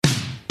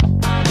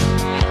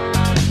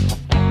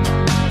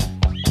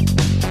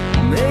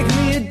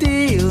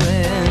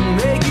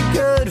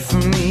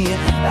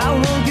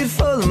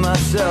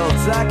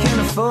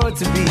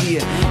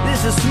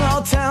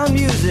small town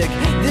music.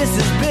 This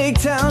is big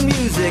town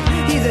music.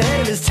 He's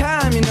ahead of his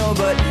time, you know,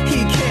 but he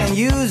can't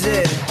use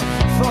it.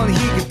 If only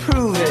he could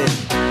prove it.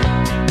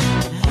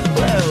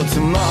 Well,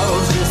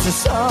 tomorrow's just a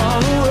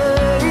song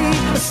away,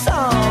 a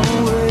song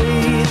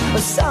away, a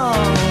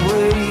song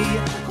away.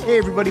 Hey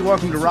everybody,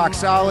 welcome to Rock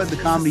Solid, the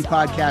comedy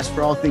podcast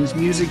for all things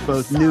music,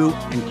 both new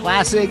and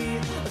classic.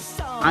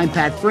 I'm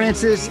Pat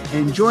Francis,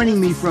 and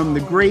joining me from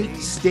the great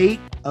state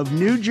of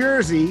New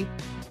Jersey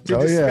to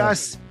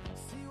discuss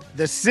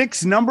the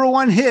 6 number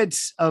one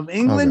hits of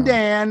England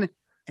Dan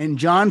and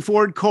John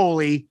Ford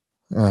Coley.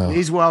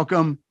 Please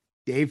welcome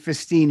Dave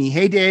Festini.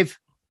 Hey, Dave.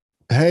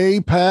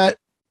 Hey, Pat.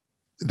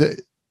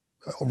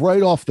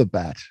 Right off the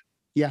bat.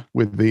 Yeah.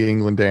 With the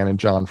England Dan and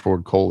John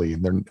Ford Coley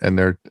and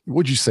they're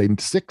what'd you say,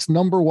 6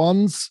 number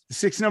ones?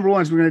 6 number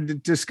ones. We're going to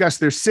discuss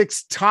their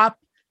 6 top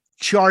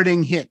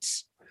charting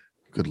hits.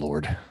 Good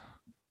Lord.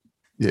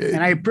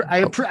 Yeah. And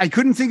I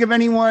couldn't think of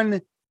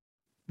anyone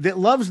that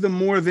loves them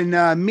more than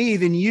me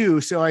than you.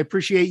 So I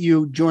appreciate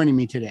you joining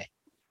me today.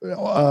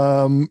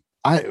 I'm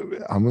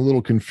a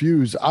little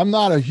confused. I'm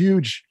not a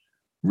huge,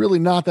 really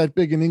not that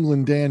big an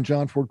England Dan,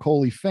 John Ford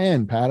Coley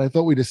fan, Pat. I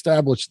thought we'd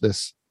established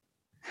this.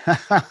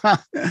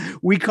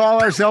 We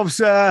call ourselves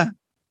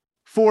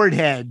Ford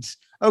heads.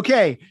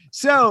 Okay.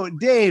 So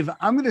Dave,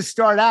 I'm going to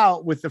start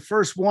out with the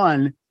first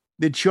one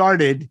that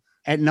charted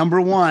at number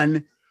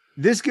 1.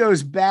 This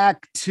goes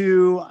back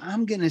to,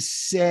 I'm going to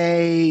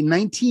say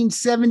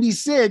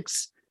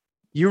 1976.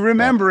 You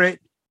remember it.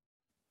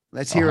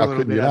 Let's hear a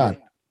little bit of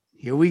it.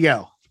 Here we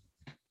go.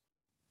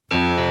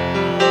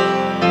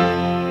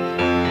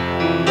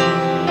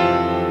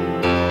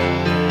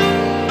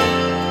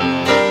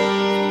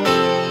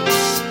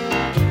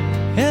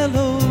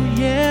 Hello,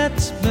 yeah,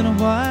 it's been a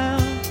while.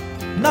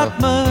 Not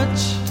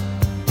much.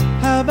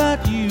 How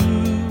about you?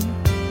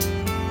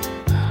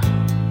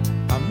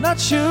 I'm not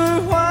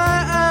sure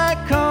why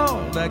I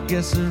called. I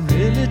guess I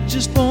really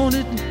just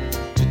wanted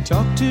to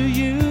talk to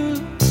you.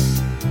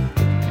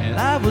 And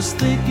I was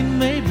thinking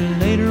maybe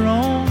later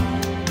on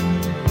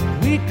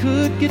we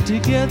could get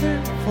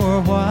together for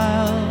a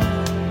while.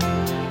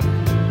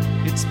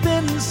 It's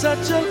been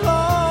such a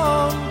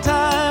long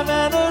time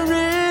and I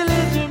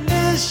really do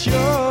miss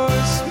your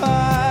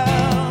smile.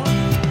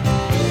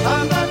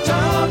 I'm not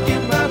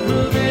talking about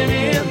moving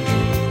in,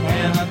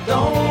 and I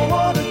don't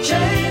want to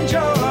change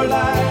your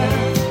life.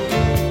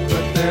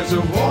 But there's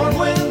a warm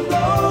wind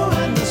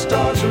blowing, the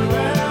stars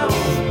around,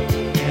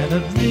 and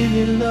I'd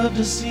really love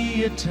to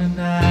see you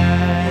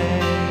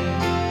tonight.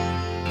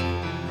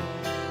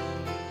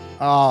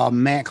 Oh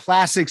man,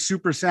 classic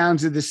super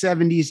sounds of the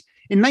 70s.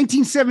 In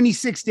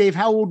 1976, Dave,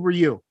 how old were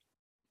you?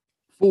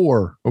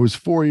 4. I was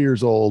 4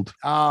 years old.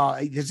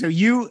 So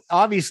you,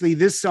 obviously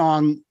this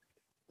song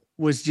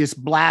was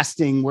just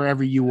blasting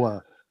wherever you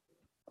were.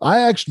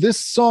 This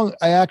song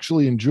I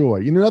actually enjoy.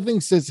 You know,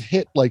 nothing says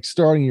hit like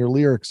starting your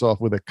lyrics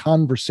off with a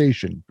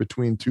conversation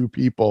between 2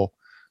 people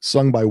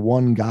sung by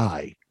one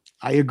guy.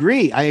 I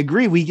agree.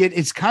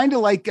 It's kind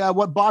of like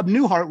what Bob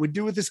Newhart would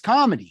do with his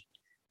comedy.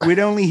 We'd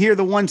only hear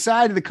the one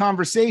side of the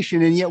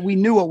conversation, and yet we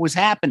knew what was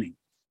happening.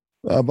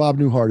 Bob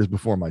Newhart is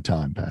before my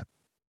time, Pat.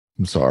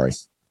 I'm sorry.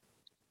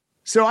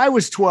 So I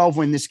was 12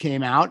 when this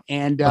came out,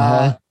 and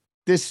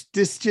this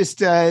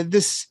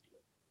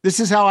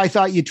is how I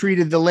thought you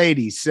treated the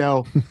ladies.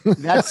 So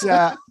that's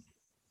I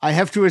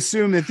have to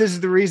assume that this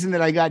is the reason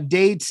that I got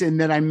dates and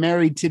that I'm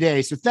married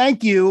today. So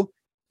thank you,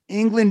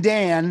 England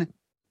Dan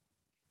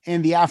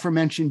and the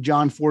aforementioned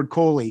John Ford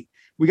Coley.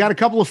 We got a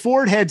couple of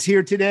Ford heads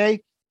here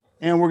today,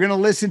 and we're going to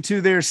listen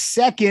to their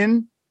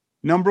second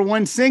number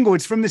 1 single.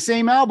 It's from the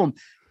same album.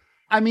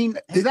 I mean,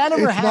 has that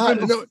ever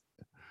happened?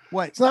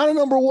 What? It's not a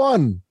number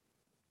 1.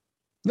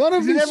 None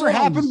of these ever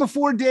happened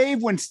before,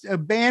 Dave, when a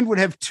band would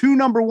have 2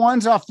 number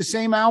 1s off the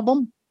same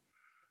album?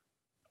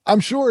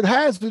 I'm sure it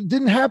has, but it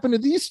didn't happen to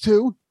these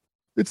 2.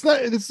 It's not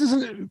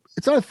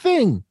a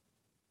thing.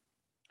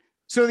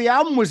 So the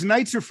album was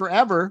Nights Are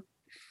Forever.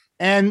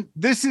 And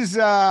this is,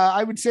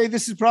 I would say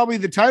this is probably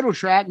the title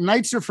track,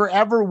 Nights Are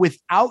Forever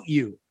Without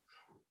You.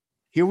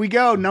 Here we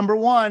go. Number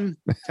 1,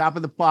 top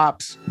of the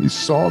pops. These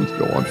songs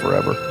go on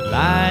forever.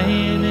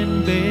 Lying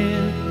in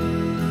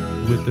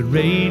bed with the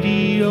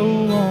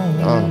radio on.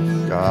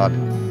 Oh, God.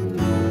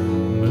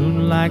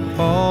 Moonlight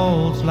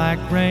falls like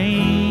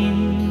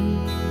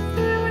rain.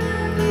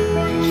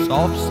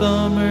 Soft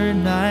summer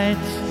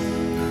nights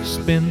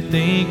spent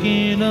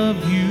thinking of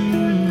you.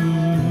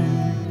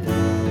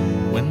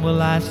 When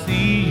will I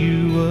see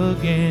you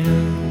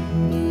again?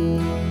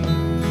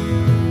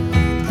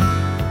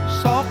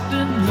 Soft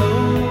and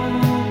low,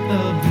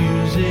 the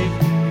music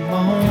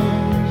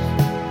moans.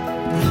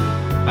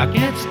 I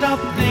can't stop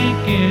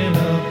thinking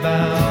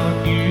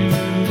about you,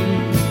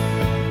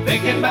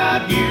 thinking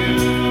about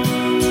you.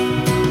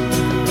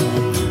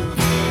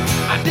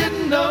 I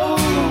didn't know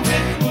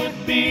it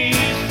would be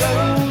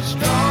so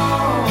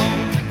strong,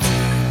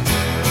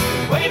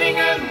 waiting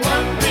and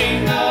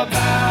wondering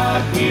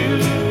about you.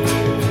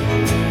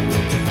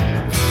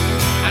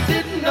 I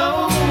didn't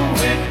know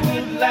it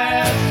would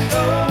last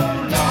so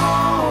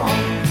long.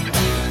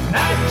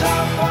 Nights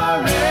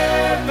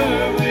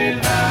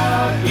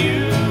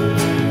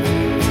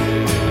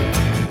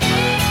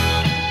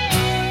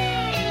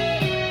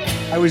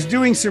was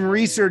doing some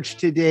research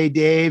today,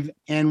 Dave,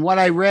 and what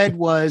I read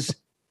was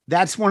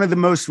that's one of the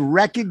most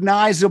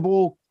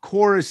recognizable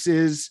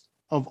choruses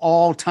of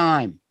all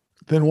time.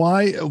 Then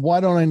why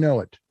don't I know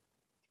it?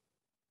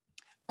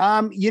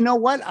 You know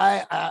what?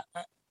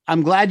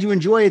 I'm glad you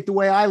enjoy it the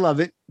way I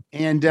love it.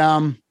 And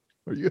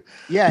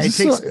yeah,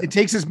 it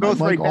takes us both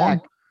right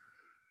back.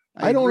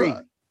 I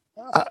don't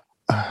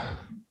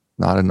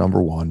not a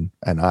number one.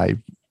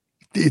 And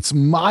it's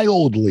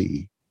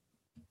mildly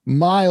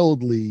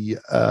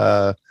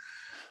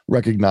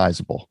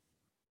recognizable.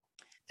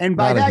 And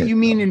by that, you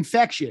mean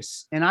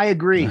infectious. And I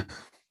agree.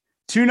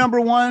 2 number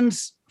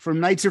ones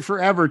from Nights of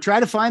Forever. Try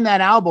to find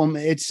that album.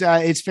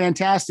 It's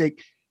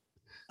fantastic.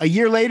 A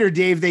year later,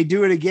 Dave, they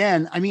do it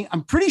again. I mean,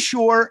 I'm pretty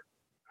sure.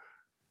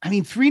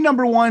 3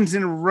 number ones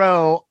in a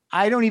row.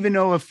 I don't even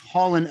know if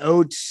Hall and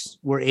Oates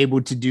were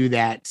able to do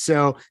that.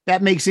 So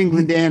that makes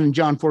England Dan and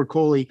John Ford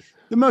Coley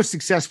the most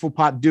successful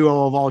pop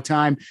duo of all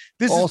time.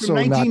 This also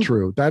is not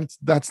true.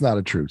 That's not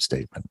a true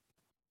statement.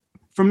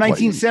 From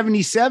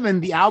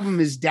 1977, the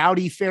album is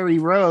Dowdy Ferry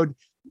Road.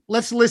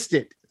 Let's list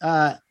it.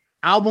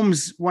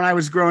 Albums when I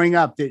was growing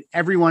up that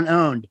everyone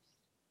owned: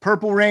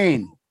 Purple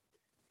Rain,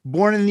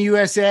 Born in the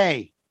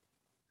USA,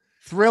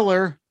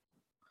 Thriller,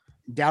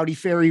 Dowdy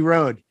Ferry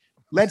Road.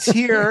 Let's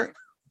hear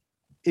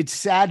It's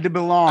Sad to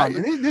Belong.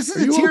 This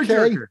is a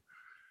tearjerker.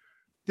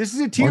 This is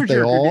a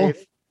tearjerker,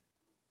 Dave.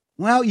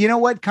 Well, you know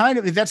what?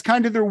 That's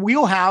kind of their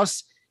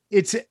wheelhouse.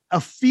 It's a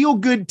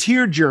feel-good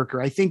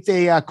tearjerker. I think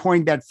they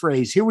coined that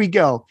phrase. Here we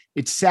go.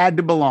 It's Sad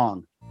to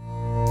Belong.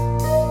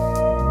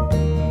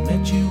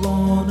 Met you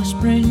on a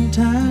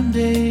springtime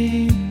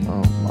day.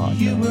 Oh my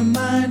You God. were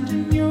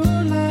minding your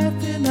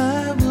life and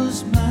I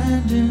was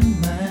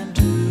minding mine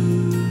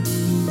too.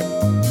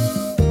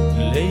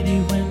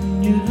 Lady,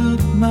 when you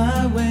looked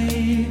my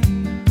way,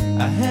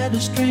 I had a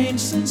strange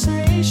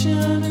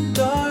sensation, and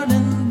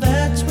darling,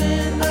 that's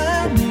when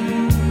I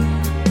knew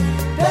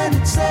that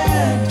it's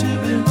sad to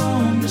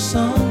belong to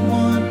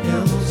someone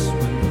else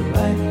when the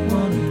right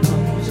one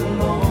comes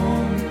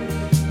along.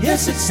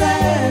 Yes, it's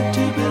sad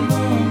to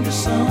belong to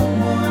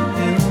someone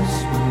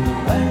else when the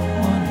right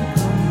one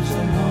comes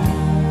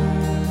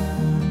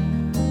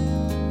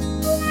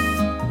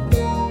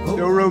along.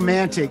 So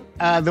romantic.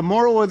 The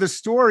moral of the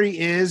story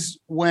is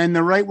when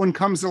the right one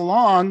comes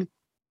along,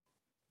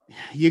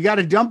 you got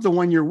to dump the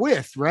one you're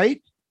with,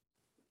 right?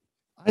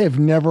 I have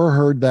never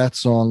heard that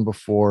song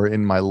before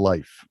in my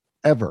life.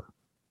 Ever.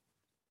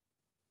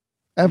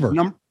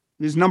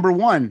 Is number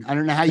one. I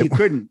don't know how you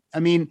couldn't. I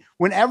mean,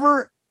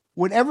 whenever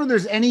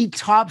there's any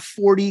top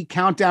 40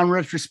 countdown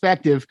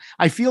retrospective,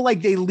 I feel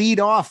like they lead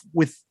off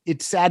with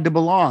It's Sad to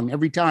Belong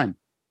every time.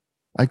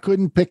 I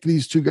couldn't pick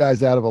these two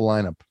guys out of a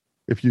lineup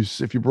if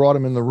you brought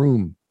them in the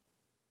room.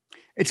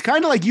 It's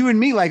kind of like you and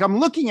me. Like, I'm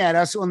looking at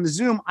us on the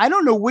Zoom. I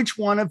don't know which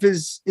one of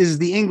us is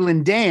the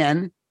England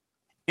Dan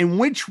and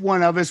which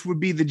one of us would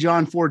be the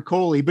John Ford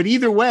Coley. But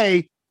either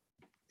way,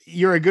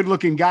 you're a good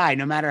looking guy,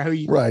 no matter how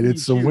you. Right.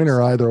 It's a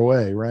winner either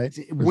way, right?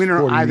 It's a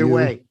winner either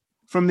way.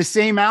 From the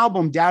same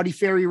album, Dowdy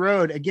Ferry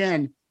Road.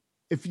 Again,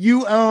 if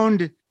you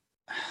owned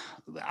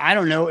Van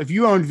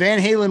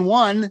Halen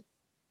 1,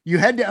 you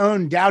had to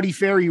own Dowdy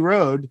Ferry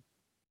Road.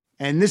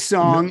 And this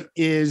song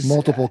is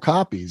multiple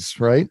copies,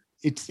 right?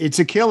 It's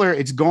a killer.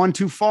 It's Gone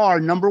Too Far.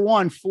 Number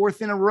 1,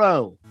 4th in a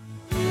row.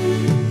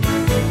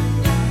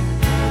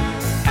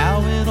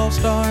 How it all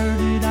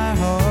started, I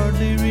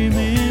hardly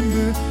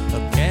remember.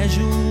 A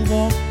casual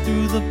walk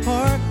through the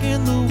park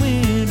in the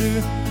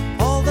winter.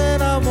 All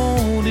that I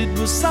wanted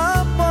was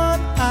someone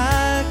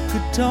I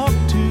could talk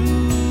to.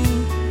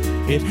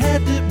 It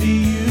had to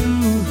be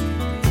you.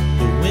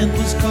 The wind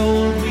was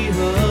cold, we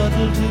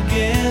huddled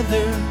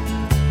together.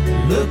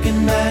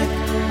 Looking back,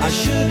 I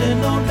should have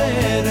known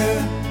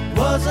better.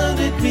 Wasn't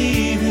it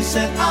me who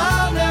said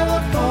I'll never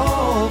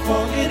fall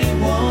for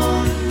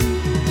anyone?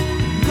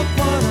 Look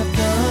what I've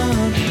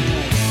done.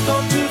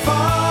 Gone too far,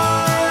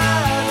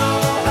 I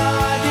know how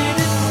I did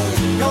it.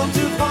 Gone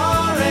too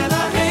far and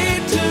I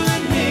hate to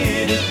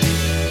admit it.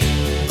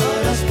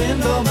 But I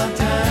spend all my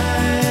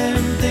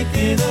time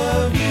thinking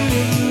of you.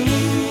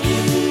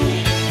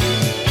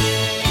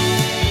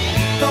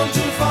 Gone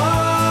too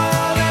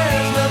far,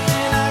 there's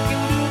nothing I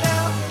can do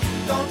now.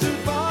 Gone too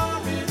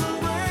far, it'll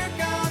work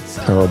out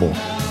somehow. Terrible.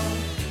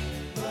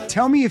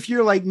 Tell me if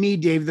you're like me,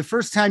 Dave. The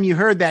first time you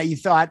heard that, you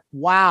thought,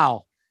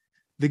 wow,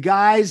 the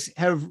guys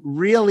have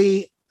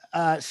really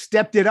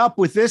stepped it up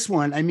with this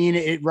one. I mean,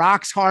 it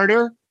rocks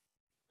harder.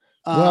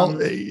 Well,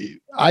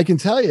 I can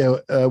tell you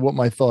what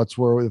my thoughts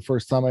were the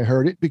first time I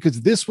heard it,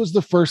 because this was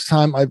the first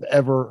time I've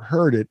ever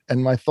heard it.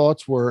 And my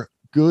thoughts were,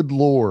 good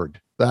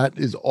Lord, that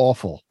is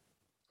awful.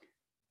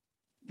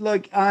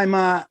 Look,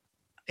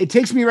 it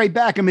takes me right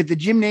back. I'm at the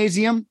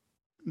gymnasium.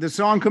 The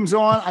song comes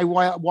on. I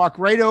walk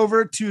right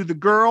over to the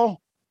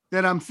girl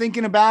that I'm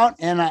thinking about,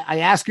 and I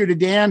ask her to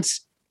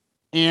dance,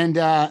 and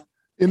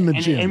In the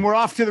gym. and we're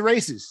off to the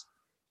races.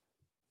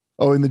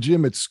 Oh, in the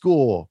gym at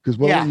school. Because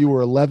Yeah. you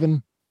were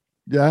 11.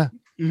 Yeah.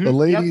 Mhm. The Yep.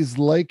 ladies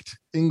liked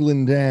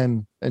England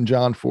Dan and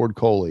John Ford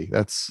Coley.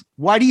 That's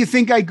Why do you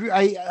think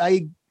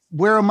I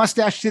wear a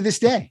mustache to this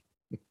day?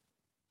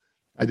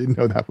 I didn't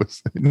know that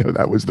was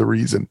the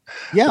reason.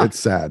 Yeah. It's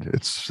sad.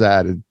 It's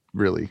sad. It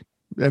really.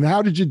 And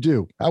how did you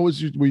do?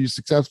 Were you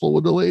successful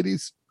with the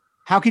ladies?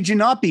 How could you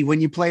not be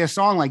when you play a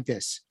song like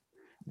this?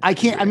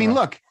 I mean,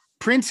 look,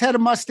 Prince had a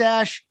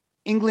mustache.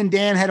 England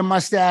Dan had a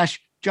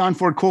mustache. John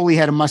Ford Coley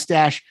had a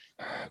mustache.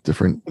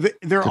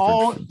 They're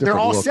all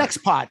look. sex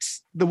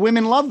pots. The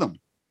women love them.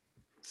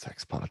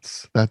 Sex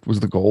pots. That was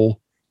the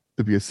goal,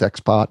 to be a sex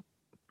pot.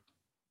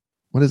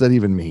 What does that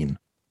even mean?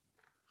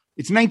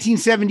 It's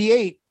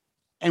 1978,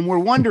 and we're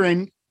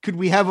wondering, could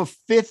we have a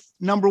fifth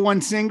number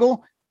one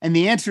single? And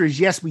the answer is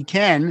yes, we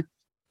can.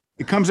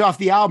 It comes off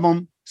the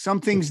album Some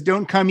Things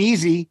Don't Come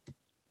Easy.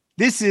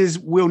 This is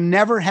We'll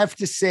Never Have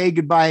to Say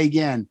Goodbye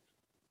Again.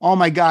 Oh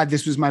my God,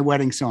 this was my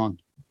wedding song.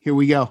 Here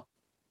we go.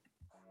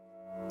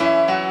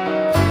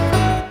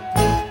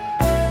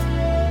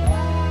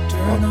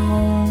 Turn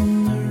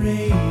on the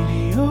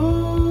radio.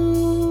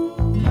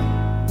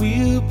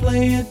 We'll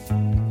play it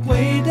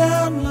way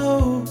down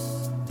low.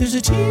 There's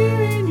a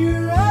tear in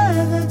your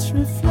eye that's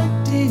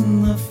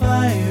reflecting the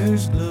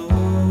fire's glow.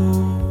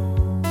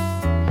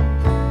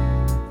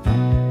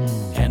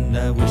 And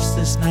I wish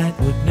this night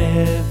would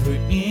never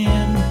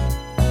end.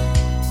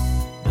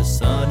 The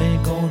sun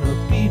ain't gonna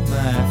be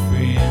my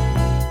friend.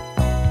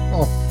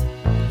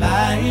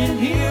 Lying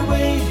here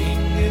waiting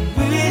and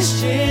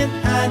wishing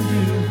I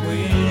knew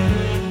when.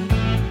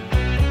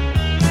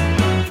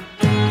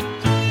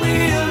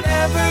 We'll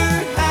never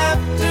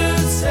have to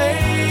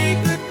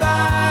say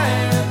goodbye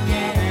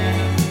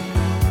again.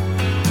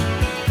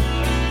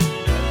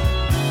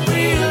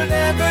 We'll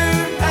never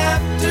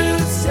have to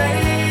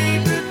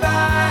say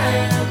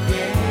goodbye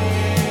again.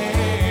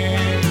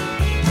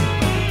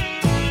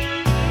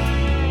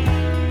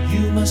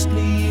 You must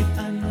leave,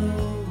 I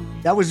know.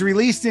 That was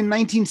released in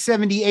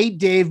 1978,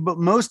 Dave, but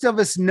most of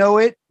us know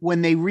it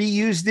when they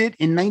reused it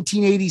in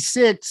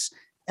 1986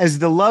 as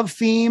the love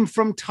theme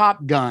from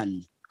Top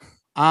Gun.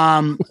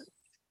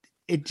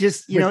 It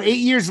just, 8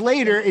 years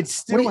later, it's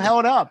still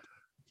held up.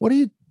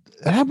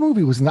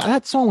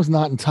 That song was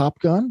not in Top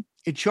Gun.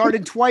 It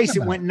charted twice.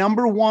 It went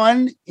number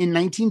one in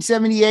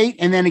 1978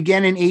 and then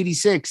again in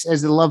 86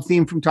 as the love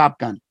theme from Top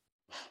Gun.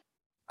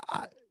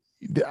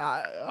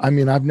 I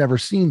mean, I've never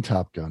seen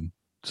Top Gun,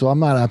 so I'm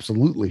not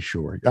absolutely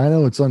sure. I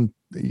know it's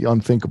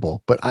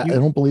unthinkable, but I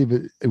don't believe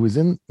it was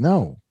in.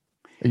 No,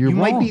 you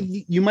might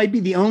be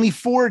the only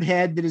Ford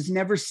head that has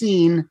never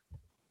seen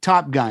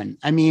Top Gun.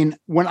 I mean,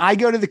 when I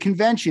go to the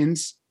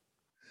conventions,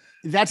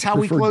 that's how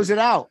we close it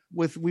out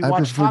with we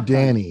watch Top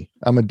Danny.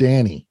 Gun. I'm a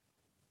Danny,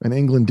 an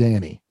England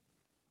Danny.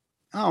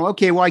 Oh,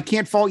 okay. Well, I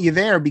can't fault you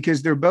there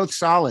because they're both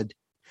solid.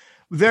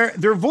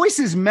 Their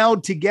voices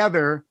meld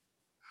together.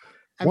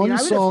 One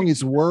song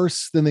is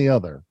worse than the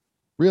other.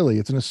 Really,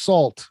 it's an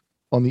assault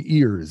on the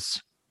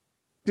ears.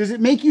 Does it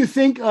make you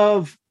think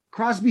of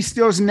Crosby,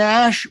 Stills,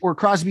 Nash or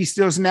Crosby,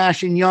 Stills,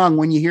 Nash and Young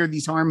when you hear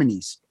these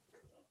harmonies?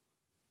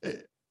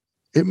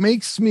 It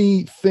makes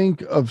me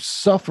think of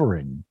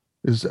Suffering.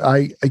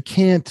 I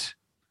can't.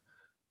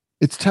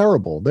 It's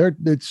terrible.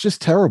 It's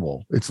just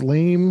terrible. It's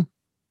lame.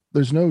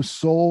 There's no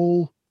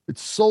soul.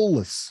 It's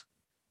soulless.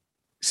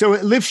 So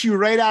it lifts you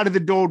right out of the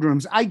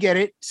doldrums. I get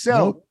it. So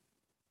Nope.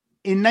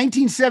 In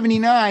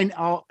 1979,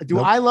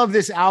 I love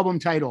this album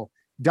title,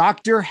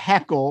 Dr.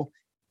 Heckle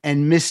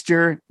and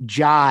Mr.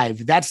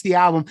 Jive. That's the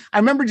album. I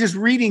remember just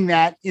reading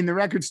that in the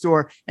record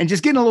store and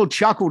just getting a little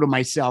chuckle to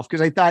myself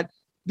because I thought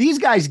these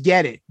guys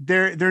get it.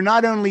 They're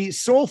not only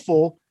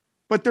soulful,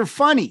 but they're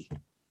funny.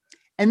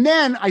 And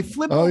then I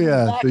flip over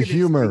the back the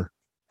humor.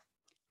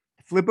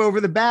 Flip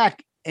over the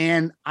back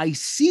and I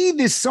see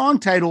this song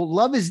title,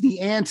 Love is the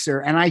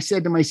Answer. And I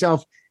said to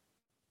myself,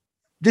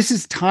 this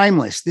is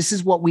timeless. This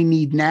is what we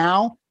need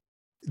now.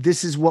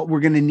 This is what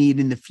we're going to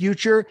need in the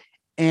future.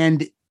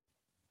 And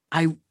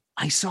I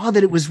saw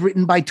that it was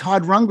written by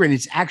Todd Rundgren.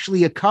 It's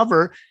actually a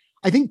cover.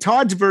 I think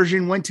Todd's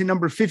version went to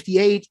number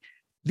 58.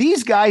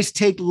 These guys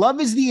take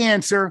Love is the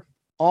Answer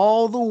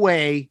all the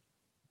way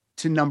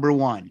to number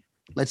one.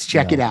 Let's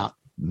check it out.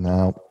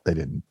 No, they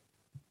didn't.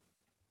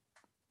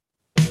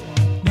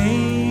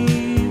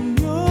 Name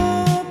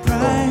your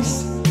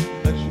price,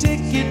 a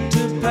ticket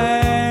to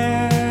paradise.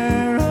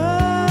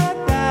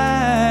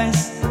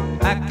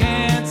 I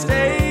can't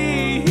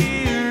stay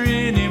here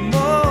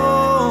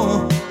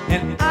anymore,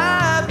 and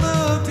I've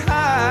looked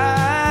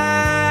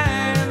high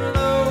and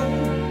low.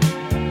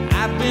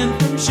 I've been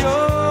from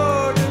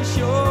shore to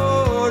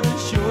shore to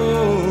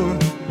shore.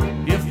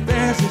 If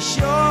there's a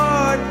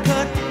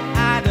shortcut,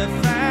 I'd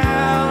have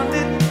found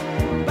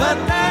it, but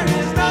there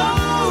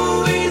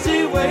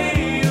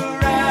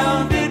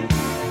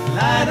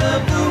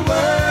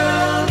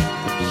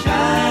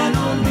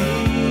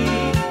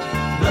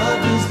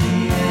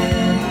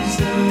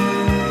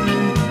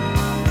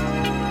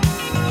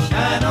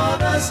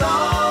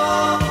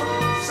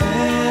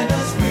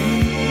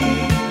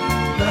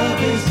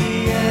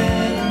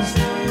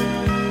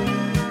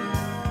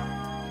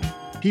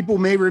people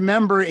may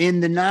remember in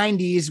the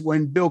 90s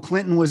when Bill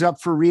Clinton was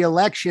up for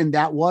re-election,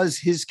 that was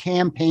his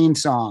campaign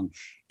song.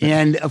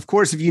 And of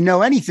course, if you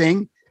know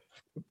anything,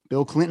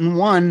 Bill Clinton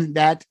won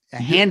that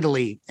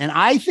handily. And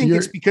I think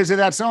it's because of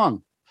that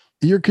song.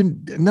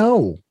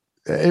 No,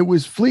 it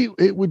was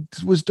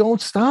was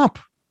Don't Stop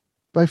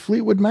by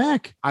Fleetwood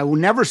Mac. I will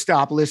never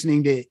stop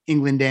listening to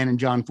England Dan and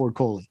John Ford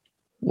Coley.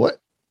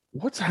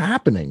 What's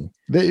happening?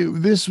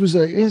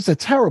 It's a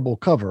terrible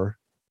cover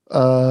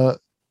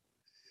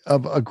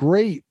of a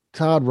great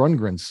Todd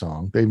Rundgren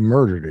song. They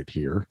murdered it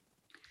here.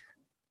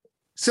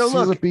 So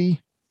Slippy. Look,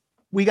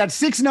 we got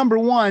 6 number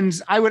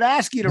ones. I would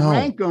ask you to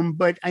rank them,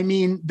 but I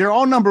mean, they're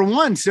all number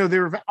one. So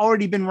they've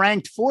already been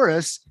ranked for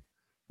us.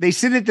 They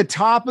sit at the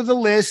top of the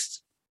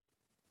list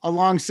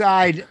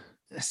alongside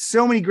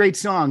so many great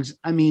songs.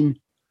 I mean,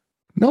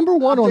 number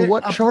one on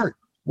what chart?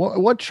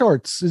 What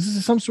charts? Is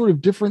this some sort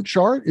of different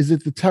chart? Is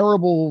it the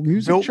terrible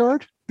music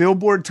chart?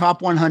 Billboard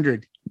Top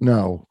 100.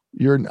 No,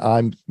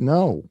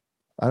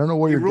 I don't know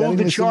where you're ruled getting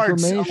the this charts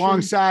information.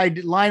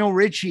 Alongside Lionel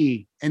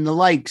Richie and the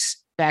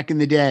likes back in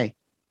the day.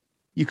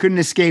 You couldn't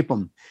escape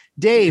them.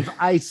 Dave,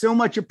 I so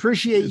much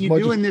appreciate you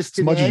doing this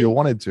today. As much as you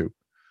wanted to.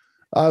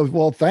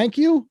 Well, thank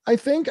you. I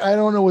think I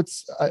don't know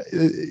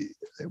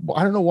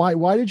I don't know why.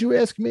 Why did you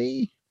ask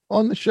me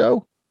on the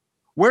show?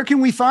 Where can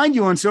we find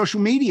you on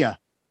social media?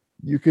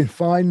 You can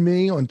find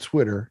me on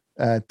Twitter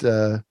at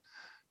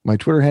my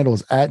Twitter handle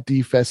is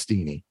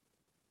 @dfestini.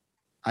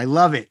 I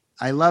love it.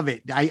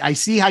 I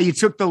see how you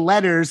took the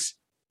letters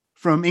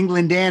from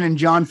England Dan and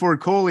John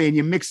Ford Coley and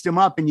you mixed them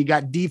up and you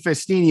got D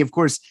Festini. Of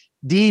course,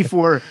 D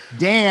for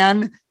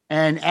Dan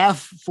and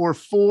F for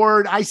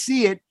Ford. I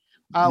see it.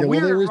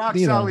 We're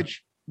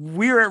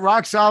at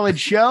Rock Solid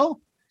Show.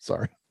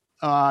 Sorry.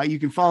 You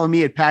can follow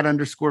me at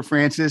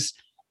Pat_Francis.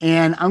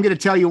 And I'm going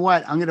to tell you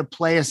what, I'm going to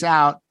play us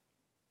out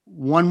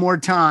one more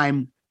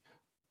time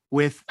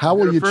with. How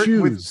will you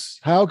choose?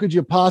 How could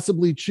you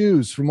possibly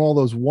choose from all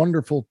those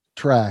wonderful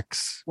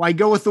tracks? Well, I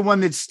go with the one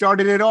that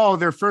started it all,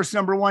 their first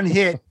number one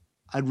hit.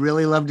 I'd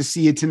really love to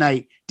see you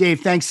tonight. Dave,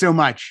 thanks so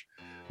much.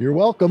 You're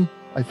welcome,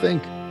 I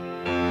think.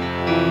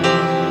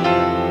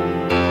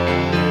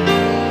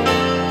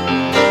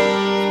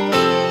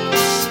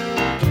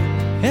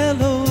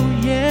 Hello,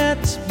 yeah,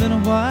 it's been a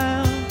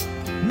while.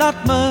 Not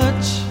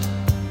much.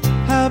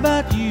 How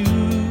about you?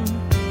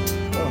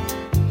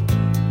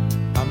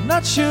 I'm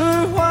not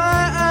sure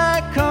why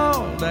I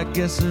called. I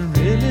guess I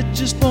really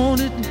just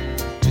wanted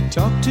to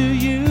talk to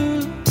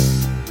you.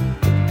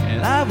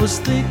 And I was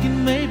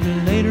thinking maybe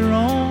later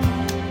on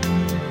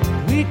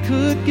we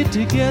could get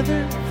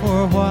together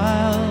for a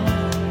while.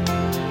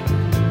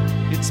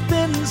 It's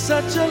been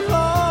such a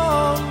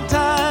long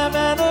time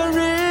and I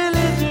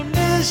really do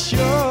miss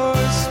your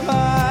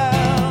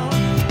smile.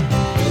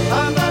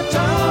 I'm not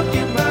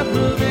talking about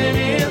moving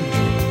in,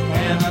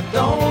 and I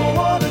don't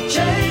want to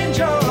change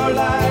your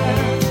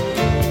life,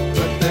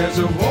 but there's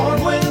a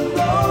warm wind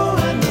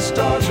blowing the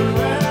stars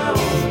around,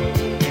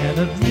 and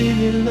I'd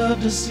really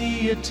love to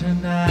see you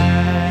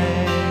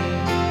tonight.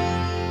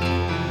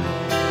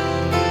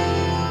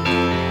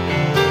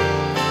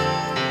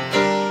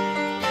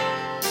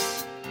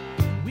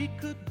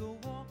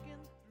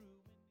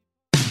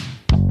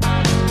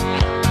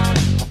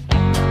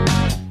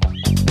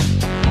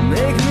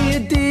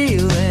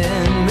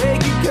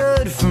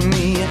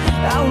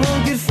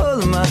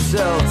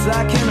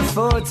 I can't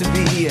afford to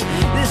be.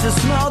 This is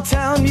small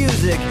town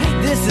music.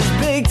 This is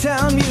big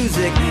town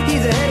music.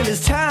 He's ahead of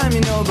his time,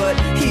 you know, but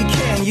he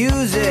can't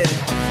use it.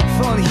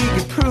 If only he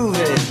could prove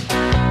it.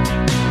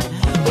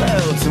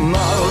 Well,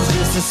 tomorrow's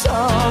just a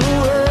song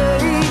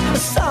away, a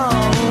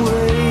song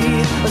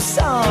away, a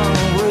song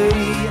away.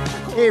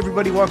 Hey,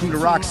 everybody, welcome to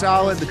Rock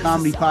Solid, the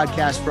comedy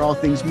podcast for all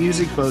things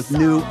music, both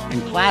new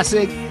and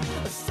classic.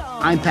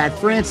 I'm Pat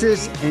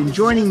Francis, and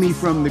joining me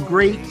from the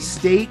great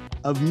state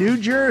of New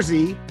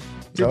Jersey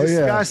to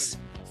discuss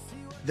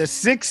the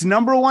 6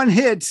 number one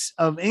hits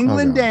of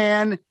England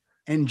Dan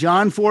and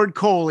John Ford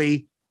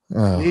Coley.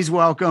 Please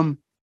welcome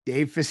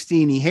Dave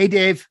Festini. Hey,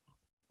 Dave.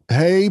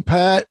 Hey,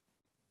 Pat.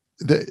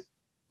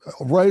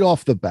 Right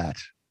off the bat.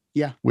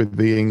 Yeah. With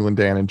the England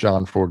Dan and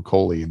John Ford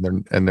Coley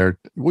and they're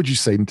what'd you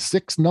say,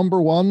 6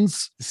 number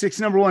ones?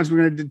 6 number ones.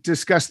 We're going to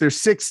discuss their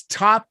 6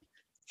 top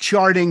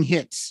charting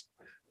hits.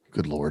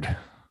 Good Lord.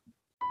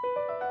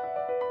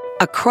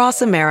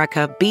 Across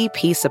America,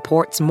 BP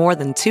supports more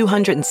than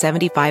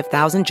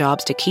 275,000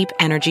 jobs to keep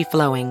energy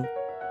flowing.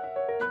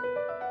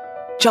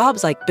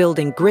 Jobs like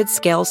building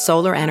grid-scale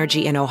solar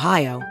energy in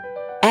Ohio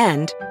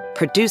and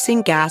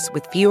producing gas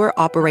with fewer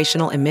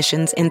operational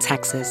emissions in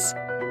Texas.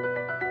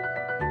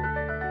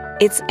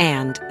 It's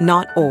and,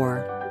 not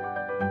or.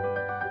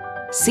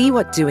 See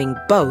what doing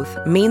both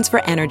means for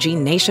energy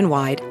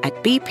nationwide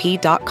at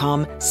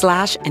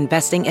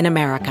bp.com/investing in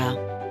America.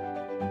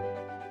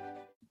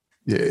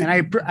 Yeah. And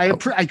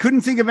I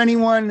couldn't think of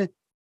anyone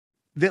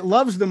that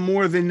loves them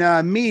more than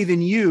me than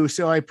you.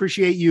 So I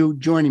appreciate you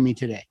joining me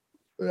today.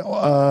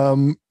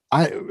 I'm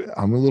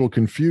a little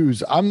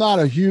confused. I'm not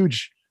a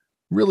huge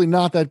really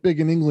not that big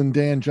an England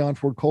Dan John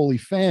Ford Coley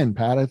fan,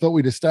 Pat. I thought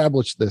we'd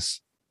established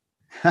this.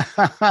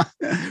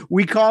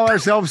 We call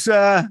ourselves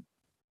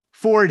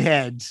Ford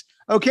heads.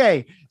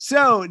 Okay,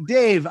 so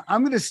Dave,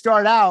 I'm going to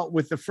start out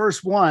with the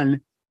first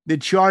one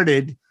that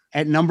charted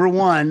at number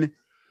one.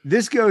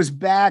 This goes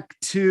back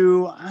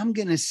to, I'm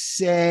going to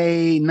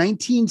say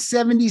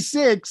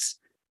 1976.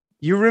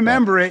 You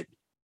remember it.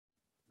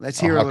 Let's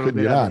hear a little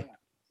bit of it.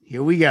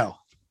 Here we go.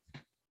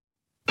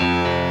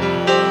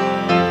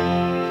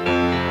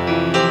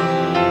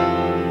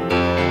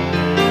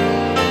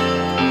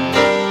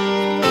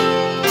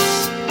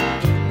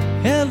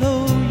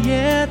 Hello,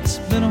 yeah, it's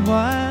been a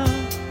while.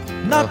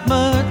 Not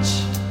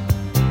much.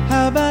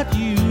 How about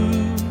you?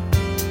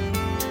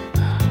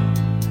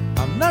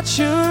 I'm not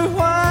sure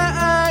why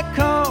I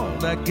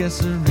called. I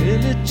guess I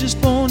really just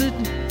wanted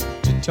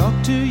to talk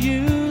to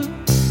you.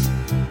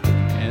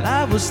 And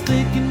I was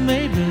thinking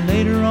maybe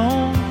later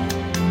on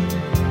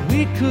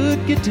we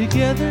could get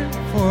together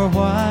for a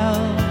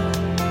while.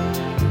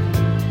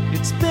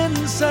 It's been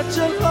such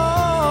a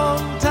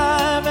long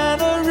time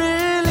and I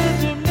really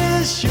do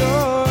miss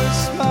your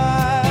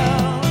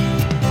smile.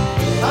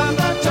 I'm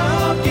not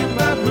talking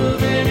about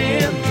moving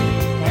in,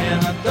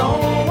 and I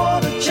don't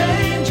want to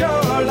change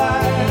your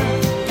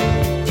life,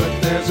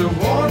 but there's a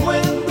warm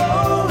wind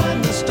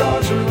blowing, the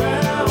stars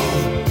around,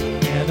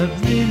 and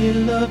I'd really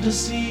love to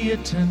see you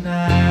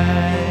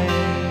tonight.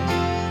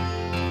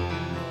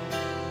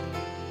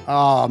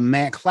 Oh,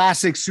 man.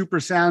 Classic super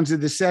sounds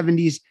of the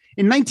 70s.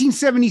 In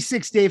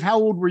 1976, Dave, how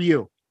old were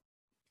you?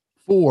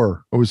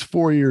 4. I was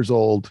 4 years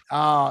old.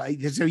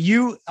 So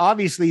you,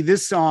 obviously,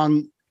 this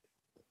song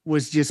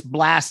was just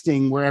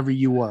blasting wherever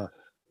you were.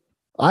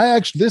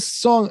 This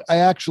song I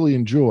actually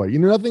enjoy. You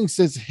know, nothing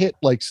says hit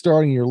like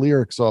starting your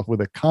lyrics off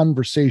with a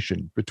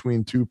conversation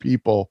between two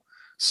people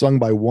sung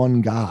by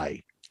one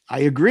guy. I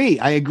agree.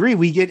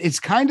 It's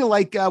kind of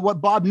like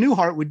what Bob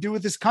Newhart would do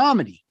with his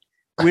comedy.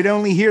 We'd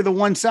only hear the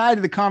one side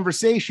of the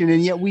conversation,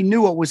 and yet we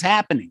knew what was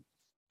happening.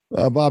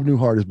 Bob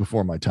Newhart is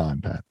before my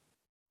time, Pat.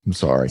 I'm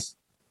sorry.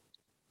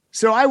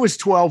 So I was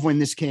 12 when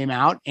this came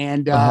out,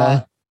 and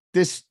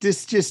this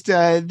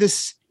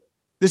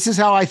is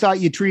how I thought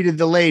you treated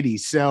the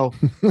ladies. So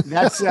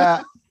that's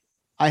I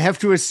have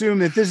to assume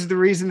that this is the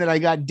reason that I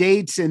got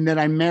dates and that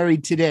I'm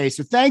married today.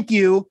 So thank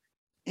you,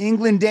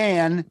 England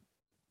Dan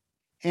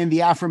and the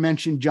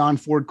aforementioned John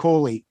Ford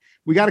Coley.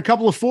 We got a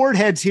couple of Ford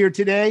heads here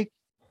today,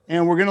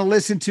 and we're going to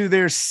listen to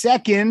their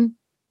second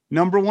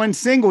number one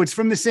single. It's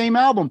from the same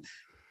album.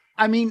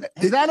 I mean,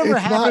 has that ever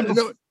happened?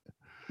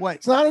 What?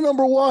 It's not a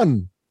number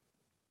one.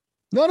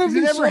 None of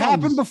Has it ever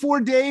happened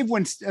before, Dave,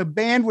 when a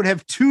band would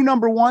have 2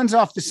 number ones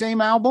off the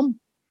same album?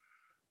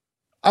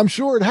 I'm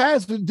sure it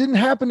has, but it didn't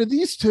happen to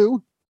these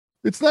two.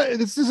 It's not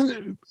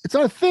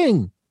a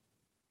thing.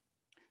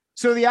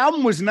 So the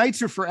album was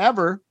Nights Are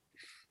Forever.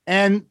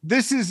 And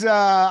this is,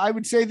 I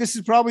would say this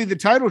is probably the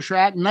title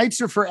track,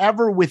 Nights Are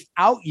Forever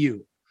Without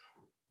You.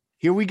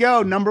 Here we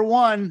go. Number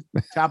one,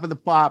 top of the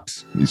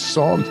pops. These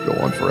songs go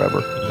on forever.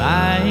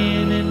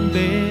 Lying in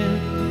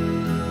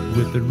bed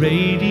with the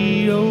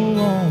radio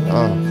on.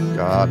 Oh,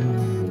 God.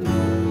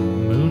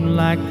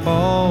 Moonlight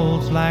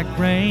falls like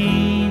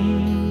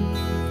rain.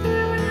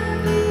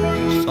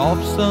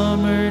 Soft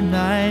summer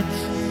nights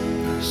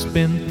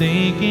spent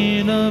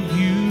thinking of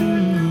you.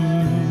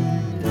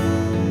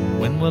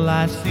 When will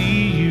I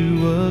see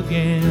you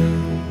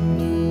again?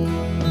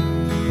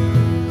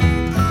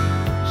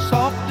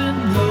 Soft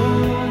and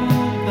low,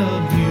 the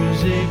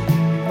music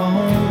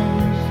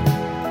moans.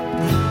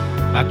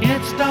 I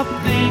can't stop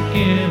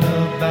thinking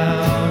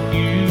about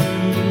you,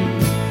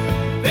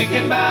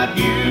 thinking about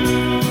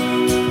you.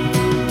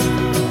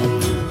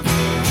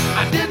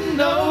 I didn't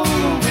know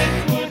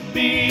it would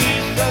be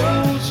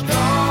so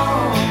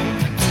strong,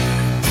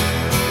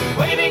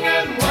 waiting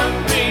and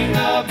wondering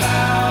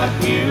about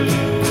you.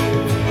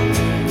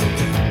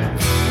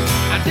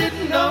 I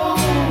didn't know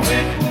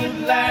it would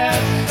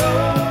last so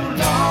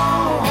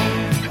long.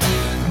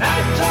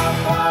 Nights are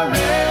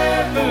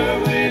forever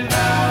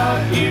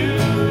without you.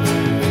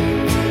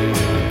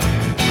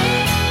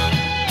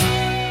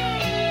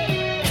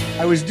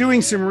 I was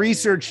doing some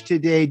research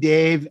today,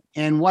 Dave,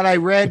 and what I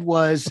read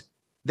was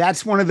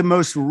that's one of the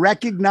most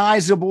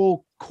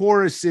recognizable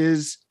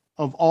choruses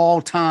of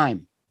all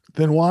time.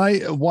 Then why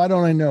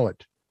don't I know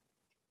it?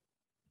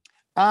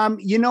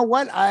 You know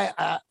what?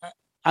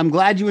 I'm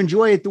glad you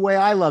enjoy it the way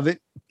I love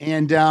it.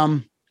 And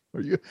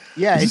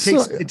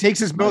it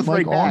takes us both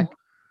right back.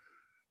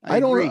 I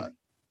don't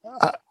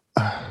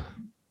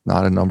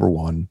not a number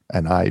one,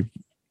 and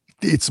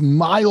it's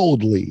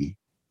mildly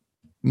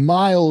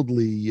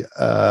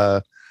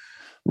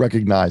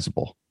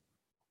recognizable.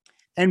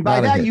 And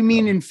by that you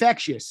mean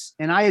infectious.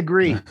 And I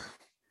agree.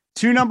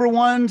 2 number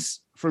ones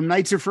from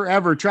Nights Are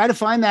Forever. Try to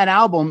find that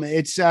album.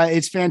 It's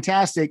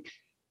fantastic.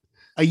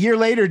 A year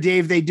later,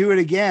 Dave, they do it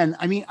again.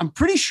 I mean, I'm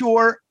pretty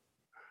sure.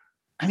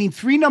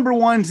 3 number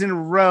ones in a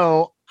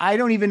row. I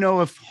don't even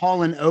know if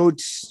Hall &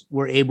 Oates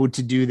were able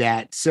to do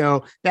that.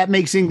 So that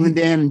makes England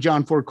Dan and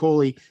John Ford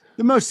Coley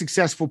the most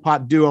successful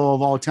pop duo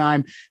of all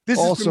time. This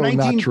Also is from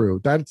not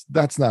true.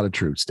 That's not a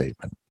true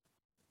statement.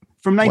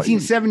 From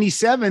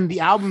 1977,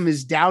 the album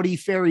is Dowdy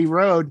Ferry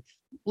Road.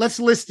 Let's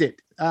list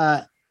it.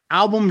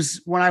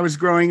 Albums when I was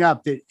growing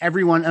up that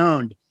everyone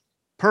owned: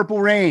 Purple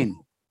Rain,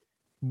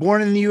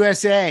 Born in the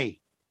USA,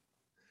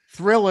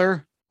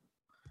 Thriller,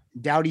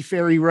 Dowdy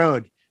Ferry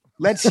Road.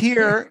 Let's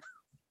hear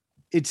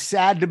It's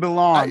Sad to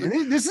Belong.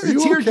 This is a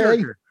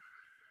tearjerker.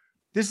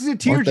 This is a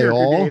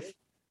tearjerker, Dave.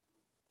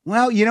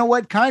 Well, you know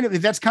what?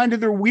 That's kind of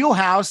their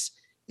wheelhouse.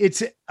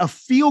 It's a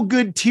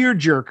feel-good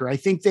tearjerker. I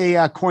think they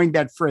coined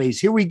that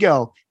phrase. Here we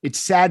go. It's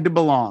Sad to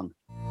Belong.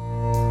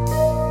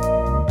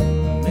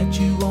 Met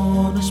you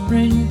on a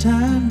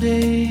springtime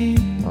day.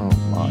 Oh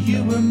my You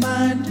God. were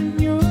minding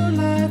your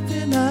life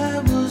and I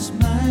was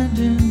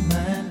minding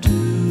mine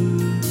too.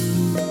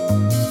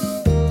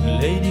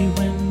 Lady,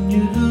 when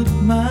you looked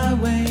my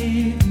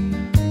way,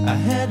 I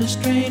had a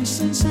strange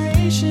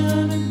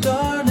sensation, and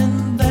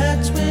darling,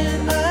 that's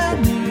when I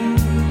knew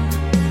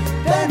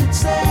that it's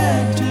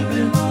sad to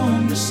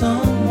belong to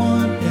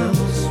someone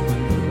else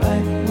when the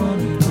right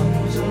one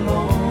comes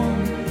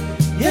along.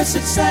 Yes,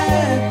 it's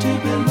sad to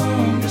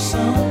belong to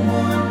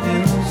someone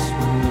else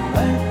when the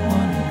right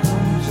one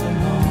comes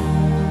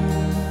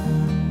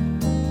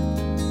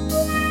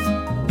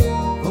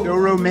along. So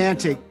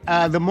romantic.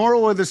 The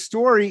moral of the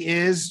story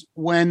is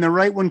when the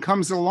right one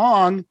comes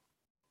along,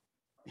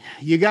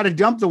 you got to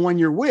dump the one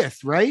you're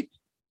with, right?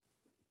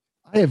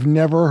 I have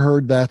never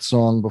heard that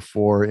song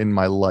before in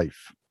my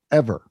life,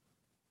 ever.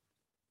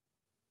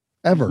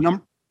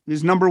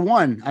 Is number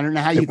one. I don't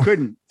know how you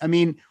couldn't. I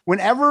mean,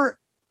 whenever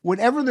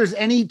there's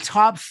any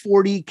top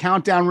 40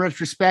 countdown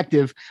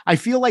retrospective, I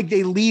feel like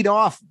they lead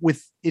off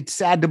with It's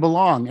Sad to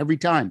Belong every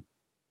time.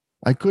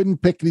 I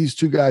couldn't pick these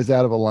two guys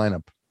out of a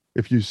lineup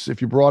if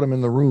you brought them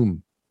in the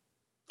room.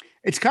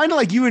 It's kind of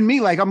like you and me.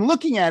 Like, I'm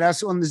looking at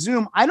us on the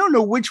Zoom. I don't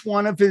know which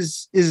one of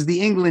us is the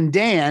England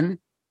Dan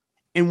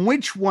and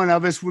which one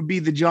of us would be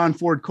the John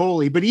Ford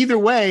Coley. But either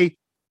way,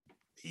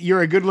 you're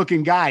a good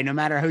looking guy, no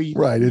matter who you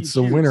Right. who It's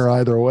you a choose. winner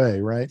either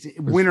way, right? It's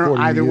a winner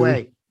either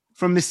way.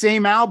 From the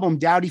same album,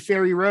 Dowdy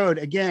Ferry Road.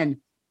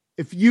 Again,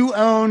 if you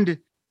owned,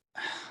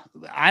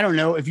 I don't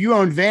know, if you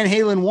owned Van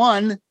Halen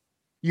 1,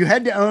 you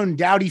had to own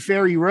Dowdy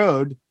Ferry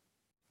Road.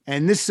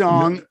 And this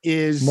song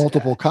is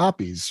Multiple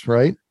copies,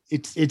 right?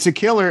 It's a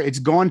killer. It's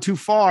Gone Too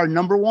Far.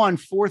 Number 1,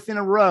 4th in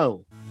a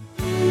row.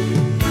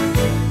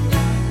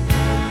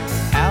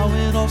 How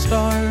it all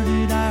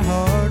started, I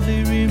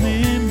hardly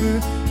remember.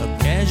 A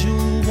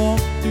casual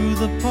walk through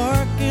the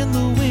park in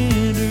the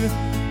winter.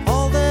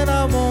 All that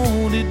I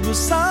wanted was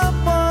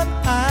someone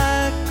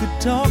I could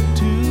talk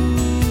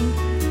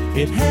to.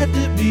 It had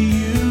to be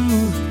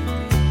you.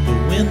 The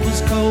wind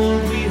was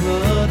cold, we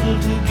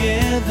huddled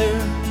together.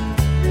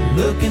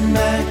 Looking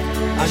back,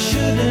 I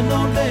should have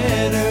known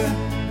better.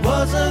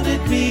 Wasn't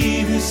it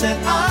me who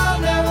said I'll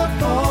never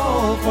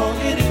fall for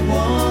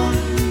anyone?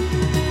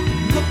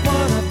 Look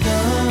what I've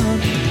done.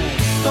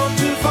 Gone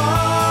too far,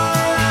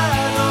 I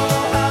don't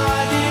know how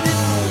I did it.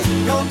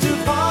 Gone too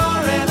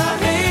far and I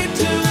hate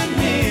to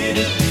admit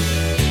it.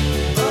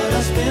 But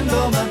I spend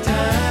all my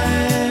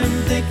time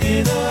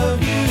thinking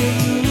of you.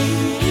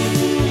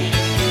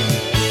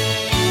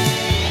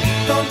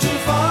 Gone too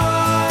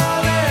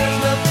far, there's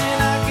nothing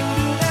I can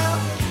do now.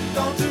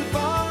 Gone too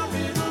far,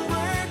 it'll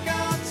work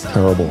out somehow.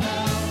 Terrible.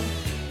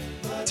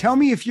 Tell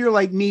me if you're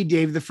like me,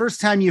 Dave. The first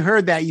time you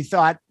heard that, you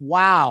thought,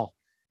 wow,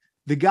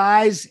 the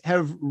guys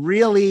have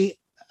really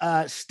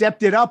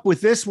stepped it up with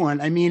this one.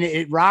 I mean,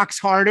 it rocks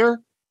harder.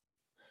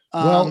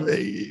 Well,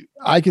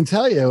 I can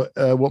tell you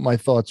what my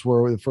thoughts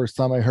were the first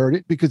time I heard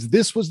it, because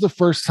this was the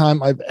first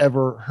time I've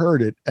ever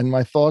heard it. And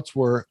my thoughts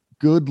were,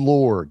 good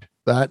Lord,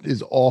 that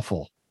is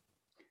awful.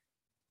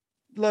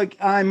 Look,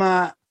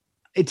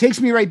 it takes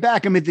me right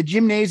back. I'm at the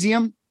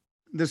gymnasium.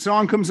 The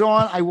song comes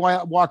on. I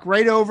walk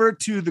right over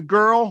to the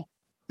girl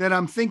that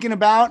I'm thinking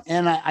about,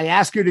 and I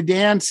ask her to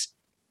dance,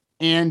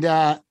 and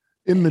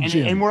In the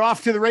gym. and we're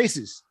off to the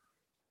races.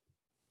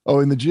 Oh,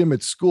 in the gym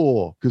at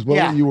school. Because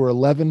Yeah. you were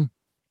 11.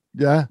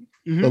 Yeah.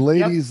 Mhm. The Yep.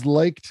 ladies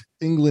liked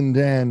England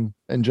Dan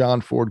and John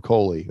Ford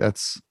Coley.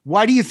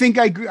 Why do you think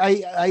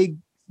I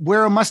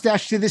wear a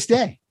mustache to this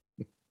day?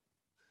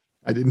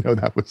 I didn't know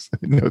that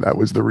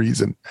was the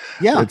reason.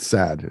 Yeah. It's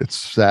sad. It's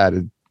sad.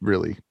 It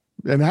really.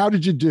 And how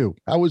did you do?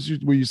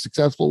 Were you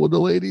successful with the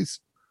ladies?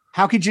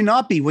 How could you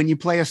not be when you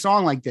play a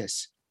song like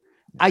this?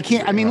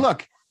 I mean,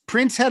 look,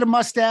 Prince had a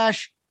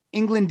mustache.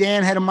 England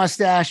Dan had a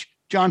mustache.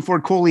 John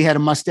Ford Coley had a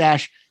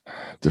mustache.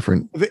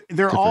 Different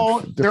They're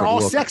all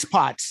look. sex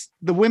pots.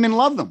 The women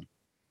love them.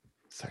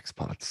 sex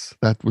pots.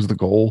 That was the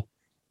goal,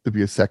 to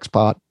be a sex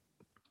pot.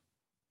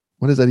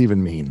 What does that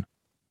even mean?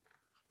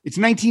 It's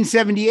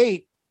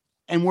 1978,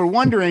 and we're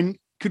wondering,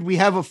 could we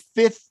have a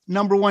 5th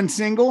number 1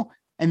 single?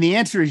 And the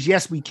answer is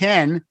yes, we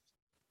can.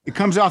 It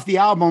comes off the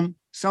album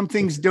Some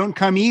Things Don't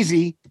Come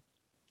Easy.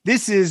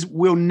 This is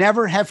We'll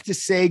Never Have to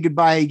Say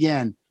Goodbye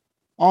Again.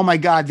 Oh my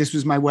God, this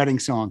was my wedding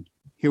song.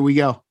 Here we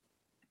go.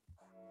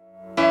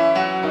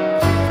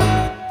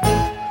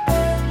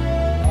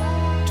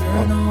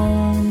 Turn on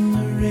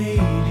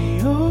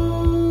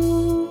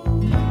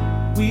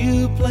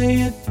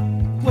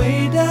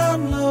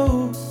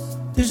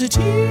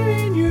tear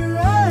in your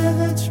eye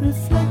that's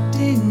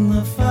reflecting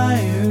the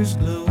fire's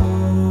glow.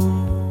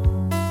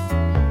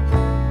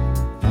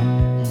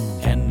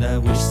 And I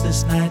wish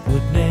this night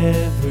would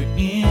never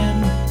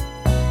end.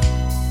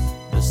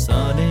 The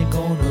sun ain't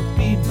gonna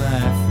be my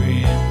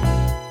friend.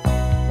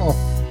 Oh.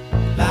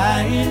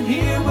 Lying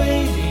here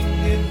waiting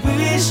and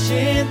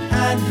wishing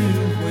I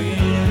knew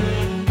when.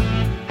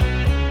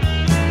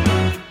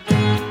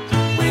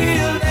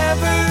 We'll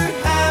never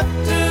have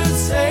to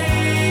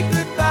say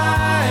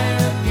goodbye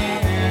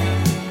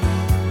again.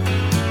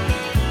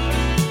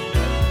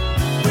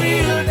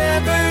 We'll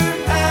never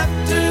have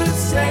to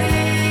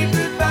say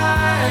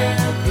goodbye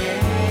again.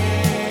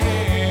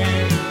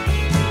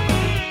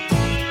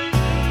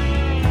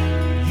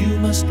 You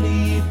must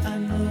leave, I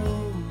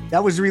know.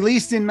 That was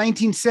released in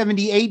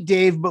 1978,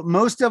 Dave, but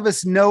most of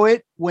us know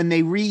it when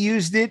they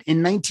reused it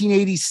in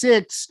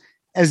 1986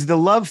 as the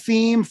love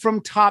theme from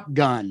Top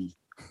Gun.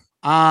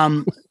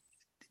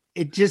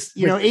 It just,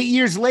 8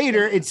 years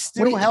later, it's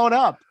still held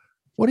up.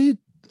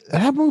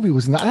 That movie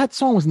was not, that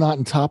song was not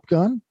in Top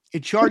Gun.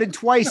 It charted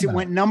twice. It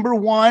went number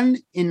one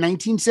in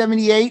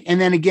 1978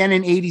 and then again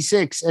in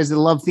 86 as the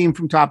love theme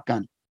from Top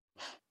Gun.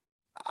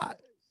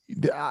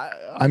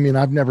 I mean,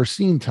 I've never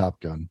seen Top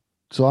Gun,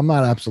 so I'm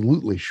not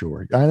absolutely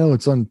sure. I know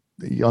it's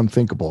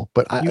unthinkable,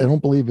 but I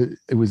don't believe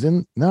it was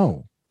in.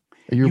 No,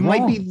 you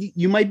might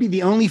be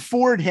the only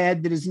Ford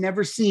head that has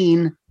never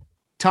seen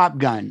Top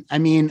Gun. I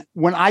mean,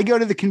 when I go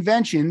to the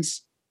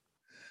conventions,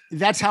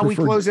 that's how we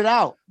close it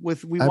out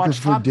with we watch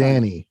Top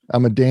Danny. Gun.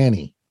 I'm a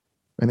Danny,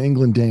 an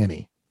England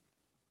Danny.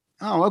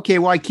 Oh, okay.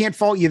 Well, I can't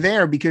fault you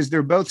there because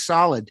they're both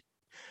solid.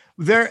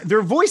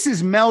 Their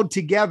voices meld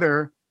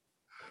together.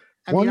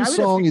 One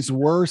song is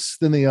worse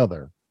than the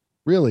other.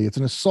 Really, it's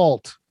an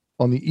assault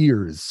on the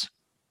ears.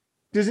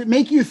 Does it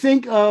make you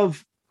think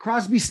of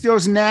Crosby,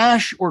 Stills,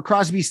 Nash or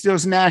Crosby,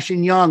 Stills, Nash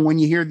and Young when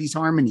you hear these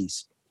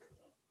harmonies?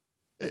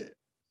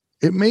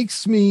 It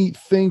makes me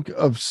think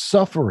of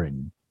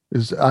Suffering.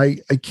 I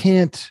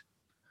can't.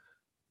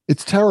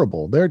 It's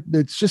terrible.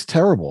 It's just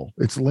terrible.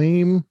 It's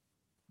lame.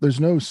 There's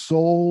no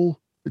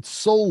soul. It's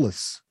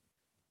soulless.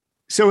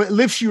 So it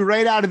lifts you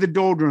right out of the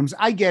doldrums.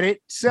 I get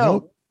it. So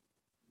nope.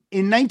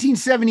 In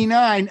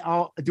 1979,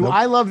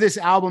 I love this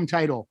album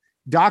title,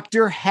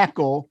 Dr.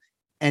 Heckle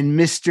and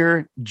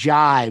Mr.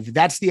 Jive.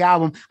 That's the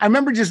album. I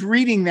remember just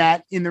reading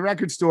that in the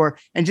record store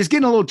and just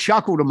getting a little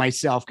chuckle to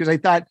myself because I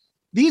thought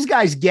these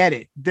guys get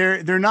it.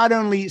 They're not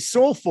only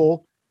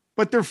soulful,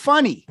 but they're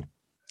funny.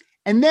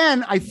 And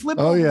then I flip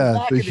over the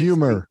back the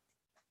humor.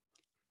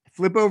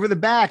 Flip over the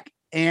back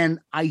and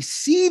I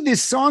see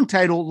this song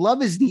title,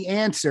 Love is the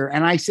Answer.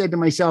 And I said to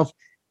myself,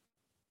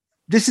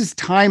 this is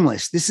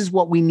timeless. This is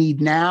what we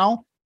need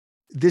now.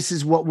 This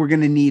is what we're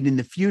going to need in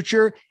the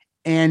future.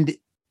 And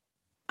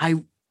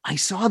I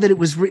saw that it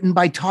was written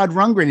by Todd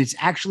Rundgren. It's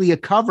actually a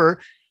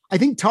cover. I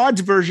think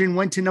Todd's version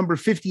went to number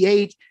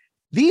 58.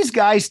 These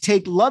guys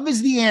take Love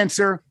is the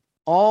Answer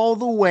all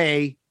the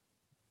way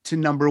to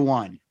number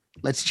one.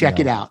 Let's check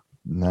it out.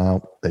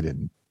 No, they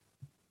didn't.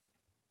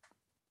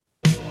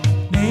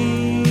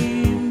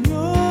 Name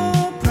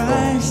your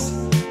price,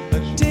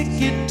 a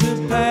ticket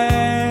to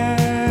paradise.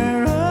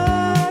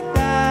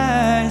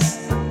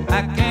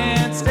 I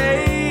can't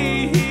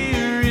stay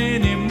here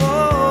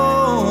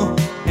anymore,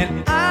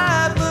 and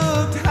I've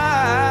looked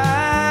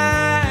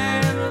high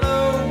and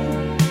low.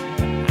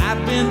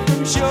 I've been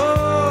from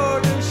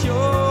shore to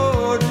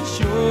shore to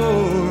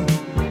shore.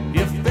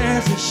 If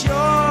there's a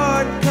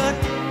shortcut,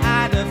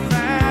 I'd have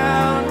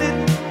found it,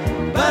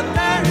 but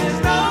there is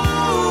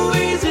no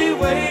easy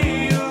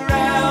way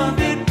around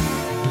it.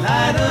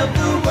 Light of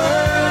the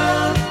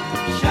world,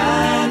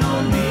 shine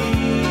on me.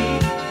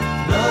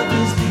 Love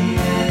is the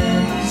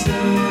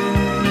answer.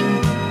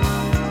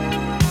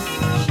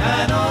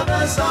 Shine on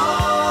us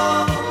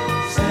all,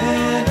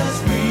 set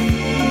us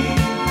free.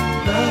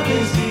 Love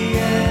is the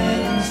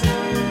answer.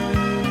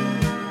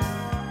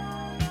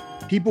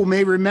 People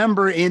may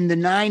remember in the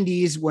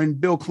 90s when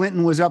Bill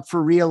Clinton was up for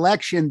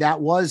re-election,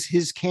 that was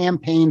his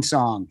campaign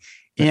song.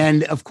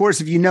 And of course,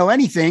 if you know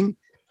anything,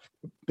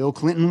 Bill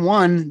Clinton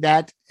won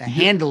that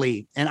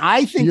handily. And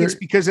I think it's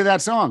because of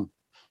that song.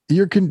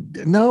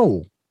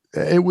 No,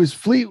 it was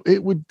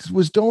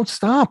was Don't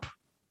Stop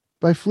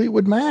by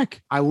Fleetwood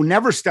Mac. I will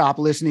never stop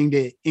listening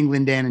to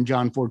England Dan and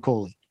John Ford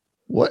Coley.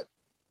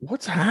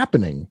 What's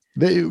happening?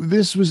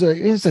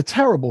 It's a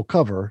terrible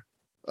cover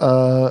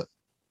of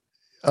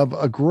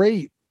a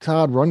great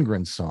Todd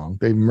Rundgren song.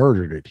 They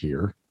murdered it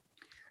here.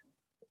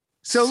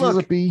 So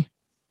Syrupy. Look,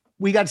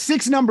 we got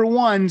 6 number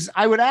ones.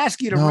 I would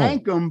ask you to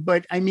rank them,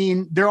 but I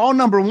mean, they're all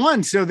number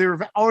one. So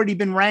they've already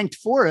been ranked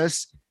for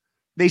us.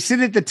 They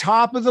sit at the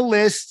top of the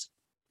list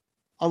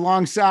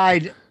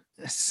alongside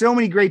so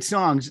many great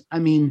songs. I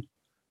mean,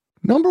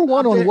 number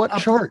one on what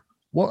chart?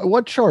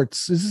 What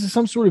charts? Is this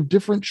some sort of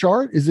different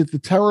chart? Is it the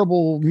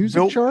terrible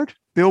music chart?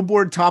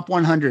 Billboard Top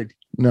 100.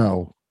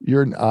 No,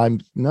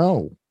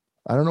 no.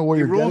 I don't know where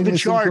you're getting the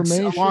this charts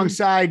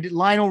alongside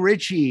Lionel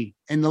Richie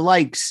and the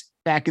likes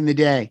back in the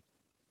day.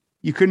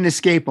 You couldn't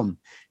escape them.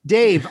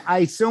 Dave,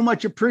 I so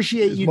much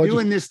appreciate you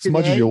doing this today.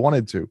 As much as you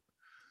wanted to.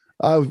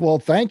 Well,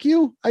 thank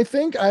you. I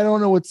think I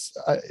don't know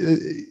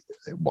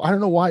I don't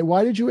know why.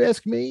 Why did you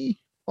ask me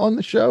on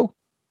the show?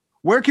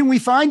 Where can we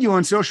find you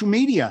on social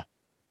media?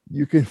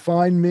 You can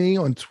find me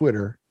on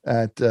Twitter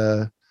at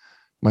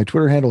my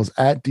Twitter handle is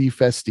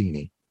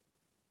 @dfestini.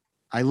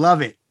 I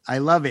love it. I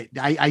love it.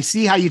 I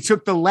see how you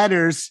took the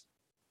letters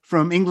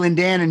from England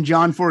Dan and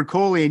John Ford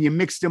Coley and you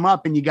mixed them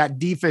up and you got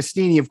D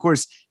Festini. Of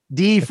course,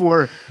 D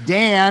for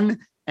Dan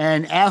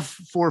and F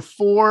for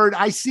Ford.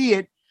 I see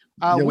it.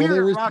 We're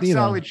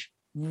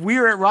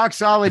at Rock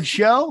Solid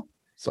Show.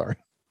 Sorry.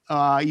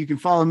 You can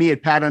follow me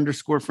at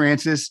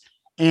Pat_Francis.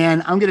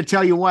 And I'm going to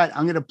tell you what,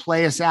 I'm going to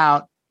play us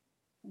out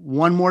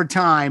one more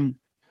time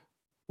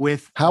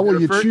with. How will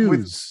you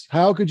choose?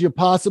 How could you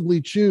possibly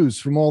choose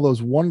from all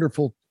those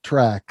wonderful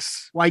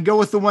tracks? Well, I go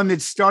with the one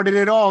that started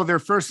it all, their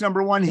first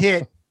 #1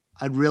 hit.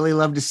 I'd really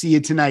love to see you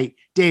tonight.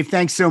 Dave,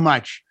 thanks so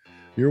much.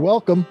 You're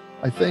welcome,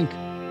 I think.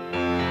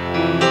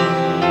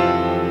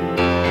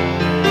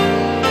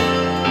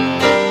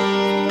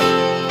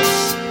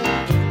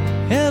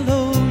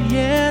 Hello,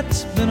 yeah,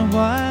 it's been a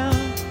while.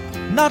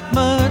 Not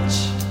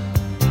much.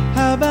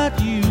 How about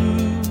you?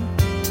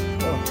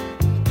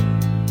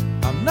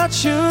 I'm not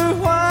sure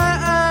why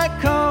I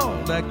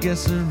called. I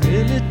guess I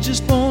really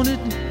just wanted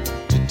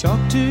to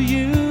talk to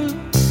you.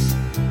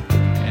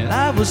 And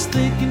I was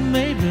thinking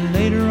maybe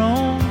later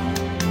on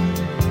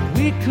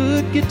we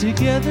could get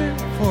together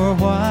for a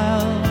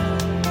while.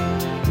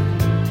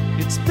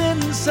 It's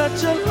been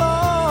such a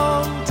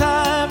long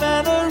time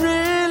and I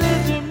really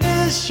do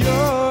miss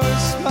your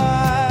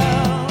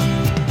smile.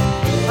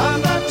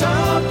 I'm not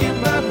talking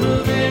about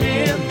moving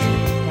in,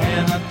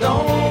 and I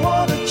don't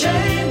want to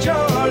change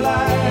your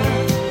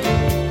life,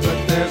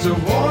 but there's a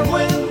warm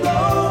wind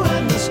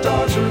blowing the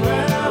stars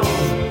around,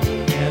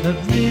 and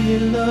I'd really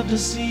love to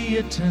see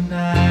you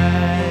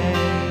tonight.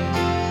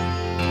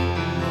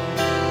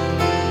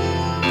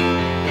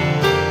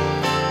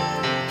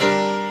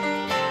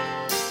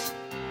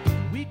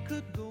 We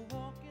could go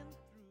walking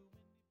through.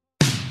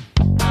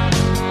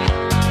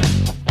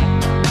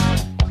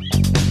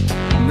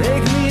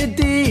 Make me a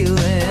deal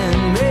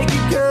and make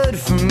it good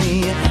for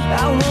me.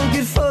 I won't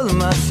get full of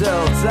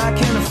myself, 'cause I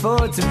can't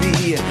afford to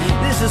be.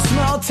 This is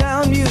small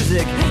town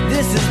music,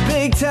 this is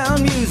big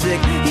town music.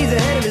 He's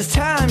ahead of his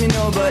time, you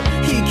know, but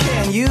he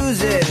can't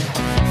use it.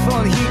 If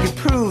only he could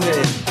prove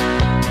it.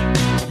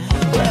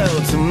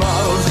 Well,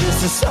 tomorrow's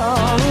just a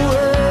song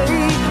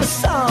away, a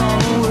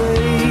song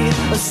away,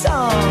 a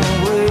song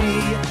away.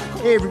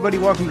 Hey, everybody,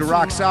 welcome to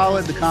Rock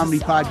Solid, the comedy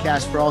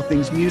podcast for all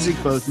things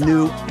music, both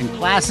new and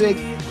classic.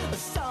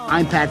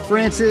 I'm Pat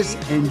Francis,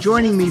 and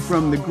joining me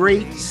from the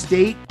great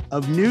state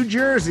of New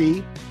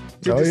Jersey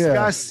to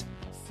discuss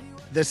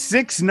the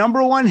 6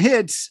 #1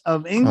 hits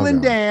of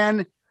England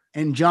Dan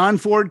and John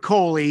Ford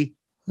Coley.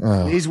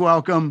 Please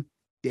welcome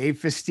Dave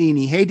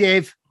Festini. Hey,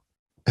 Dave.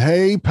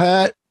 Hey,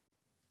 Pat.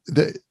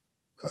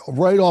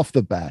 Right off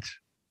the bat.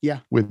 Yeah.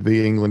 With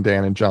the England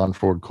Dan and John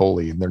Ford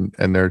Coley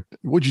and their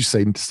what'd you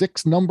say,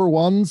 6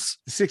 #1s?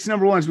 6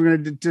 #1s. We're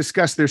going to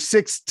discuss their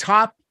 6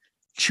 top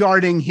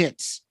charting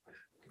hits.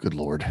 Good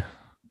Lord.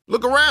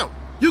 Look around.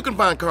 You can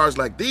find cars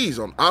like these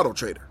on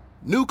AutoTrader.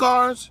 New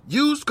cars,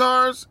 used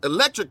cars,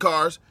 electric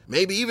cars,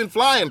 maybe even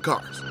flying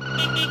cars.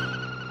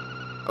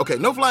 Okay,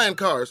 no flying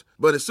cars,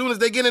 but as soon as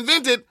they get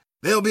invented,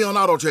 they'll be on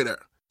AutoTrader.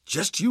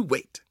 Just you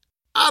wait.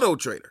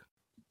 AutoTrader.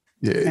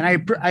 Yeah. And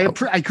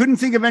I couldn't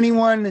think of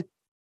anyone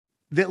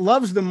that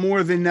loves them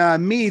more than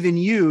me than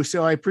you.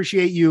 So I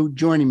appreciate you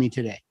joining me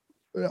today.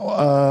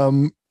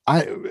 I'm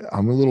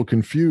a little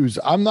confused.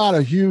 I'm not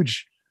a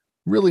huge,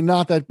 really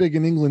not that big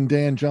an England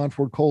Dan, John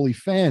Ford Coley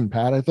fan,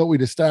 Pat. I thought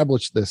we'd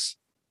established this.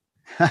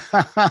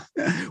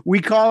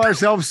 We call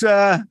ourselves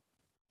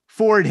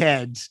Ford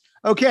heads.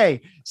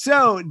 Okay.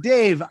 So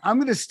Dave, I'm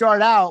going to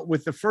start out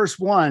with the first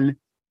one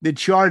that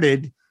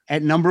charted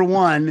at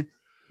 #1.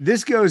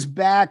 This goes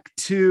back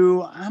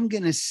to, I'm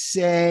going to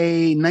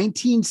say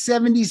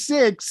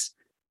 1976.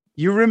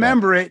 You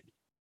remember it.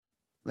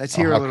 Let's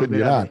hear a little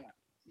bit of it.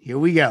 Here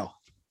we go.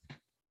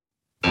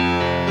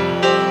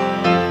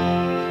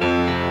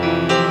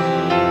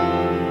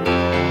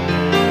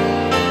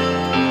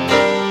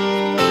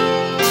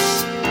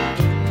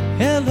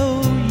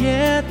 Hello,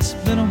 yeah, it's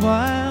been a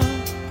while.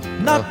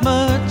 Not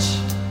much.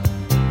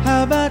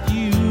 How about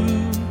you?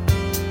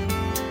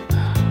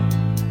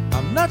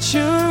 I'm not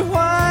sure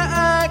why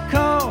I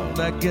called.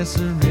 I guess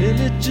I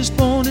really just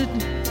wanted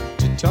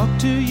to talk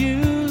to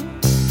you.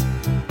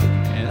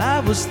 And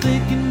I was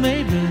thinking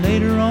maybe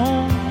later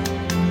on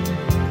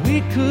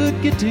we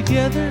could get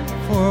together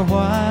for a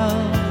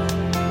while.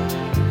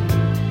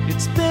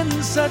 It's been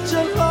such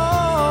a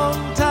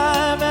long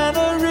time and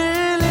I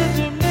really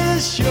do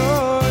miss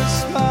your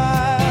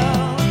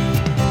smile.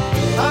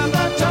 I'm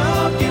not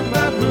talking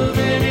about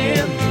moving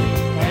in,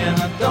 and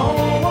I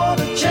don't want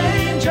to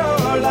change your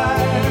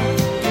life,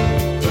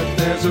 but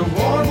there's a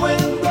warm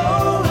wind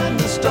blowing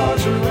the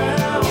stars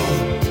around,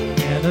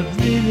 and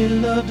I'd really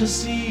love to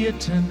see you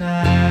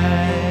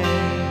tonight.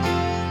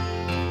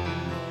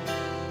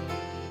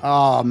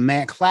 Oh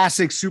man,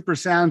 classic super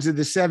sounds of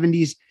the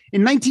 70s.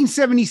 In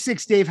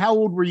 1976, Dave, how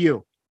old were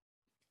you?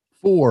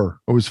 4.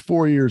 I was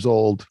 4 years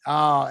old.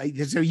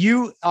 So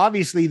you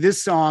obviously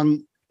this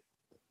song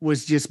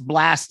was just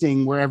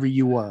blasting wherever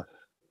you were.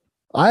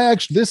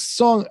 This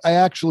song I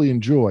actually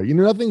enjoy. You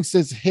know, nothing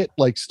says hit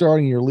like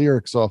starting your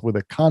lyrics off with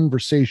a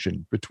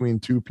conversation between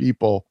two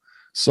people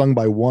sung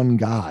by one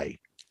guy.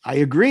 I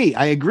agree.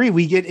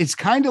 It's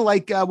kind of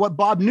like what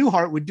Bob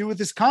Newhart would do with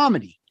his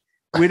comedy.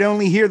 We'd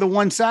only hear the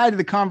one side of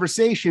the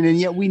conversation, and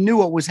yet we knew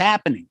what was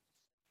happening.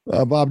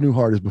 Bob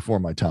Newhart is before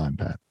my time,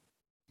 Pat.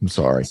 I'm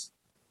sorry.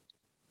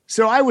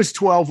 So I was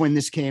 12 when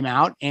this came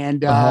out,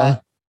 and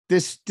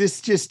this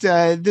is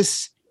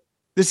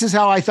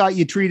how I thought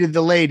you treated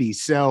the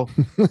ladies. So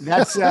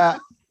that's I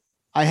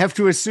have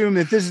to assume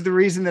that this is the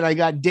reason that I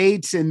got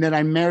dates and that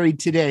I'm married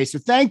today. So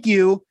thank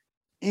you,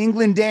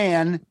 England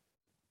Dan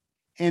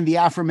and the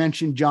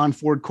aforementioned John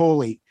Ford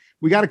Coley.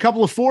 We got a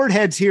couple of Ford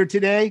heads here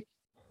today,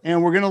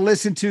 and we're going to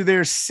listen to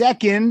their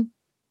second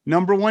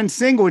 #1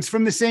 single. It's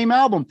from the same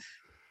album.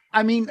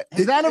 I mean,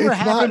 has that ever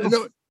happened?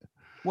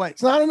 What?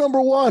 It's not a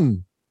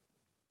 #1.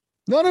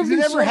 None of Has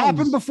it ever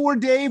happened before,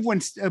 Dave,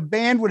 when a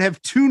band would have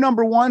 2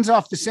 #1s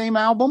off the same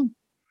album?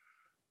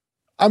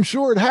 I'm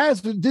sure it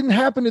has, but it didn't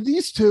happen to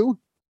these two.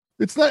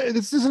 It's not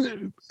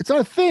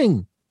a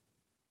thing.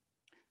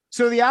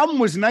 So the album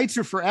was Nights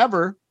Are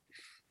Forever.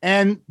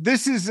 And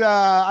this is,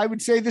 I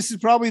would say this is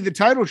probably the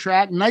title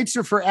track, Nights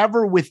Are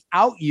Forever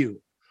Without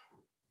You.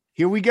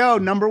 Here we go.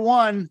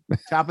 #1,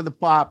 Top of the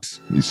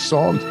Pops. These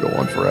songs go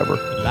on forever.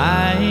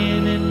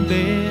 Lying in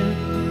bed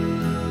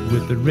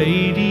with the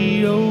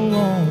radio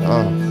on.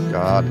 Oh,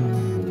 God.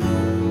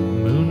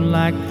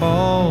 Moonlight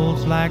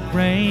falls like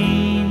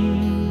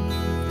rain.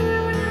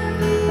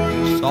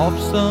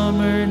 Soft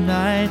summer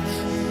nights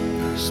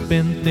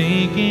spent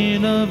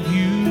thinking of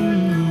you.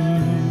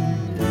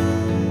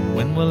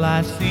 When will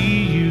I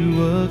see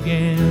you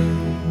again?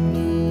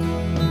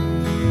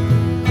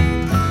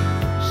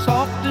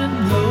 Soft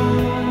and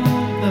low,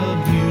 the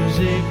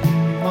music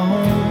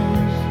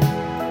moans.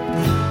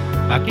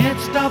 I can't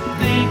stop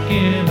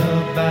thinking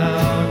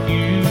about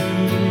you.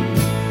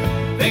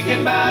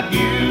 Thinking about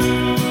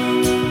you.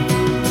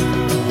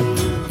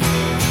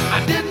 I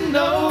didn't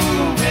know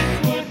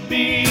it would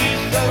be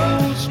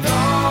so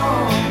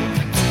strong.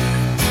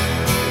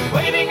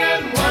 Waiting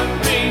and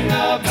wondering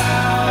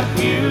about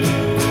you.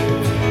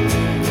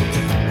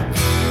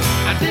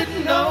 I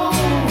didn't know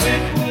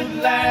it would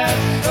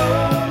last so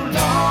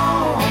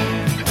long.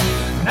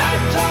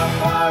 Nights are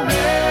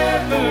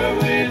forever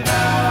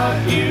without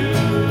you.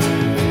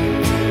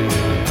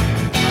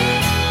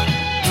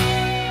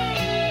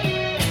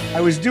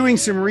 I was doing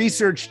some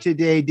research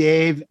today,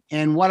 Dave,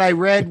 and what I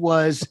read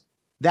was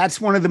that's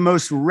one of the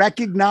most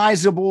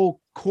recognizable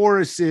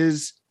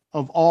choruses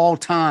of all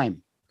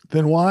time.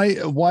 Then why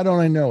don't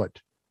I know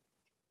it?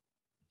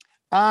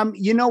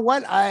 You know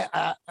what?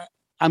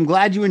 I'm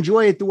glad you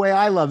enjoy it the way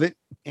I love it.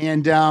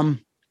 And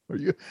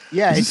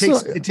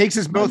it takes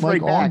us both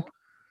right back.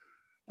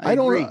 I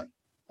agree.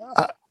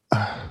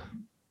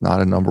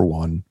 Not a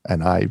 #1.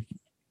 And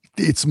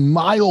it's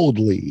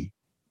mildly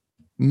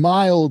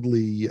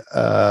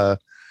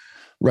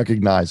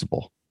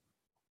recognizable.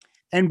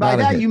 And by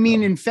that, you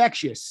mean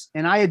infectious.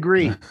 And I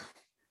agree.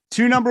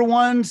 2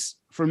 #1s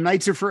from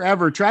Nights Are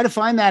Forever. Try to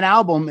find that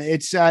album.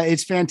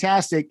 It's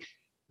fantastic.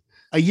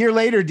 A year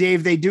later,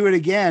 Dave, they do it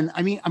again.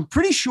 I mean, I'm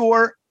pretty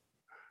sure.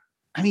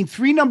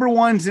 3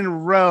 #1s in a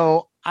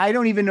row. I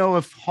don't even know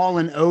if Hall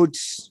 &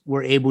 Oates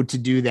were able to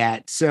do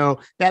that. So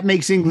that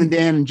makes England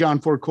Dan and John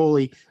Ford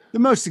Coley the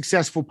most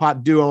successful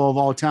pop duo of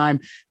all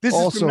time. This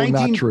also is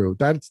not true.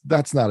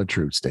 That's not a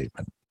true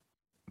statement.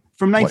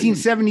 From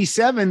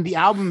 1977, the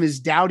album is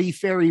Dowdy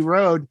Ferry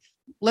Road.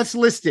 Let's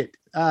list it.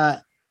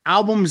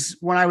 Albums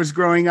when I was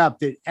growing up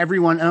that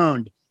everyone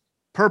owned: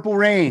 Purple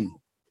Rain,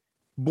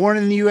 Born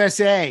in the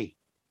USA,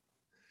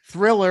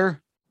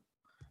 Thriller,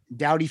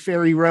 Dowdy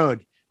Ferry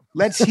Road.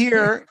 Let's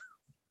hear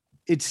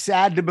It's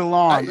Sad to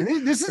Belong.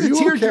 This is a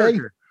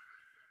tearjerker.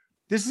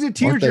 This is a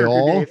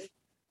tearjerker, Dave.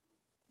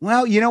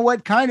 Well, you know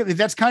what?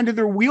 That's kind of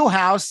their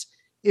wheelhouse.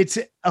 It's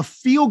a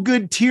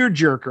feel-good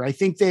tearjerker. I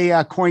think they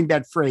coined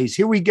that phrase.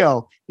 Here we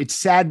go. It's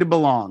Sad to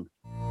Belong.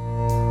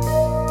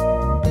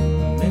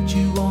 Met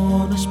you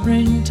on a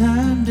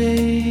springtime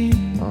day.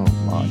 Oh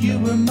my You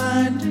God. were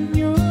minding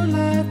your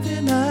life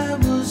and I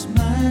was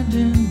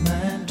minding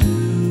mine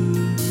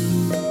too.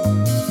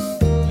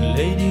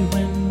 Lady,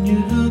 when you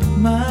looked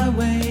my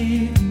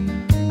way,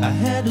 I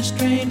had a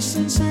strange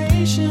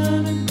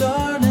sensation, and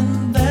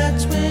darling,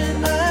 that's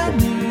when I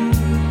knew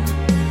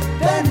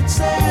that it's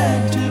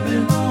sad to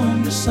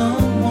belong to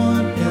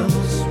someone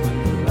else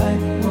when the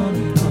right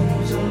one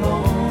comes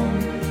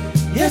along.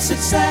 Yes,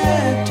 it's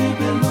sad to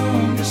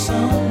belong to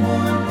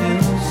someone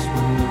else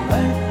when the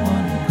right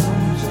one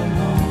comes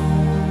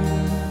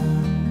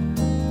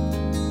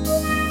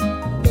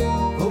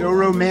along. So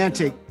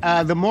romantic.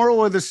 The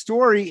moral of the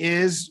story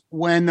is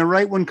when the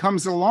right one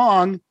comes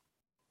along,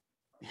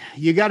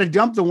 you got to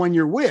dump the one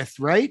you're with,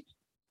 right?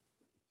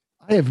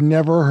 I have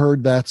never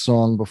heard that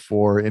song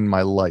before in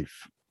my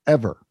life,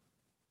 ever.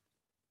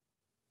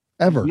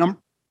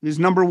 Is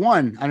number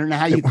one. I don't know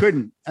how you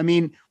couldn't. I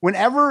mean,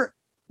 whenever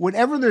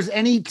there's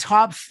any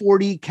top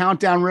 40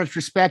 countdown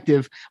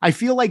retrospective, I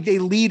feel like they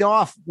lead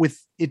off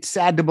with "It's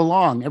Sad to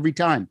Belong" every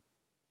time.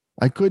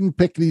 I couldn't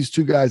pick these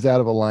two guys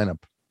out of a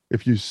lineup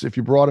if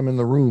you brought them in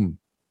the room.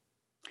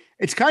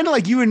 It's kind of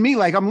like you and me.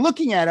 Like, I'm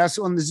looking at us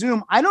on the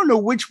Zoom. I don't know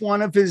which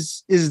one of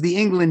us is the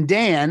England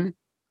Dan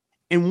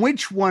and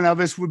which one of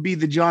us would be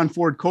the John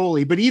Ford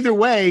Coley. But either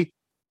way,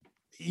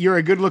 you're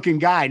a good looking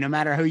guy, no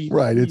matter who you.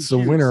 Right. It's a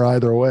winner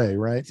either way,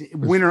 right?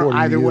 Winner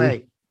either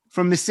way.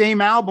 From the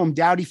same album,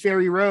 Dowdy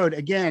Ferry Road.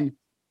 Again,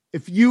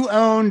 if you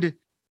owned,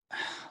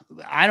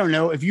 I don't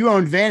know, if you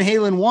owned Van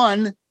Halen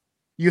 1,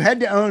 you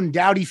had to own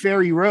Dowdy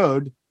Ferry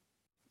Road.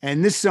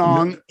 And this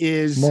song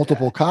is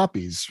multiple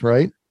copies,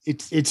 right?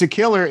 It's a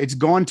killer. It's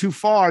Gone Too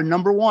Far.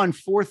 Number one,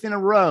 fourth in a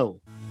row.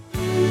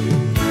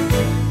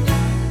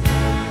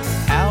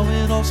 How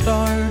it all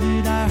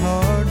started, I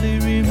hardly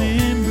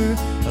remember.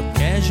 A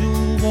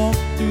casual walk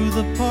through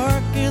the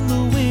park in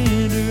the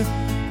winter.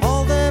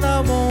 All that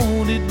I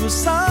wanted was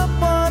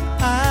someone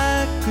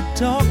I could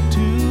talk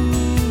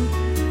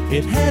to.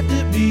 It had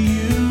to be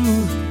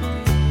you.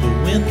 The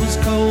wind was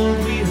cold,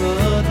 we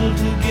huddled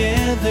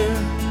together.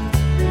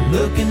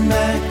 Looking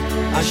back,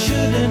 I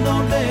should have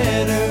known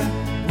better.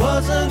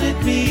 Wasn't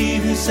it me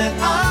who said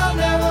I'll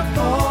never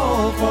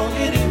fall for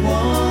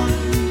anyone?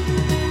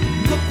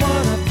 Look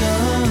what I've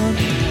done.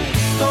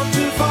 Gone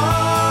too far,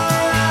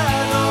 I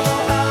don't know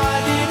how I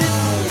did it.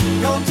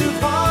 Gone too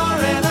far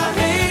and I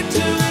hate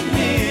to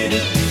admit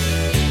it.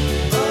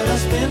 But I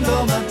spend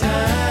all my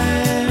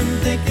time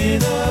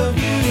thinking of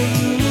you.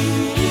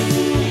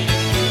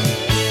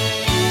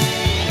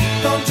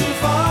 Gone too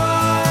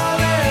far,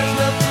 there's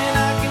nothing I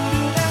can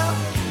do now.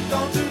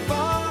 Gone too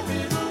far,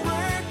 it'll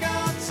work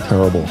out somehow.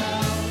 Terrible.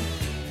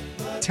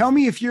 Tell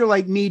me if you're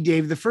like me,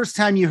 Dave. The first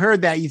time you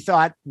heard that, you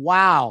thought,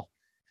 wow,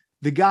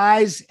 the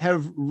guys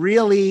have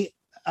really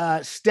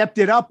stepped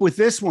it up with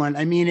this one.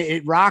 I mean,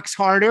 it rocks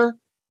harder.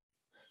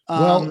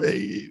 Well,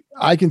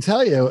 I can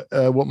tell you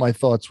what my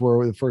thoughts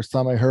were the first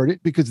time I heard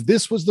it, because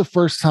this was the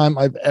first time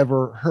I've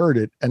ever heard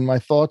it. And my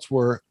thoughts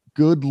were,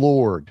 good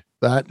Lord,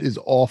 that is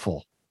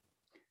awful.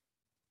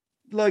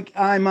 Look,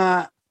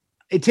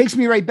 it takes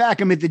me right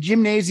back. I'm at the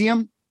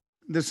gymnasium.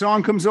 The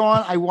song comes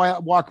on. I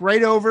walk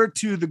right over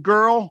to the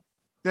girl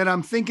that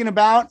I'm thinking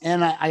about,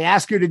 and I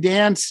ask her to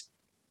dance,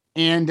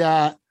 and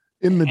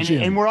in the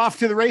gym, and we're off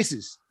to the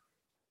races.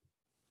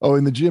 Oh,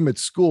 in the gym at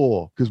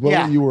school, because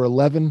you were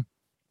 11.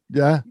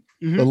 Yeah,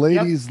 Mm-hmm. The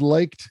ladies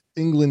liked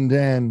England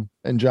Dan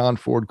and John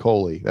Ford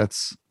Coley.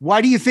 That's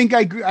why do you think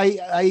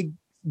I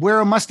wear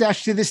a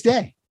mustache to this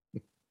day?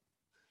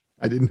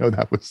 I didn't know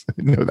that was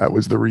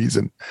the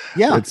reason.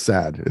 Yeah, it's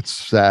sad. It's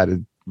sad.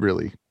 It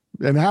really.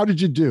 And how did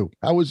you do?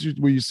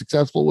 Were you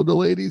successful with the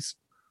ladies?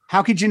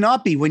 How could you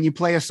not be when you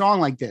play a song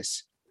like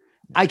this?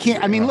 I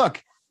can't. I mean,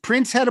 look,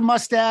 Prince had a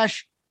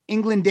mustache.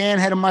 England Dan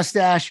had a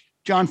mustache.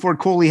 John Ford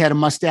Coley had a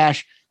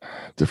mustache.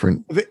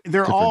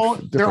 They're all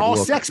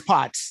look. Sex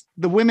pots.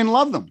 The women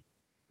love them.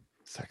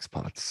 Sex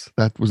pots.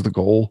 That was the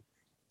goal,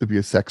 to be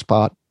a sex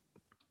pot.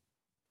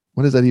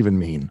 What does that even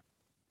mean?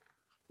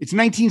 It's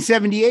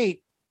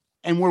 1978,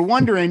 and we're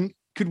wondering,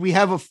 could we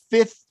have a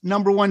fifth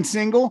number one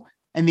single?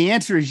 And the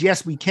answer is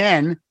yes, we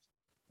can.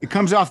 It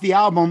comes off the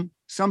album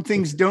Some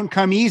Things Don't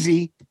Come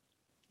Easy.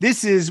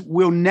 This is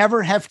We'll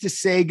Never Have to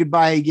Say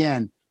Goodbye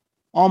Again.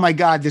 Oh my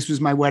God, this was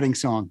my wedding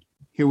song.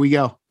 Here we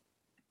go.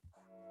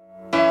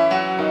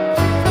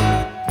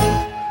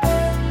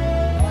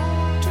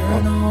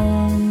 Turn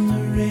on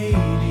the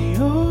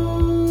radio.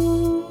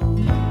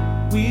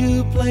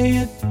 We'll play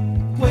it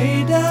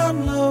way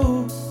down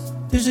low.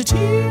 There's a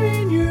tear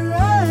in your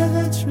eye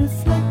that's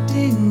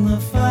reflecting the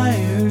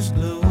fire's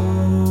glow.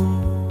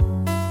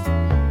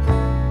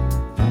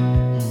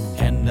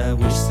 And I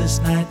wish this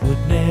night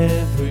would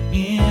never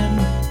end.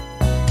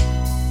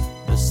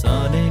 The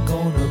sun ain't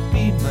gonna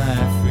be my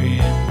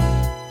friend.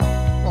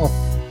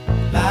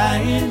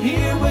 Lying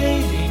here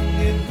waiting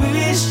and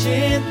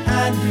wishing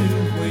I knew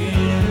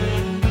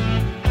when.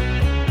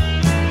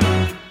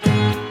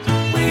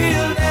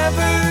 We'll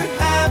never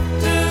have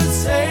to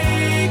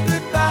say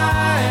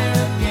goodbye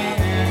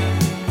again.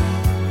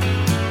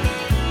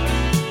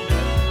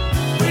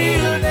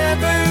 We'll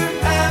never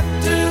have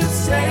to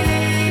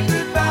say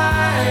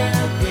goodbye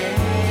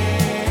again.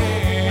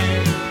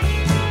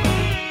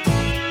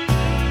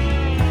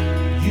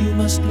 You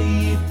must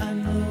leave, I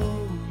know.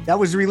 That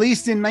was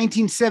released in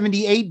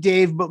 1978,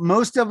 Dave, but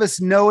most of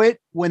us know it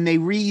when they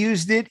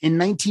reused it in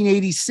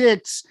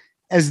 1986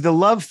 as the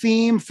love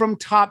theme from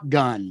Top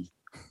Gun.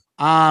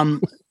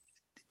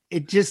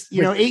 It just,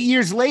 8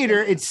 years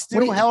later, it's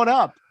still held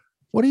up.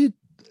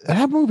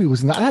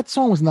 That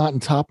song was not in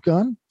Top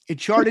Gun. It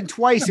charted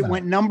twice. It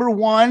went number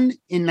one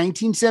in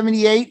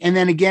 1978 and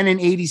then again in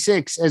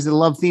 86 as the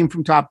love theme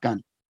from Top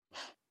Gun.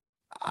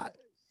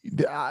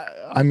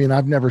 I mean,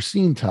 I've never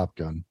seen Top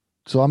Gun.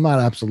 So I'm not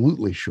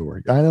absolutely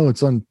sure. I know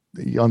it's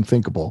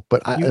unthinkable,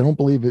 but I don't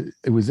believe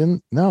it was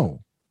in.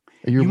 No,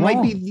 you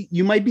might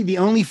be the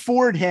only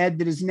Ford head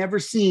that has never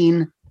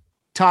seen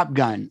Top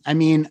Gun. I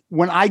mean,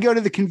 when I go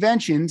to the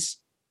conventions,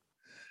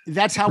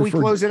 that's how we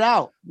close it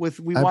out with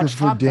I watch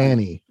prefer Top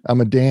Danny. Gun.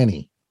 I'm a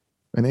Danny,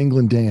 an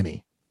England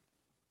Danny.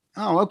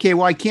 Oh, okay.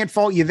 Well, I can't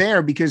fault you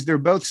there because they're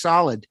both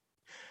solid.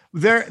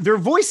 Their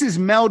voices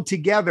meld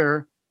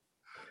together.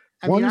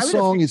 One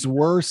song is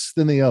worse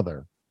than the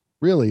other.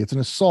 Really, it's an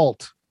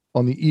assault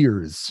on the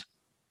ears.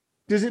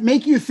 Does it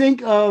make you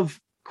think of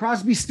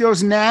Crosby,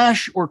 Stills,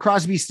 Nash or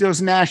Crosby,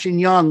 Stills, Nash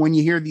and Young when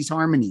you hear these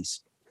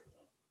harmonies?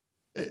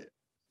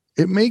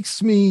 It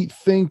makes me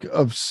think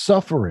of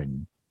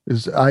suffering.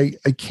 I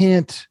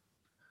can't.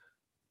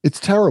 It's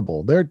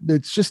terrible.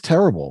 It's just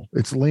terrible.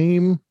 It's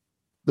lame.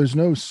 There's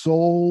no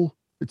soul.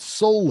 It's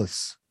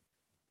soulless.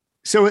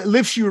 So it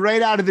lifts you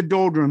right out of the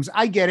doldrums.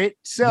 I get it.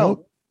 So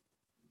Nope.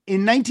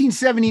 in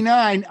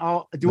 1979,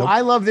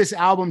 I love this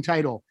album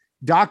title,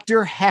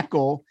 Dr.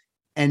 Heckle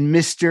and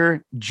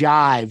Mr.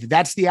 Jive.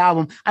 That's the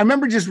album. I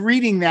remember just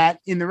reading that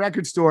in the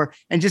record store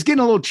and just getting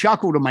a little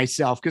chuckle to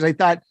myself because I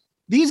thought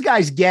these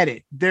guys get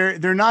it.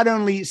 They're not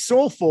only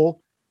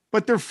soulful,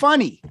 but they're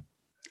funny.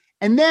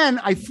 And then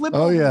I flip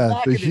over the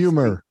back the of this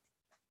humor. thing.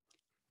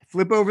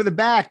 Flip over the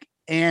back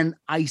and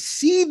I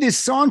see this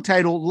song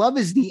title, Love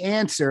is the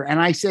Answer.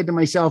 And I said to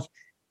myself,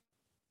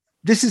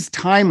 this is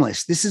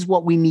timeless. This is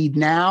what we need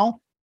now.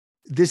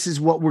 This is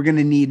what we're going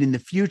to need in the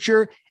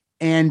future.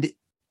 And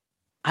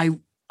I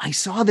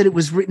saw that it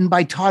was written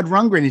by Todd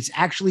Rundgren. It's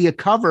actually a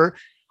cover.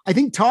 I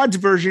think Todd's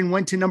version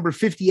went to number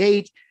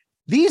 58.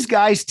 These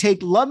guys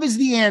take Love is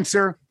the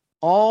Answer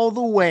all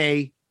the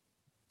way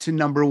to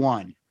number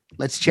 1.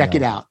 Let's check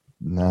it out.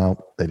 No,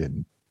 they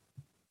didn't.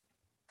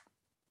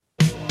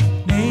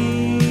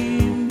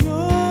 Name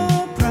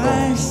your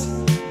price,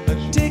 a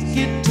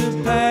ticket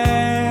to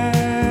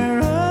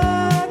paradise.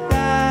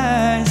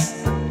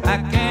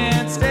 I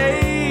can't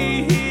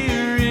stay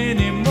here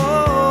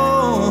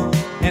anymore.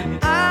 And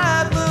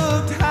I've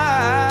looked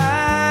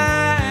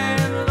high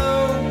and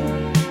low.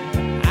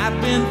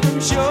 I've been from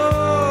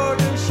shore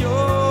to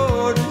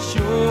shore to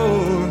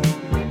shore.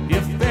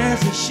 If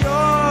there's a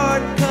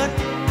shortcut,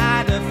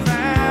 I'd have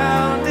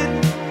found it.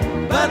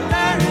 But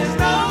there is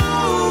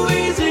no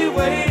easy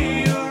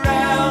way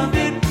around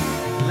it.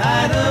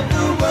 Light of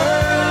the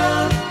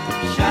world,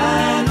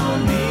 shine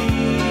on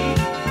me.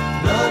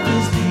 Love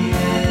is the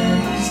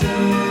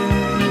answer.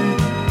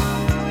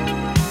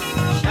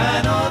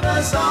 Shine on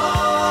us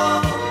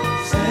all,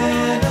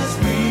 set us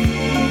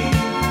free.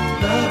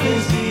 Love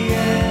is the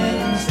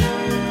answer.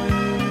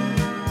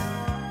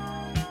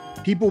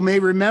 People may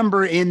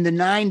remember in the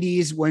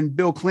 90s when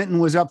Bill Clinton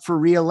was up for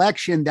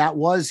re-election, that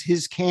was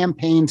his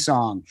campaign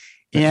song.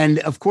 And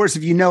of course,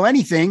 if you know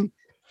anything,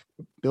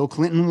 Bill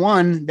Clinton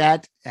won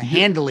that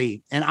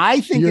handily. And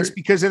I think it's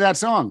because of that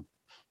song.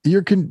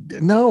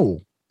 No,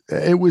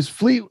 it was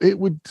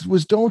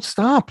was Don't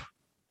Stop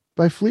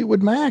by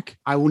Fleetwood Mac.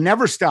 I will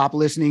never stop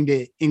listening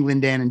to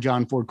England Dan and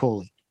John Ford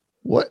Coley.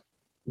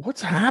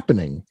 What's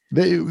happening?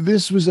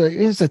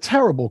 It's a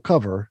terrible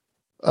cover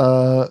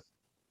of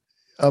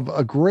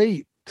a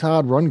great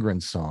Todd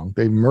Rundgren song.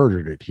 They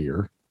murdered it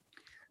here.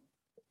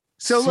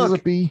 So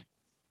Syrupy. Look,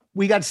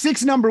 we got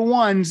 6 number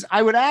 1s.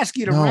 I would ask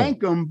you to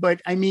rank them,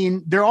 but I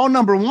mean, they're all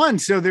number 1.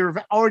 So they've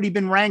already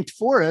been ranked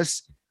for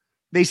us.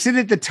 They sit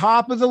at the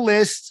top of the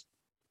list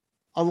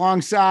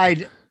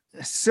alongside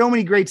so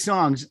many great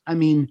songs. I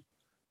mean,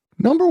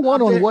 number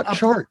 1 on what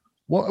chart?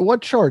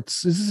 What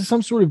charts? Is this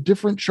some sort of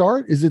different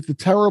chart? Is it the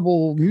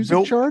terrible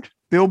music chart?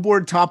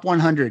 Billboard Top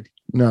 100.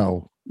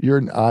 No,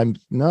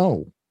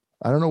 no.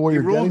 I don't know where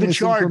you're getting this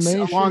charts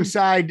information.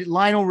 Alongside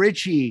Lionel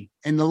Richie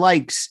and the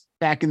likes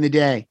back in the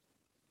day.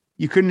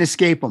 You couldn't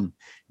escape them.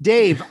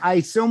 Dave, I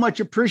so much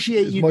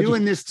appreciate you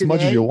doing this today. As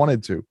much as you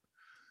wanted to.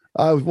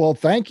 Well,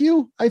 thank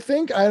you. I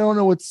think I don't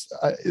know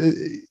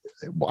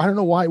I don't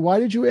know why. Why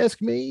did you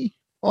ask me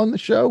on the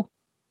show?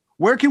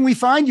 Where can we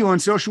find you on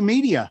social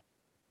media?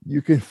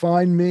 You can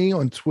find me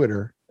on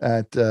Twitter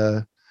at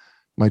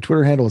my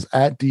Twitter handle is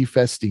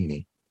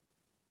 @dfestini.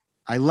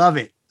 I love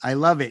it.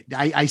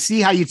 I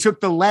see how you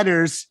took the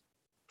letters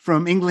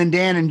from England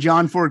Dan and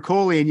John Ford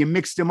Coley and you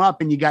mixed them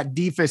up and you got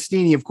D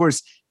Festini. Of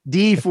course,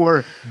 D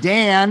for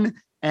Dan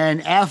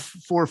and F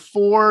for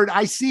Ford.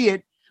 I see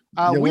it.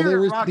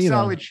 We're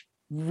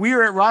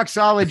at Rock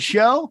Solid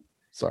Show.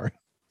 Sorry.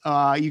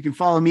 You can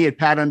follow me at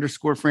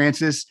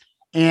Pat_Francis.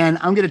 And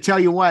I'm going to tell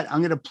you what, I'm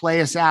going to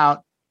play us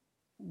out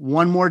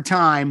one more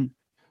time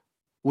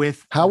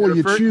with. How will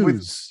you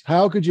choose?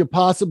 How could you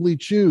possibly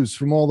choose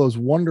from all those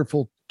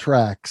wonderful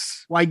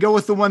tracks? Well, I go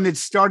with the one that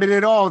started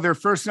it all, their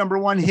first number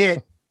 1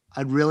 hit.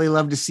 I'd really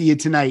love to see you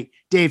tonight.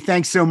 Dave,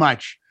 thanks so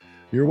much.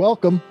 You're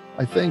welcome,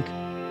 I think.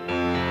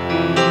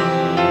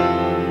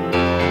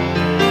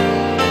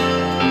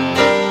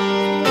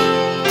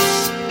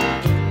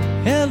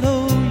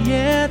 Hello,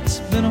 yeah, it's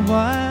been a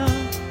while.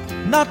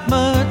 Not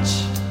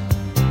much.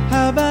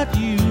 How about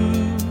you?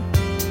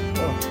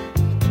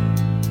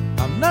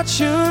 I'm not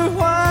sure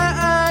why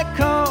I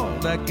called.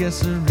 I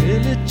guess I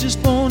really just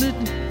wanted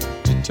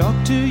to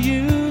talk to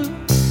you.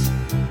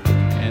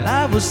 And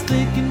I was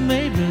thinking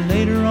maybe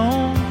later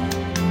on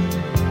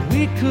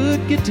we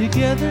could get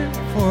together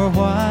for a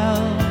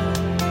while.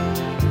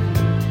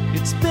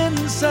 It's been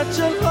such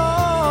a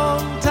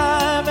long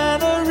time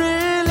and I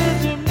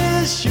really do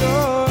miss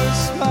your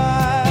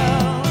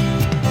smile.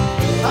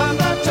 I'm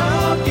not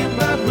talking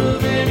about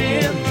moving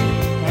in,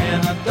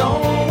 and I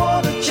don't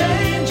want to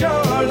change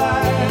your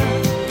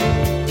life,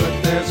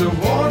 but there's a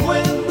warm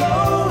wind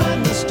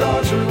blowing the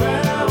stars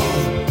around,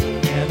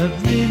 and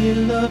I'd really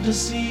love to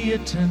see you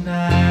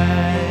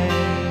tonight.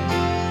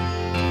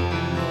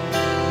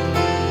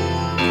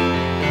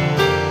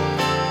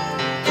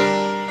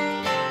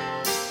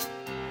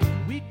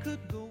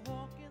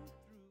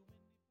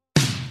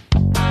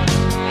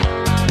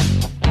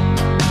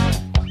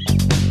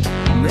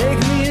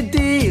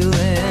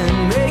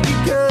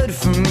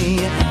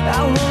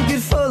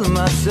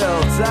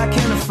 I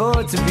can't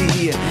afford to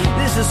be.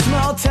 This is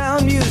small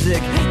town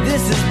music.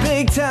 This is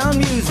big town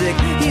music.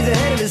 He's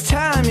ahead of his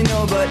time, you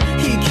know, but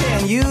he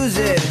can't use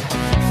it.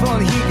 If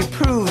only he could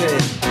prove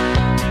it.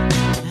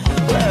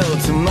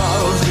 Well,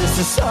 tomorrow's just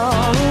a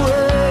song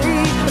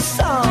away, a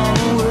song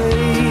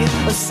away,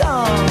 a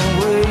song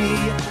away.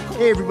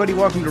 Hey, everybody,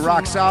 welcome to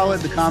Rock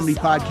Solid, the comedy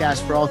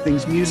podcast for all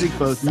things music,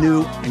 both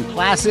new and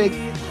classic.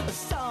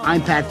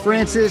 I'm Pat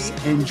Francis,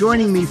 and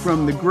joining me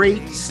from the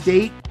great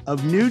state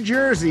of New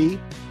Jersey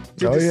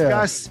to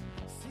discuss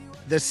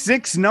the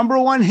 6 number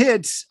one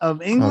hits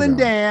of England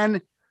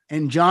Dan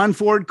and John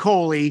Ford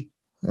Coley.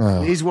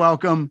 Please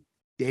welcome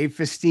Dave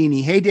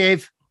Festini. Hey,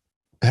 Dave.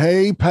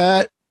 Hey,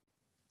 Pat.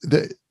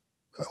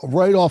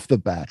 Right off the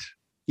bat.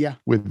 Yeah.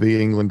 With the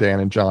England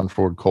Dan and John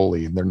Ford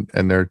Coley.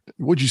 And they're,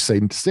 what'd you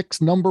say, 6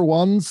 number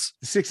ones?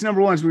 6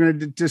 number ones. We're going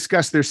to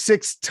discuss their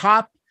 6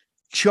 top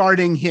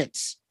charting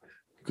hits.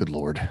 Good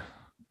Lord.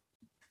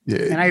 Yeah.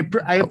 And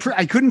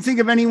I couldn't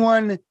think of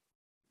anyone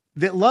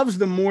that loves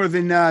them more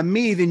than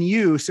me than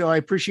you. So I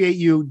appreciate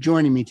you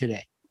joining me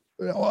today.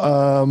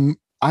 I'm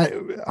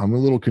a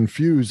little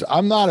confused.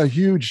 I'm not a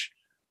huge,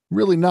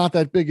 really not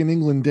that big an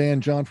England Dan,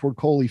 John Ford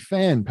Coley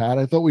fan, Pat.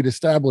 I thought we'd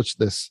established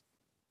this.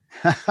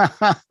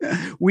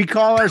 We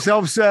call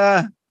ourselves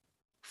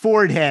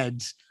Ford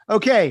heads.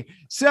 Okay.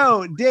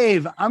 So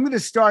Dave, I'm going to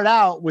start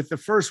out with the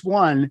first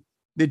one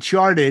that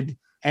charted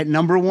at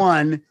number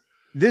 1.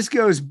 This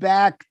goes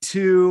back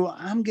to,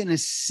 I'm going to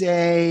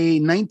say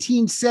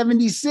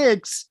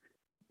 1976.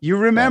 You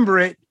remember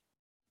it.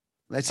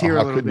 Let's hear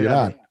a little bit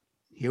of it.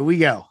 Here we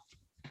go.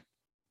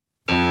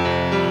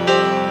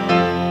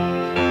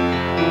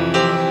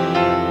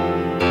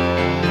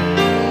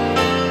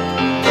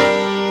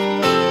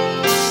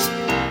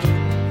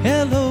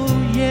 Hello,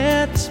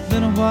 yeah, it's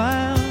been a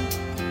while.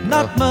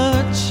 Not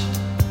much.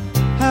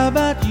 How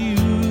about you?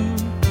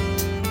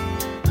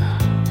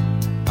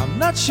 I'm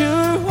not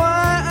sure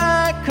why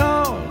I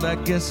called. I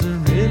guess I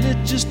really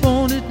just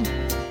wanted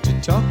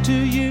to talk to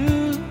you.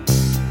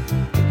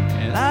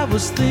 And I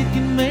was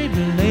thinking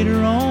maybe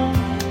later on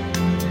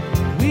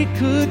we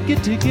could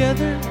get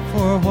together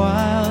for a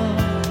while.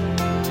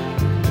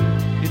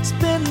 It's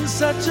been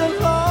such a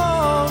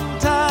long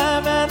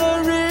time and I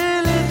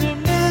really do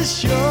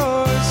miss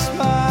your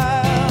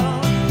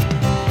smile.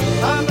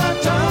 I'm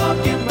not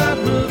talking about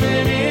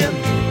moving in,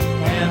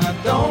 and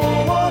I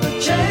don't want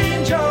to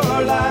change your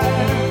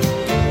life,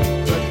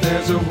 but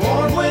there's a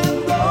warm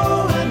wind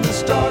blowing the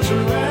stars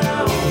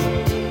around,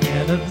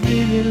 and I'd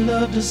really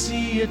love to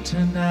see you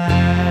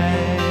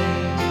tonight.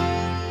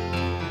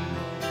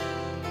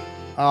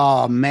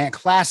 Oh man,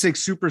 classic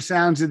super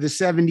sounds of the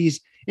 70s.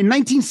 In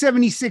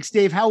 1976,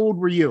 Dave, how old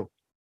were you?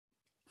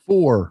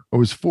 4. I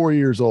was 4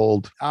 years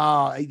old.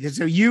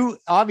 So you,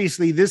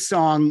 obviously this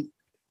song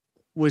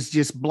was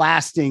just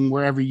blasting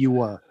wherever you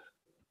were.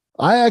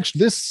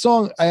 This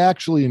song I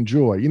actually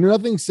enjoy. You know,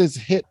 nothing says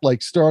hit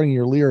like starting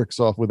your lyrics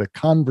off with a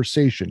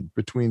conversation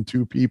between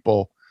 2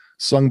 people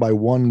sung by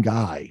one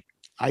guy.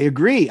 I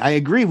agree.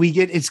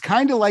 It's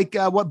kind of like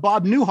what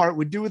Bob Newhart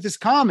would do with his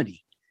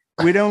comedy.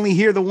 We'd only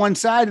hear the one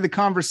side of the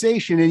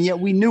conversation, and yet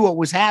we knew what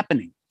was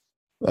happening.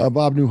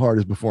 Bob Newhart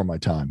is before my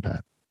time,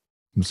 Pat.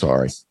 I'm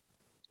sorry.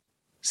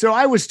 So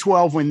I was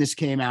 12 when this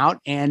came out,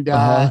 and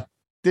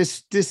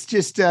this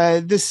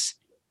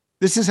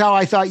is how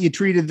I thought you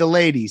treated the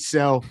ladies.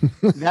 So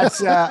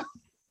that's I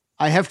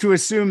have to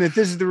assume that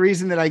this is the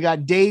reason that I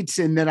got dates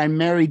and that I'm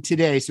married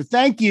today. So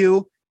thank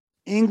you,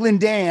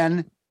 England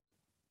Dan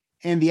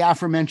and the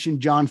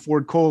aforementioned John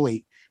Ford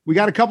Coley. We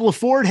got a couple of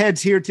Ford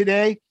heads here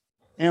today,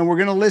 and we're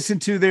going to listen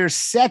to their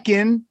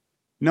second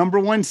number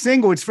 1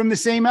 single. It's from the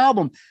same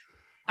album.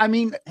 I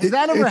mean, has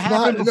that ever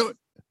happened?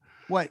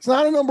 What? It's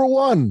not a number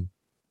 1.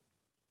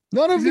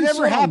 None of Has it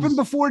ever happened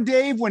before,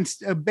 Dave, when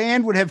a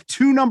band would have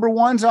 2 number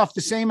 1s off the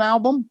same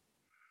album?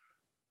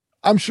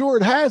 I'm sure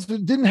it has, but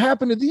it didn't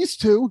happen to these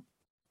 2.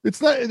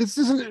 It's not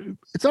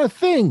a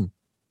thing.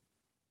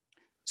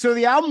 So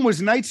the album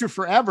was Nights Are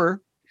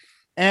Forever.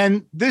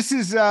 And this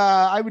is,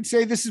 I would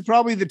say this is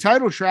probably the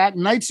title track,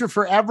 Nights Are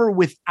Forever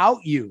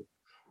Without You.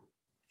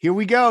 Here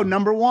we go.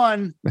 Number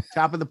one,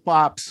 top of the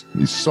pops.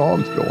 These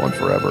songs go on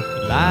forever.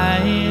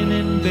 Lying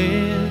in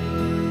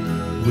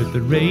bed with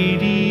the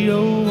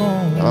radio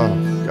on.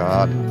 Oh,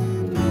 God.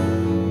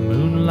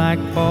 Moonlight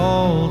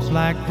falls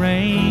like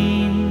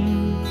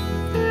rain.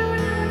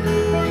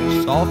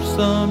 Soft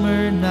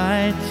summer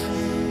nights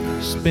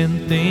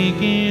spent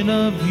thinking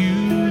of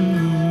you.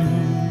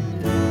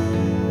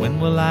 When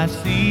will I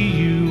see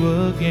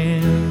you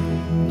again?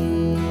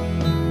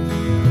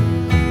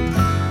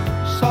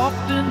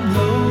 Soft and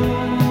low,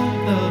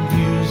 the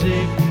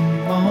music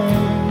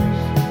moans.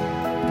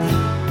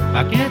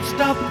 I can't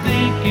stop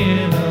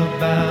thinking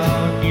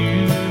about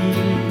you.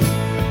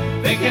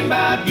 Thinking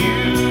about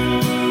you.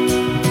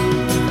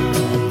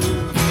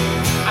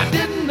 I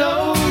didn't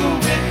know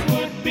it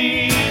would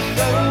be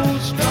so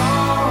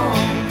strong.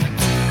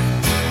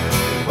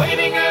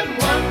 Waiting and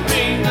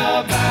wondering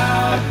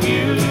about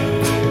you.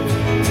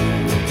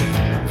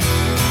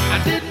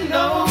 I didn't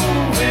know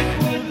it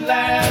would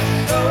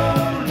last so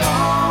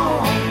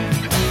long.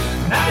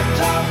 Nights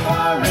are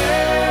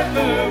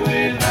forever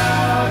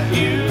without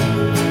you.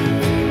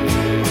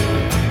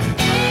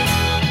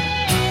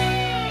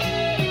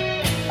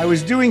 I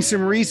was doing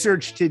some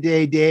research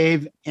today,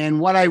 Dave, and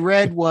what I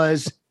read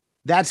was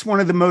that's one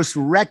of the most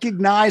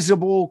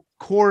recognizable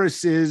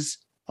choruses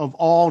of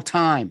all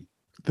time.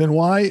 Then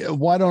why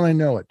don't I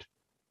know it?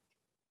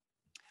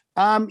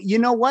 You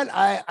know what?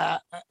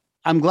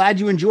 I'm glad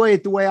you enjoy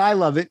it the way I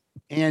love it,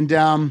 and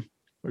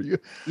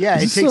yeah,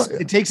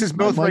 it takes us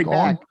both right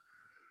back.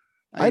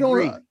 I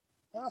don't.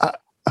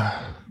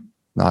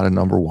 Not a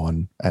number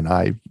one,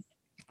 and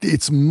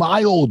it's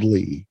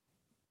mildly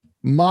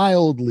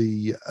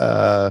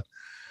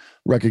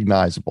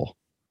recognizable.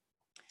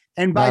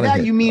 And by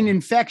that you mean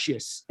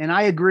infectious, and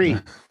I agree.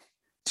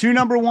 2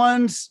 number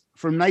ones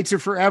from Nights Are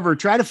Forever.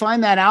 Try to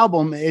find that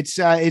album. It's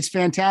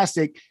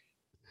fantastic.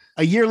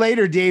 A year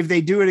later, Dave,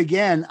 they do it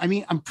again. I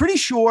mean, I'm pretty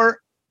sure.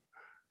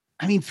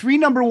 3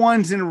 number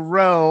ones in a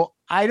row.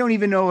 I don't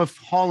even know if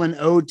Hall &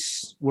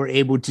 Oates were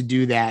able to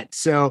do that.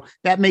 So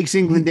that makes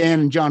England Dan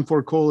and John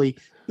Ford Coley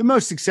the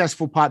most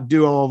successful pop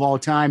duo of all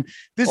time.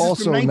 This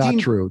also is not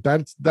true.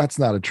 That's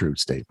not a true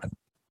statement.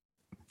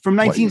 From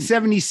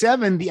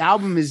 1977, the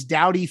album is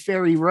Dowdy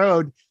Ferry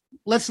Road.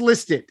 Let's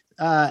list it.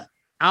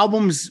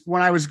 Albums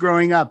when I was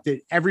growing up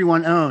that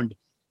everyone owned: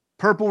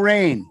 Purple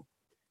Rain,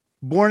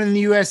 Born in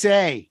the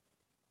USA,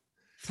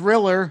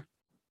 Thriller,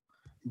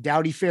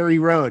 Dowdy Ferry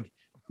Road.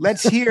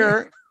 Let's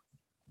hear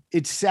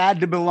It's Sad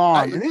to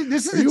Belong.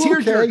 This is a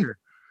tearjerker.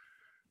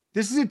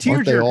 This is a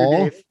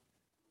tearjerker, Dave.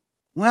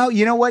 Well,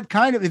 you know what?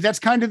 That's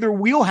kind of their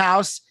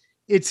wheelhouse.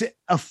 It's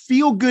a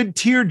feel-good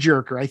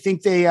tearjerker. I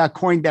think they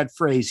coined that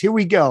phrase. Here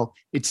we go.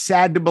 It's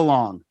Sad to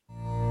Belong.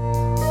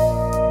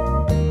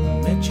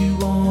 Met you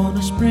on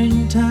a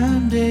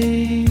springtime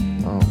day.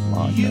 Oh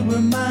my You God.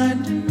 were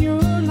minding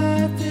your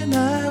life and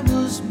I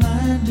was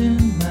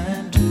minding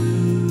mine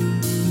too.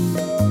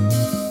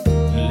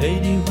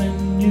 Lady,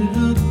 when you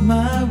looked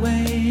my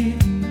way,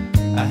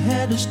 I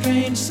had a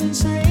strange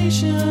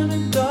sensation,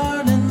 and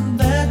darling,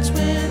 that's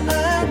when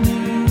I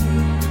knew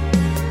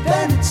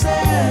that it's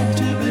sad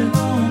to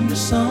belong to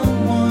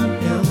someone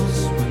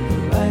else when the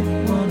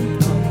right one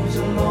comes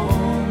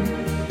along.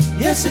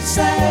 Yes, it's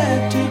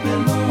sad to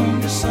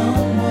belong to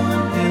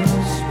someone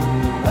else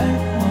when the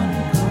right one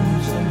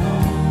comes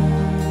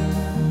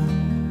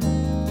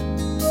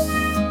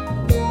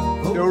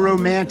along. So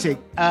romantic.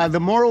 The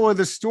moral of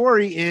the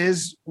story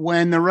is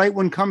when the right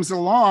one comes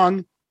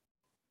along,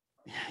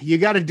 you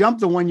got to dump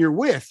the one you're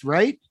with,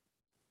 right?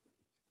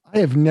 I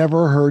have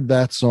never heard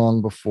that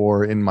song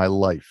before in my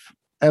life,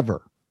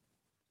 ever.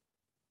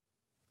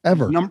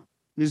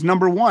 Is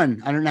number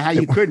one. I don't know how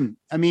you couldn't.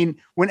 I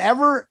mean,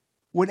 whenever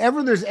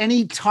there's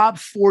any top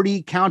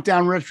 40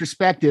 countdown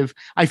retrospective,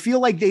 I feel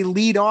like they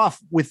lead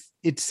off with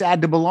It's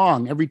Sad to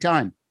Belong every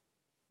time.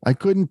 I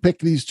couldn't pick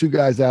these two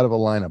guys out of a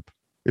lineup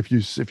if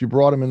you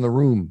brought them in the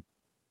room.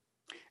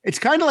 It's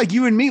kind of like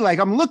you and me. Like,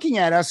 I'm looking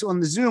at us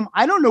on the Zoom.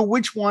 I don't know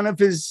which one of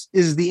us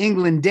is the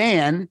England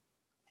Dan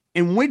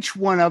and which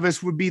one of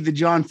us would be the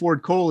John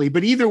Ford Coley.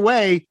 But either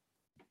way,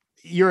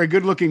 you're a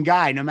good looking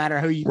guy, no matter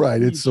who you. Right.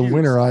 It's a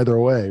winner either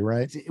way,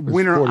 right? It's a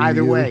winner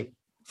either way.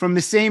 From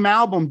the same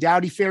album,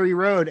 Dowdy Ferry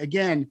Road.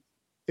 Again,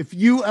 if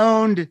you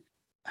owned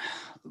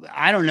Van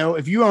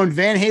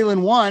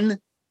Halen 1,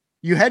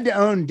 you had to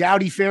own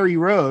Dowdy Ferry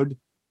Road.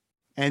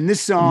 And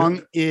this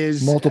song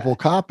is multiple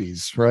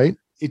copies, right?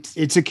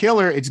 It's a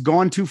killer. It's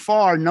Gone Too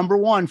Far. Number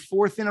 1,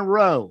 4th in a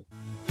row.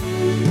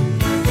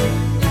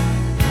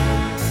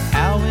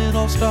 How it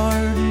all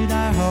started,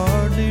 I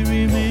hardly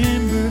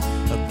remember.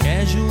 A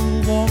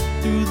casual walk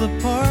through the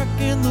park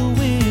in the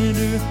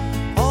winter.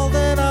 All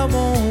that I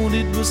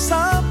wanted was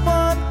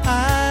someone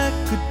I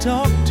could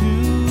talk to.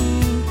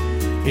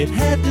 It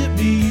had to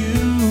be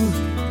you.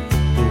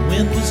 The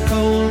wind was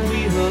cold,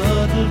 we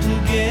huddled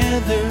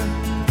together.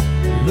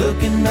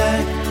 Looking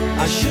back,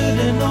 I should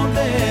have known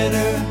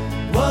better.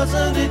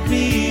 Wasn't it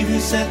me who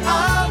said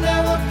I'll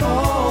never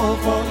fall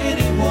for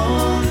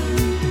anyone?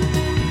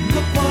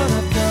 Look what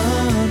I've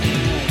done.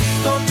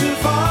 Gone too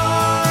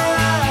far,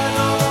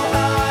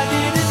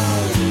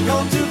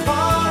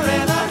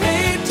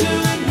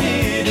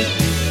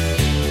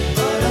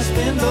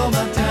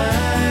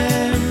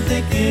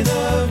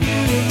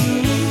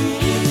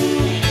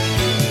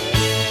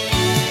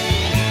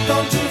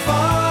 Gone too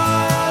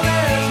far,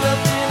 there's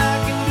nothing I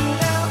can do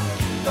now.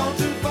 Gone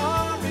too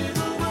far,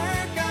 it'll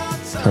work out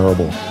somehow.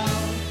 Terrible.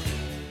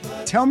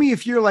 Tell me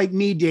if you're like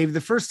me, Dave.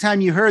 The first time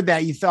you heard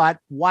that, you thought,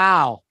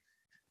 wow,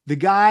 the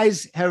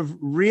guys have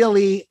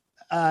really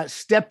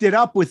stepped it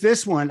up with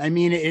this one. I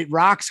mean, it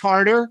rocks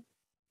harder.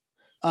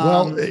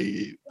 Well,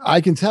 I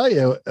can tell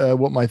you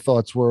what my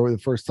thoughts were the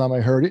first time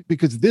I heard it,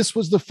 because this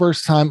was the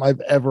first time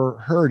I've ever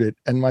heard it.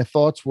 And my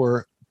thoughts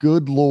were,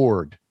 good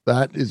Lord,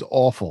 that is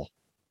awful.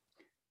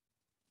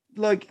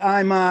 Look,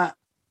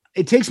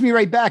 it takes me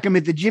right back. I'm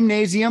at the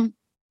gymnasium.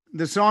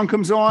 The song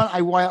comes on.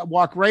 I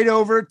walk right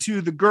over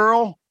to the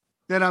girl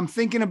that I'm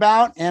thinking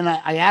about, and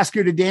I ask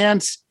her to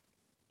dance,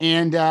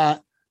 and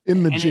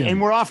In the gym.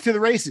 and we're off to the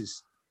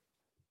races.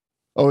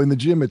 Oh, in the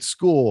gym at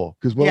school.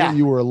 Because Yeah.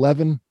 you were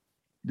 11.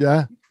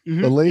 Yeah.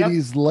 Mhm. The Yep.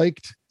 ladies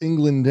liked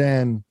England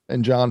Dan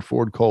and John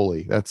Ford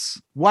Coley.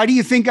 Why do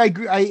you think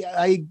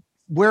I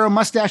wear a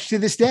mustache to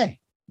this day?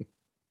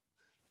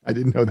 I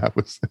didn't know that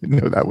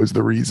was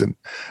the reason.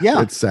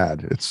 Yeah. It's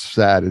sad. It's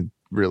sad. It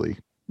really.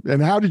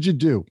 And how did you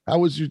do?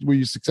 Were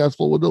you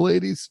successful with the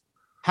ladies?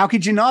 How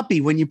could you not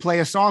be when you play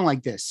a song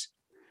like this?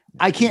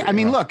 I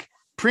mean, look,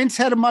 Prince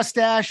had a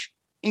mustache.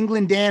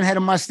 England Dan had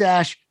a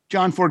mustache.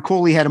 John Ford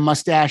Coley had a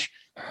mustache.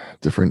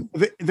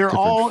 They're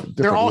all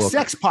look.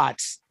 sex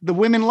pots. The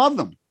women love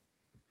them.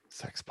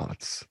 Sex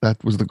pots.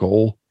 That was the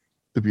goal,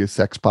 to be a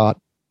sex pot.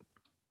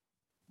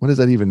 What does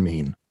that even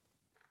mean?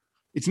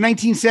 It's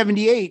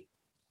 1978,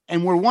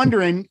 and we're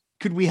wondering,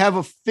 could we have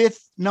a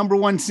fifth number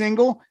one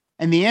single?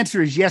 And the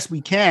answer is yes,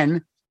 we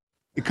can.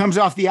 It comes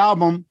off the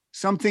album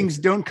Some Things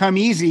Don't Come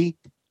Easy.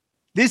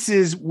 This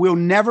is We'll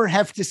Never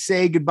Have to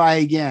Say Goodbye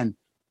Again.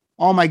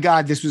 Oh my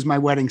God, this was my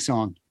wedding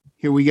song.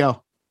 Here we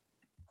go.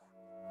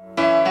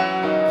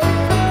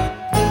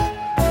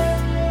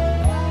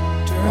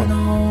 Turn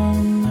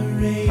on the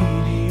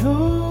radio.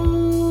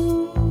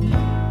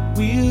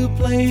 We'll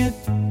play it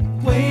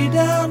way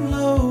down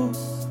low.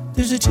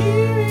 There's a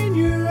tear in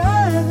your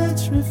eye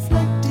that's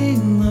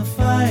reflecting the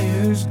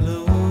fire's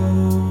glow.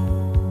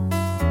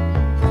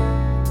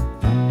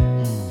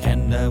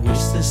 And I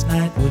wish this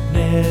night would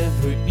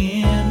never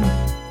end.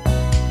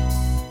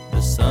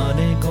 The sun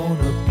ain't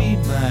gonna be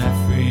my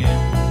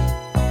friend.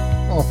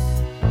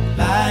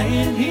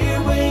 Lying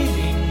here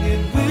waiting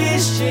and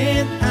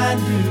wishing I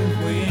knew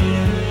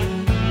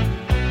when.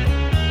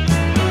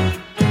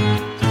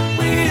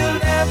 We'll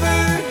never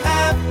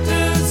have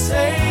to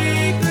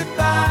say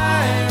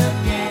goodbye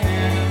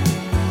again.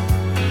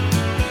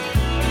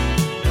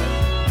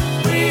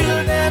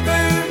 We'll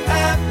never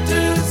have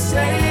to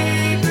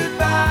say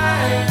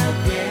goodbye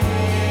again.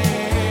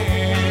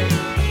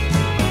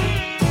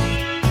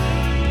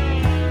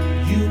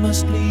 You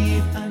must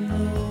leave, I know.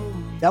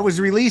 That was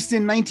released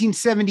in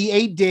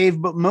 1978,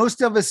 Dave, but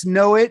most of us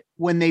know it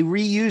when they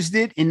reused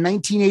it in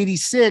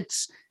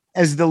 1986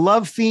 as the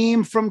love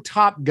theme from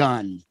Top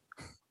Gun.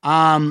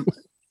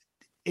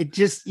 It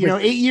just,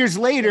 8 years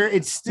later,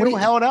 it's still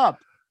held up.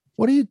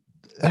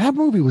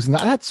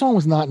 That song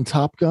was not in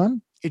Top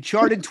Gun. It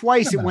charted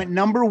twice. It went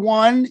number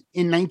one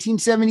in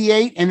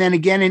 1978 and then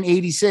again in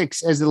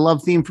 86 as the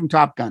love theme from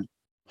Top Gun.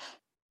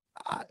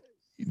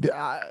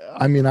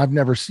 I mean, I've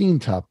never seen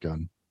Top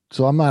Gun,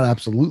 so I'm not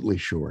absolutely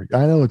sure.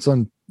 I know it's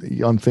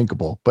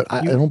unthinkable, but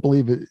I don't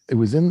believe it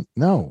was in.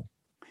 No,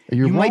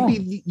 you might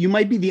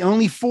be the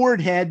only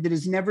Ford head that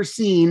has never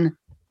seen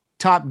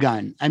Top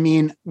Gun. I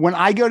mean, when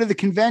I go to the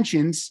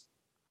conventions,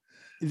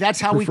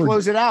 that's how we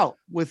close it out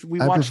with we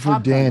watch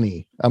Top Gun.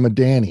 Danny. I'm a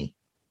Danny,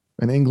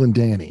 an England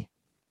Danny.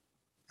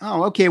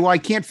 Oh, okay. Well, I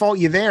can't fault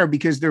you there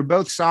because they're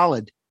both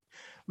solid.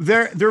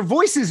 Their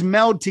voices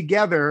meld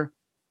together.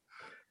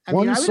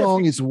 One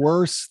song is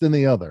worse than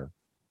the other.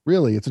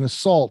 Really, it's an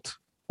assault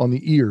on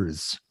the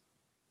ears.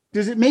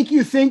 Does it make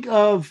you think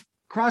of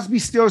Crosby,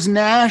 Stills,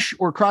 Nash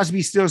or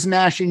Crosby, Stills,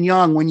 Nash and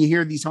Young when you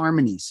hear these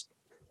harmonies?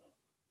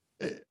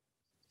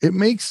 It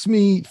makes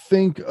me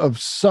think of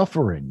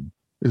Suffering.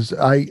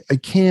 I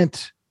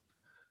can't.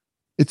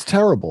 It's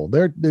terrible.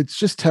 It's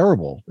just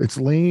terrible. It's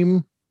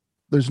lame.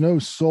 There's no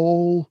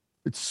soul.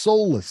 It's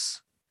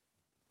soulless.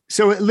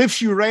 So it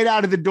lifts you right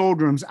out of the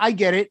doldrums. I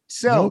get it.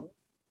 So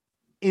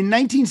in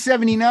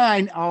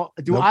 1979,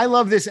 I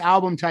love this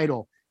album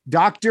title,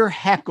 Dr.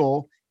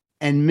 Heckle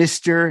and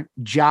Mr.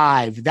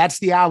 Jive. That's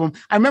the album.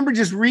 I remember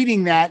just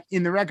reading that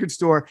in the record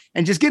store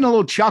and just getting a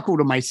little chuckle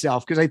to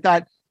myself because I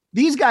thought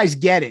these guys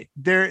get it.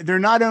 They're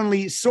not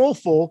only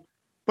soulful,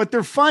 but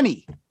they're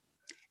funny.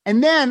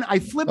 And then I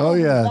flip over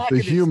the back the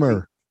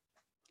humor.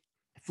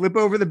 Flip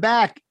over the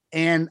back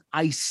and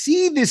I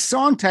see this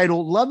song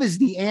title, Love Is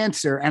the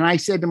Answer. And I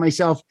said to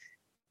myself,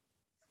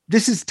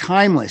 this is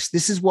timeless.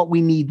 This is what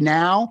we need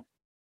now.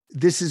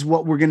 This is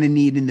what we're going to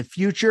need in the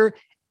future.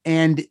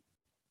 And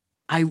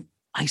I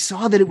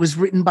saw that it was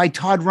written by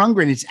Todd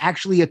Rundgren. It's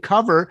actually a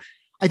cover.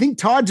 I think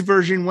Todd's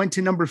version went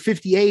to number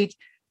 58.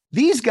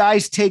 These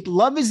guys take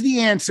Love Is the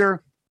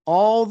Answer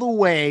all the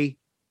way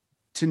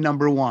to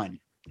number one.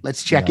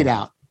 Let's check it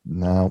out.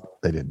 No,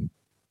 they didn't.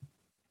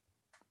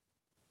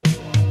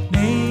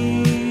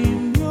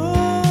 Name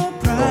your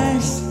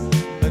price.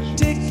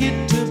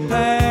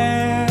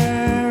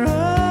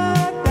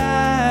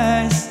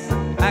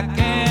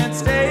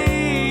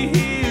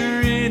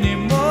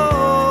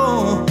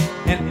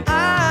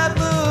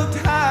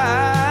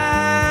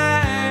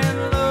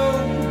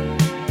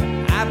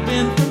 I've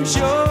been from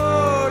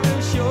shore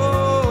to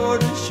shore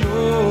to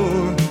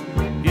shore.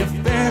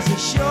 If there's a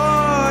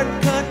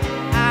shortcut,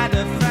 I'd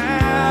have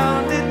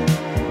found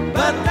it.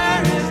 But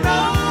there is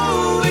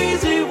no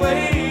easy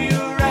way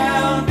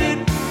around it.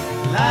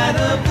 Light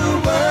of the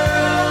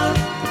world,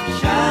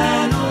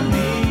 shine on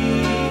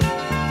me.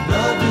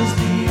 Love is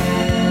the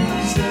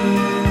answer.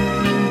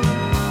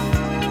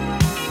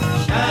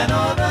 Shine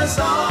on us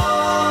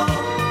all,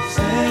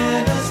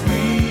 set us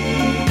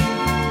free.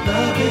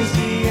 Love is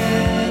the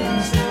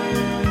answer.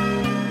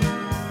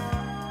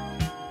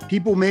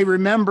 People may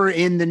remember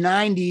in the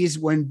 90s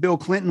when Bill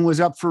Clinton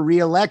was up for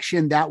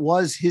re-election, that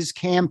was his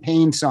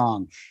campaign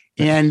song.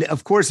 And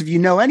of course, if you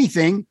know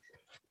anything,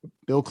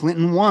 Bill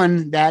Clinton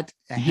won that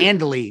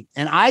handily.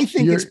 And I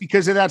think it's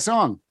because of that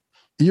song.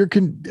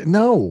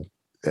 No,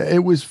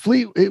 it was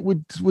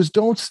was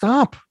Don't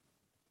Stop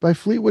by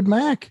Fleetwood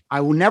Mac.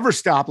 I will never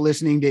stop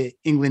listening to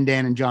England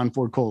Dan and John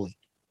Ford Coley.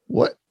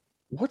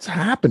 What's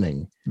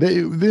happening?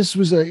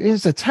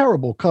 It's a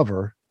terrible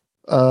cover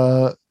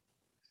of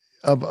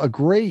a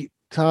great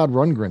Todd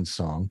Rundgren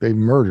song. They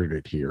murdered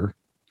it here.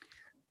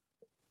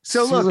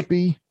 So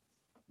Syrupy. Look,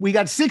 we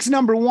got 6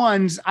 number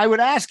ones. I would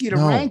ask you to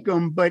rank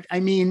them, but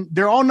I mean,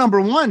 they're all number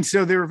one.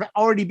 So they've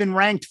already been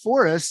ranked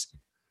for us.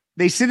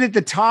 They sit at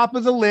the top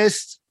of the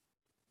list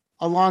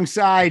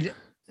alongside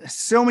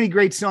so many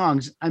great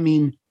songs. I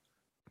mean,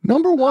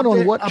 number one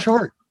on what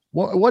chart?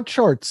 What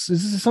charts?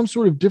 Is this some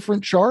sort of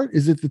different chart?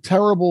 Is it the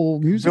terrible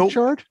music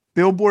chart?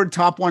 Billboard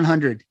Top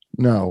 100.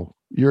 No,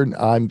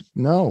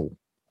 no.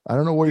 I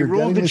don't know where you're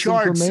ruled getting the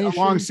charts information.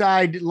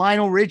 Alongside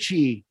Lionel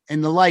Richie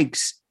and the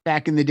likes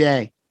back in the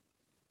day.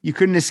 You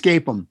couldn't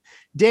escape them.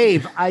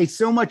 Dave, I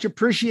so much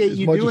appreciate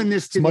you doing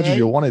this today. As much as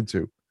you wanted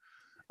to.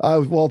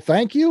 Well,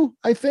 thank you.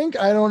 I think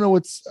I don't know.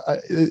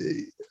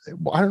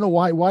 I don't know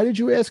why. Why did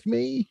you ask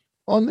me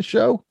on the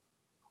show?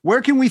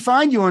 Where can we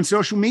find you on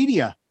social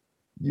media?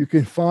 You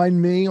can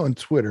find me on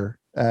Twitter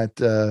at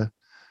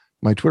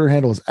my Twitter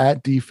handle is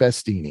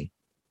 @dfestini.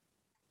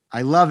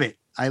 I love it.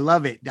 I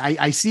love it.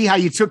 I see how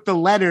you took the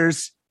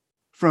letters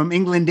from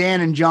England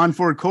Dan and John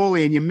Ford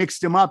Coley and you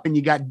mixed them up and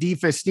you got D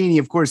Festini.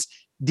 Of course,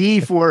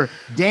 D for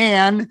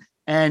Dan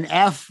and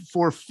F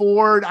for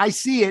Ford. I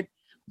see it.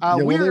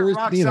 We're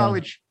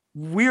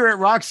at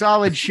Rock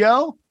Solid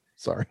Show.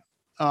 Sorry.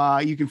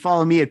 You can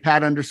follow me at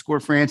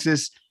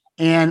Pat_Francis.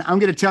 And I'm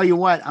going to tell you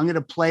what, I'm going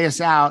to play us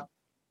out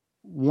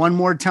one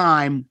more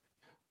time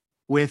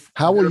with.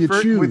 How will you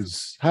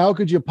choose? How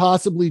could you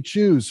possibly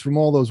choose from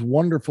all those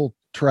wonderful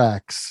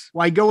tracks?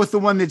 Well, I go with the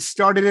one that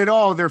started it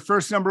all, their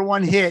first number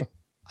one hit.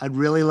 I'd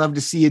really love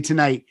to see you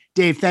tonight.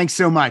 Dave, thanks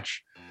so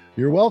much.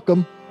 You're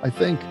welcome, I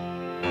think.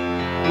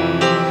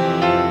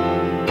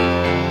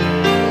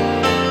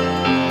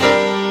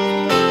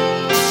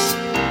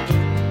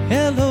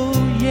 Hello,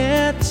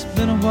 yeah, it's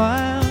been a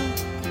while.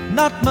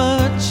 Not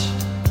much.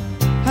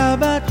 How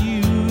about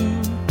you?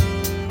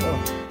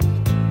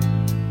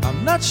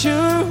 I'm not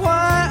sure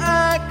why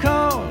I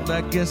called. I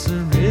guess I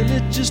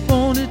really just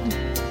wanted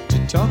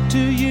to talk to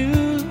you.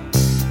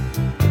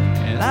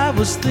 And I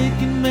was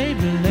thinking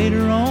maybe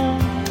later on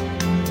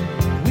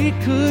we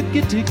could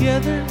get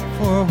together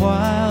for a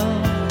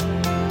while.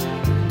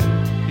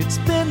 It's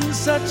been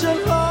such a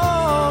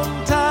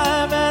long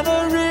time and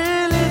I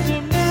really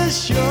do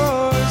miss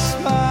your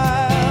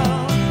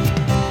smile.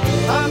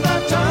 I'm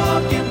not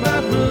talking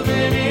about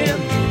moving in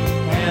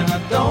and I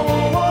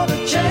don't want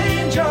to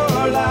change your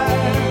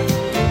life,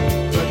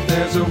 but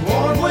there's a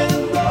warm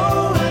wind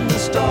blowing the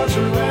stars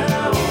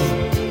around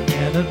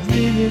and I'd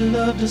really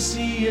love to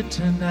see you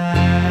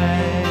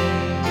tonight.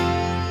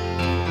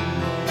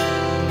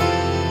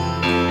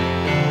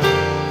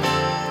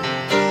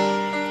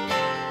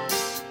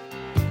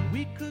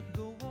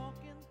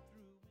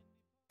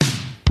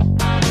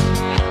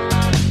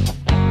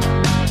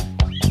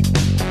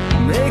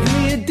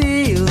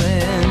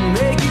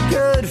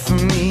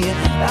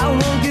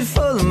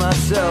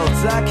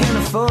 I can't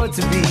afford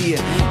to be.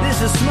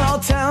 This is small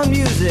town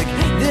music.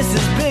 This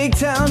is big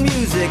town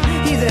music.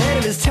 He's ahead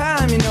of his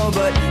time, you know,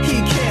 but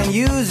he can't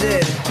use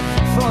it.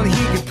 If only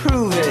he could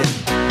prove it.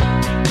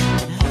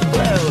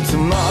 Well,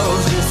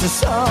 tomorrow's just a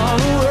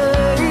song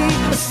away,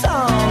 a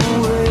song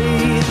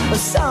away, a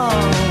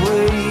song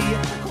away.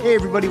 Hey,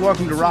 everybody,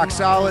 welcome to Rock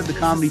Solid, the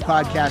comedy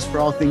podcast for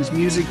all things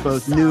music,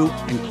 both new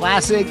and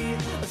classic.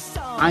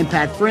 I'm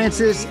Pat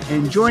Francis,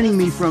 and joining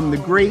me from the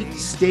great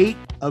state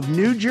of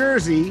New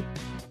Jersey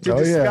to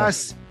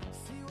discuss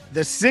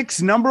the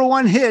 6 number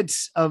one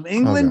hits of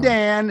England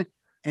Dan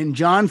and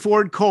John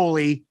Ford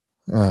Coley.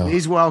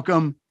 Please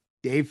welcome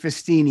Dave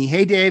Festini.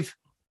 Hey, Dave.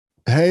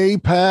 Hey,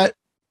 Pat.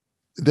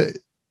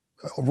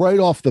 Right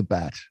off the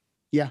bat.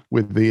 Yeah.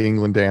 With the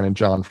England Dan and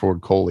John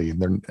Ford Coley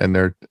and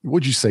their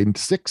what'd you say,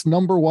 6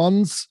 number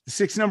ones?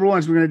 6 number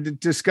ones. We're going to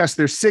discuss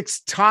their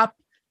 6 top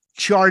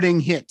charting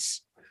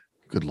hits.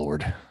 Good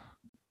Lord.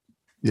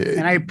 Yeah.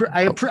 And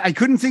I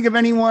couldn't think of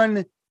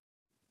anyone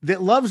that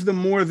loves them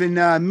more than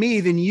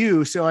than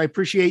you. So I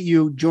appreciate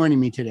you joining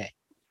me today.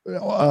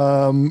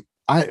 I'm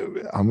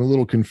a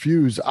little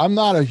confused. I'm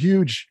not a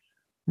huge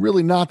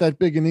really not that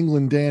big an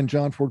England Dan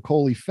John Ford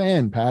Coley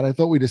fan, Pat. I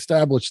thought we'd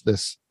established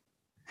this.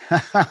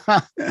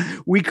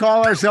 We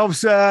call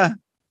ourselves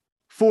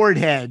Ford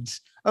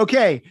heads.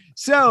 Okay,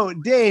 so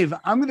Dave,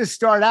 I'm going to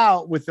start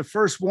out with the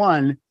first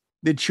one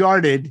that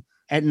charted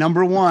at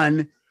number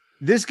one.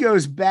 This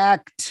goes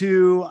back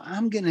to,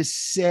 I'm going to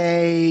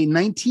say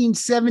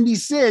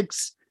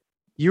 1976.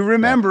 You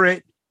remember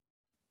it.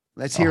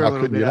 Let's hear a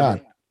little bit of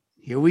it.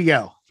 Here we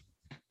go.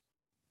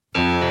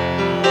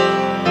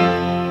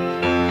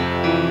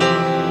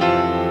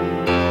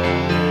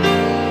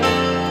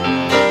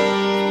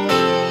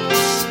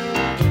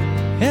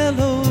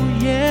 Hello,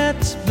 yeah,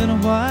 it's been a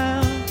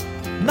while.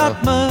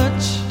 Not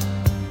much.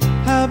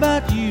 How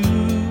about you?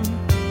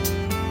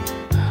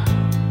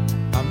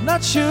 I'm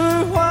not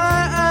sure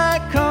why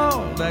I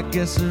called. I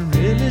guess I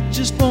really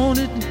just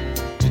wanted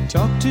to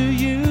talk to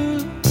you.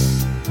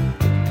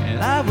 And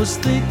I was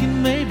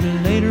thinking maybe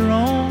later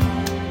on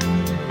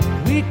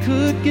we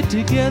could get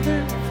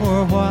together for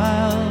a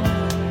while.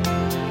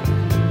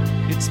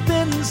 It's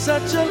been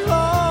such a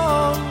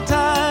long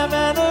time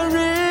and I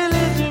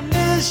really do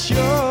miss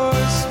your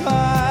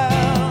smile.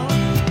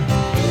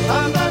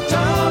 I'm not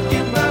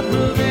talking about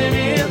moving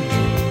in,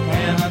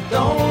 and I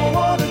don't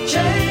want to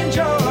change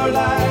your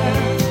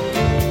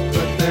life,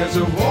 but there's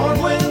a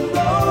warm wind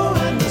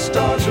blowing the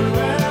stars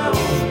around,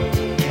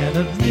 and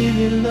I'd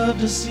really love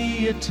to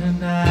see you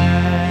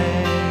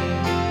tonight.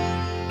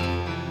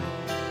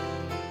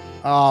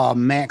 Oh,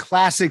 man.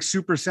 Classic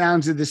super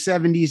sounds of the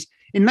 70s.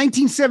 In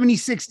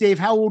 1976, Dave,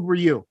 how old were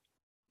you?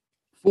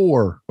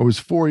 4. I was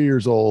 4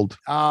 years old.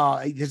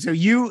 So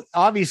you,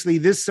 obviously,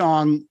 this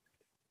song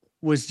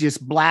was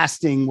just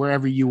blasting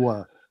wherever you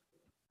were.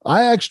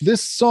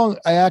 This song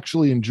I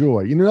actually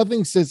enjoy. You know,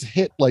 nothing says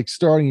hit like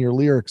starting your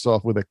lyrics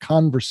off with a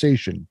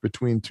conversation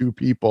between two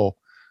people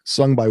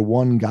sung by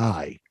one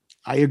guy.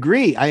 I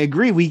agree.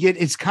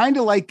 It's kind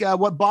of like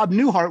what Bob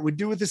Newhart would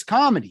do with his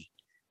comedy.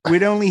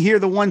 We'd only hear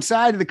the one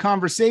side of the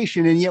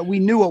conversation, and yet we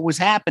knew what was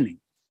happening.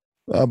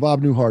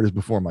 Bob Newhart is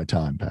before my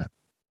time, Pat.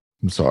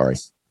 I'm sorry.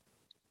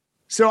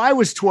 So I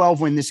was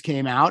 12 when this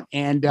came out,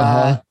 and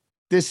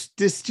this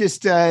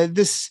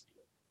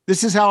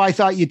is how I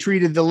thought you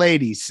treated the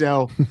ladies.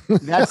 So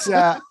that's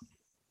I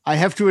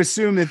have to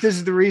assume that this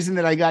is the reason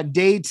that I got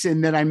dates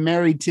and that I'm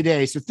married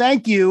today. So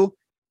thank you,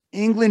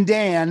 England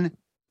Dan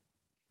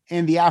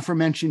and the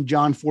aforementioned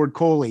John Ford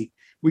Coley.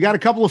 We got a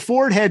couple of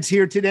Ford heads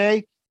here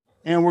today,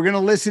 and we're going to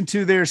listen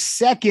to their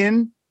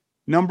second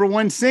number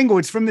one single.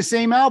 It's from the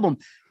same album.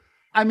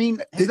 I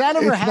mean, has that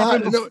ever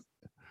happened?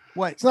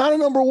 What? It's not a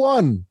number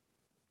one.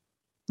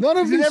 None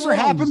of Has it ever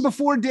happened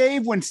before,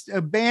 Dave, when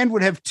a band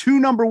would have 2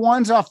 number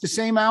ones off the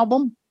same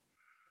album?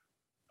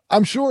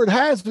 I'm sure it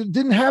has, but it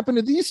didn't happen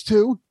to these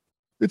two.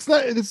 It's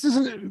not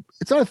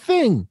a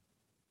thing.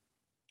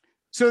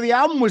 So the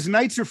album was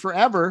Nights Are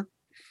Forever.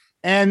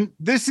 And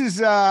this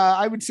is,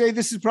 I would say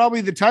this is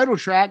probably the title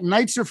track,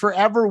 Nights Are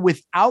Forever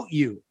Without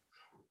You.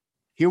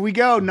 Here we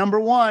go. Number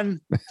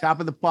one, top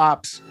of the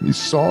pops. These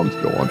songs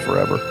go on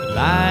forever.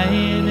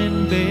 Lying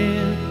in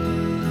bed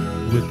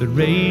with the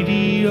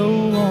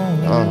radio on.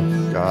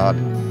 Oh, God.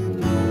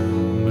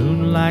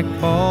 Moonlight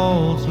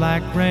falls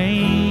like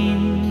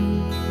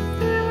rain.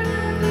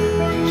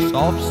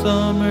 Soft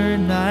summer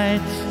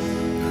nights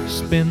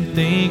spent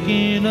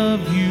thinking of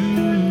you.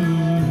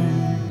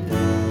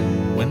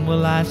 When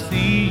will I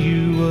see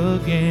you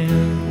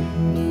again?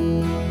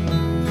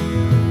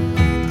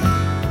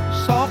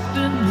 Soft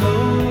and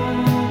low,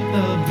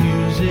 the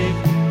music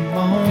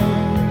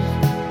moans.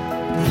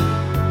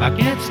 I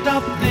can't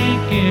stop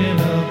thinking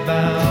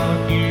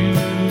about you.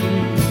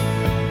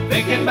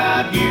 Thinking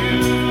about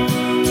you.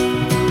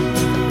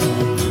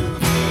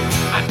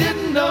 I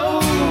didn't know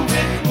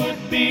it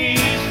would be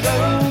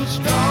so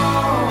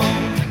strong.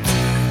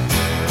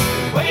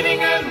 Waiting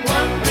and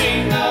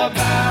wondering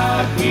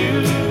about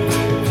you.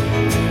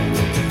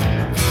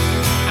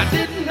 I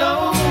didn't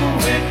know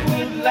it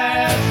would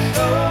last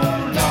so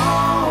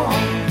long.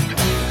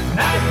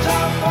 Nights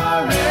are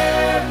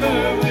forever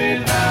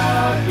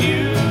without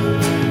you.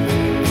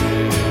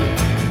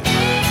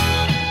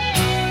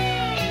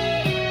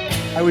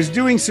 I was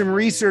doing some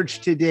research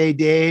today,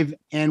 Dave,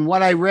 and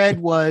what I read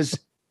was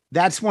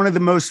that's one of the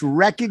most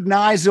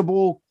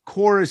recognizable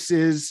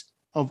choruses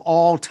of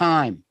all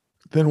time.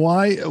 Then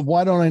why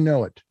don't I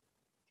know it?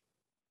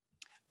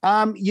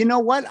 You know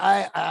what?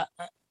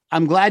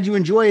 I'm glad you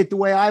enjoy it the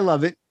way I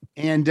love it.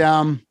 And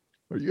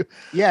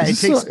yeah,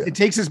 it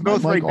takes us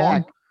both right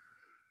back.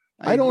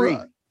 I agree.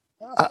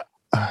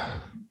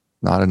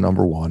 Not a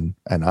number one.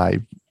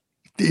 And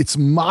it's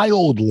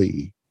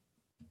mildly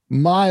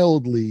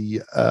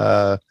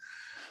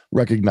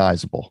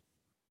recognizable.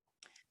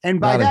 And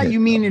by that, you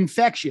mean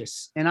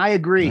infectious. And I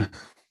agree.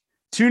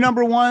 2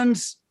 number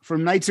ones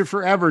from Nights Are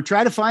Forever.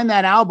 Try to find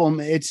that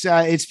album.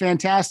 It's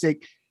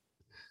fantastic.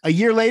 A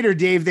year later,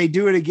 Dave, they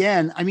do it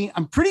again. I mean,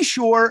 I'm pretty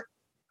sure.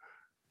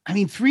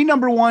 3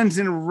 number ones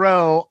in a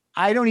row.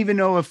 I don't even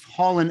know if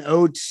Hall &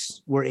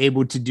 Oates were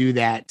able to do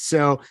that.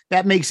 So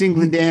that makes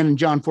England Dan and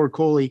John Ford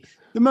Coley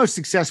the most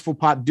successful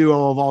pop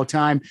duo of all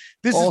time.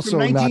 This Also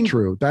is from not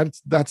true.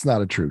 That's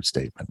not a true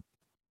statement.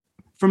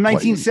 From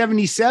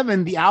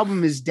 1977, the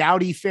album is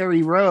Dowdy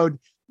Ferry Road.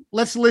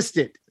 Let's list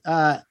it.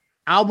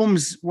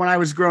 Albums when I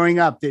was growing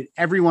up that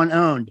everyone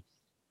owned: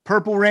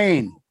 Purple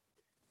Rain,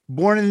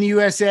 Born in the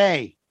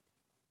USA,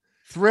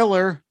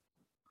 Thriller,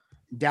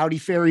 Dowdy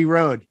Ferry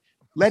Road.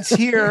 Let's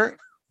hear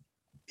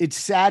It's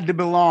Sad to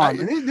Belong.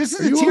 This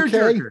is a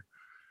tearjerker.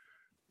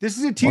 This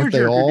is a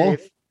tearjerker,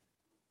 Dave.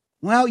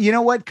 Well, you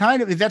know what?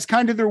 That's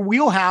kind of their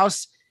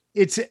wheelhouse.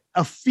 It's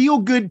a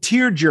feel-good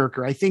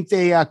tearjerker. I think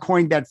they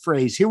coined that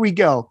phrase. Here we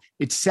go.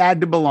 It's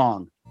Sad to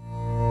Belong.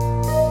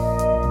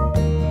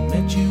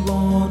 Met you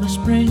on a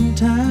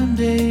springtime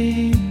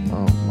day.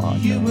 Oh my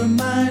You God. were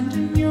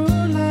minding your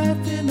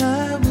life and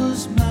I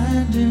was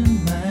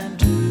minding mine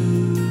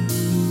too.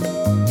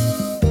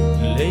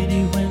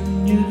 Lady,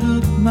 when you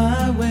looked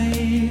my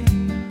way,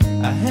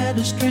 I had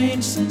a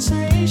strange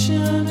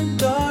sensation, and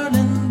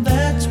darling,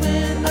 that's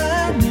when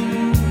I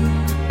knew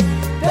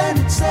that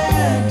it's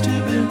sad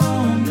to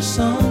belong to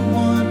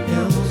someone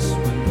else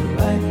when the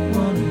right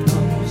one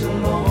comes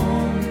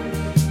along.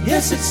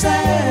 Yes, it's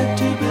sad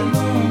to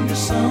belong to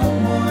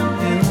someone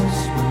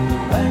else when the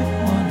right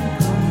one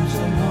comes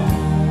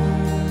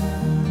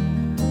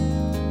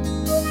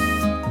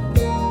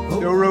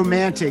along. So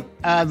romantic.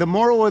 The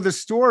moral of the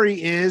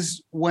story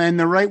is when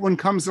the right one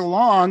comes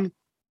along,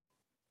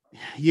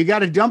 you got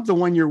to dump the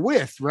one you're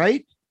with,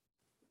 right?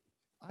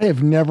 I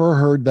have never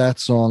heard that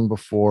song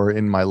before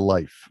in my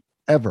life,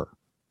 ever.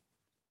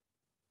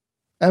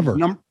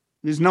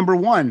 Is number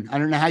one. I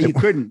don't know how you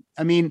couldn't.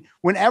 I mean,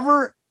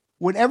 whenever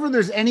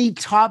there's any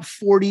top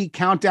 40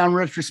 countdown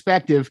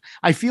retrospective,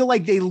 I feel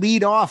like they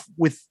lead off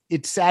with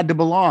It's Sad to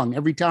Belong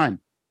every time.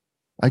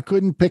 I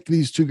couldn't pick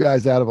these two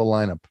guys out of a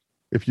lineup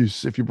if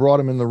you brought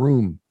them in the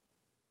room.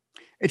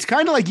 It's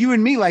kind of like you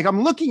and me. Like,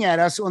 I'm looking at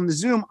us on the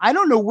Zoom. I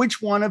don't know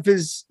which one of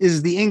us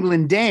is the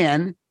England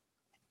Dan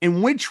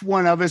and which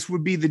one of us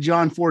would be the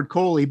John Ford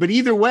Coley. But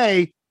either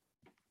way,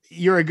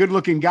 you're a good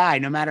looking guy,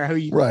 no matter how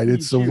you. Right.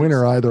 It's a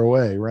winner either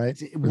way, right?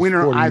 It's a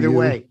winner either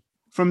way.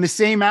 From the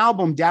same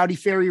album, Dowdy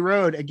Ferry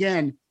Road.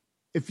 Again,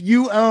 if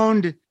you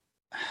owned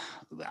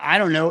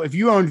Van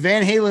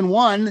Halen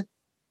 1,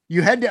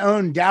 you had to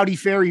own Dowdy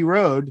Ferry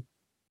Road.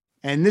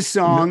 And this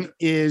song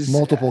is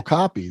multiple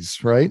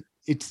copies, right?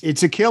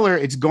 It's a killer.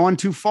 It's Gone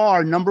Too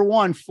Far. Number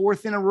one,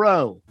 fourth in a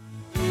row.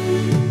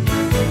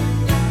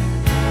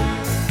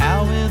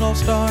 How it all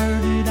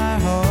started, I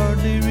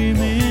hardly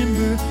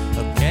remember.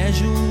 A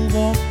casual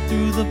walk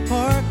through the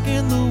park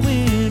in the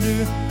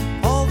winter.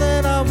 All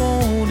that I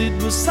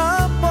wanted was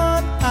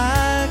someone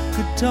I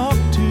could talk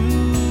to.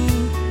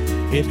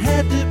 It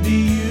had to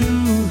be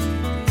you.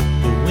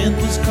 The wind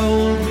was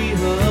cold, we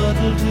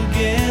huddled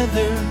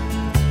together.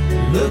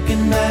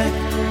 Looking back,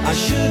 I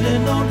should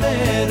have known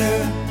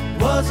better.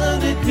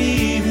 Wasn't it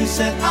me who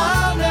said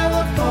I'll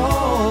never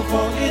fall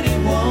for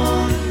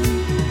anyone?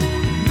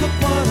 Look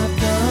what I've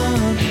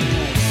done.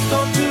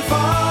 Gone too far,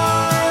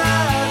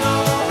 I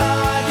know how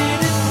I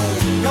did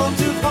it. Gone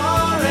too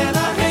far and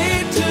I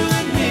hate to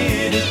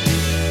admit it.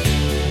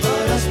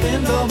 But I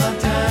spend all my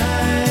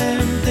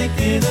time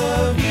thinking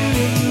of you.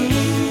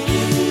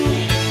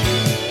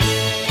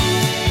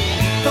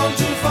 Gone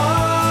too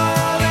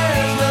far,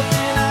 there's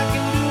nothing I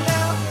can do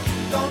now.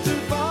 Gone too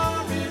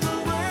far, it'll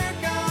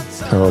work out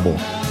somehow. Terrible.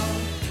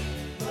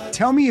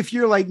 Tell me if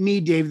you're like me,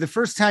 Dave. The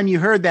first time you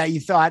heard that, you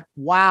thought,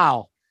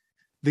 wow,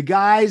 the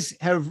guys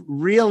have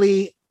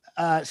really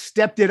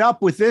stepped it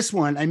up with this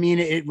one. I mean,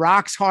 it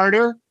rocks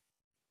harder.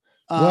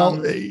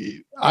 Well,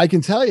 I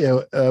can tell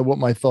you what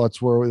my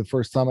thoughts were the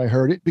first time I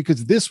heard it,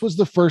 because this was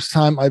the first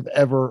time I've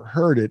ever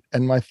heard it.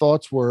 And my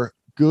thoughts were,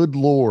 good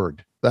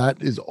Lord,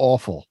 that is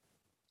awful.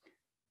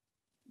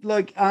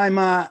 Look,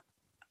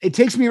 it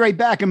takes me right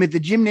back. I'm at the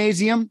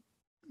gymnasium.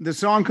 The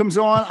song comes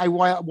on. I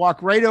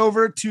walk right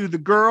over to the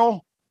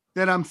girl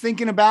that I'm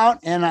thinking about,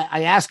 and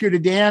I ask her to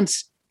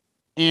dance,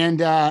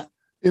 and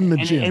In the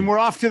gym. and we're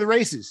off to the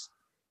races.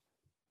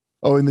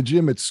 Oh, in the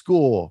gym at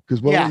school.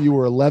 Because you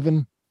were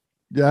 11.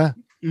 Yeah.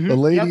 Mhm. The Yep.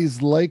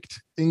 ladies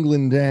liked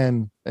England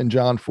Dan and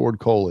John Ford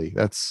Coley.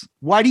 That's,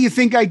 Why do you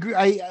think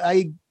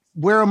I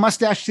wear a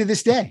mustache to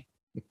this day?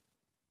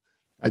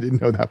 I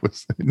didn't know that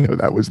was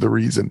the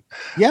reason.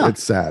 Yeah.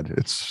 It's sad.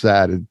 It's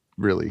sad. It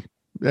really.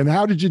 And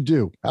how did you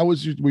do?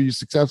 Were you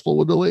successful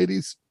with the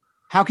ladies?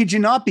 How could you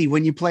not be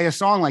when you play a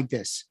song like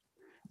this?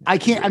 I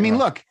mean,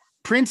 look,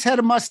 Prince had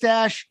a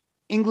mustache.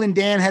 England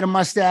Dan had a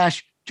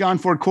mustache. John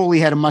Ford Coley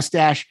had a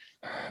mustache.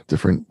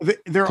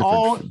 They're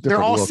all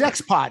look.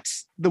 sex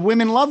pots. The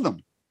women love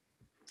them.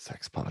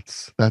 Sex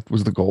pots. That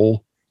was the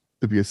goal,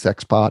 to be a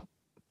sex pot.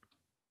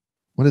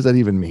 What does that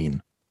even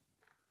mean?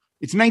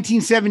 It's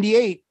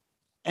 1978,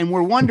 and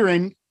we're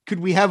wondering, could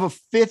we have a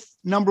fifth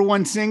number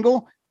one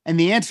single? And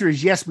the answer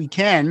is yes, we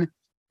can.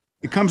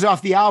 It comes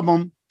off the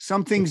album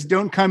Some Things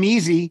Don't Come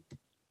Easy.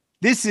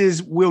 This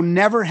is We'll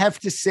Never Have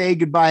to Say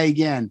Goodbye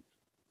Again.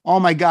 Oh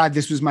my God,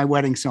 this was my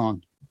wedding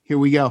song. Here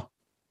we go.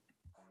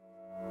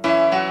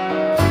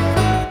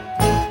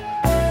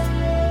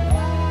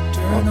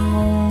 Turn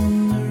on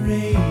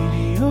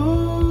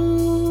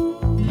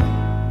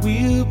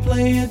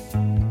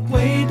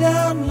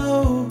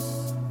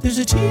There's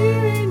a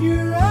tear in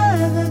your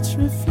eye that's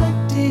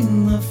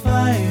reflecting the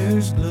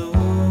fire's glow.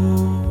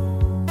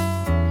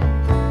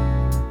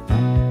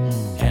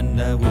 And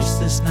I wish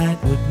this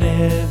night would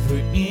never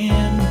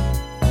end.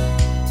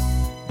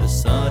 The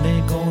sun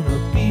ain't gonna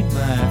be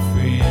my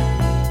friend.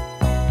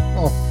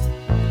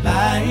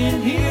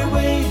 Lying here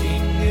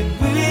waiting and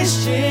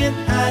wishing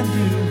I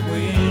knew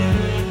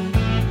when.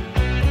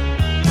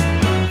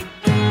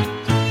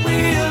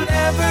 We'll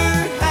never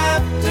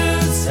have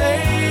to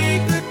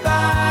say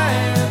goodbye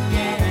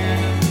again.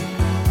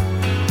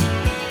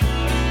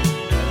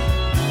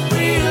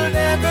 We'll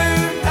never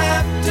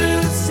have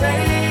to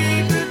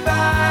say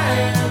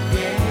goodbye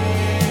again.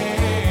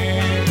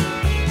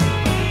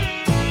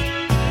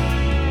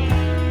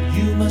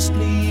 You must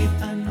leave,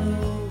 I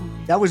know.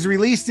 That was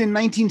released in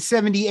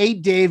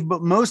 1978, Dave,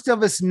 but most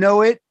of us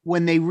know it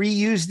when they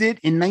reused it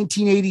in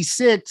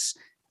 1986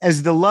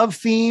 as the love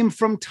theme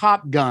from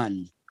Top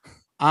Gun.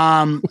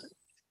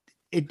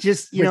 It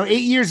just, 8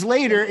 years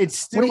later, it's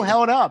still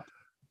held up.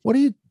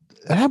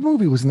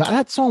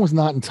 That song was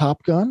not in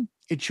Top Gun.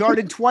 It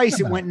charted twice.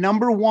 It went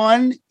number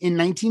one in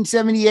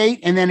 1978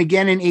 and then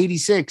again in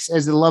 86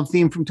 as the love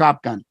theme from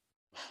Top Gun.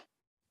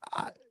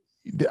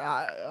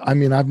 I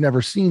mean, I've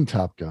never seen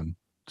Top Gun,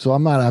 so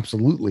I'm not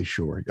absolutely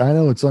sure. I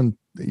know it's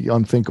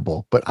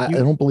unthinkable, but I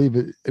don't believe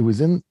it was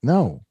in.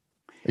 No,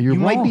 you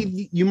might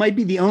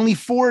be the only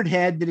Ford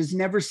head that has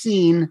never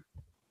seen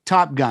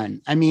Top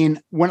Gun. I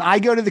mean, when I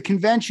go to the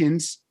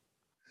conventions,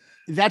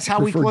 that's how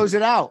we close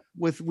it out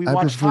with. I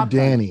watch Top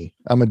Danny.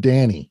 Gun. I'm a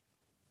Danny,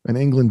 an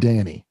England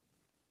Danny.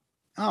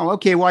 Oh,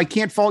 okay. Well, I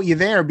can't fault you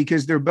there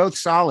because they're both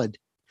solid.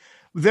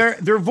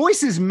 Their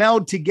voices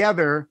meld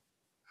together.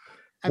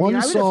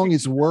 One song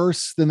is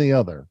worse than the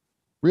other.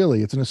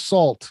 Really, it's an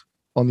assault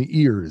on the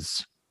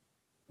ears.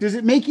 Does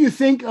it make you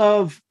think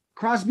of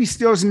Crosby,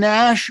 Stills,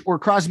 Nash or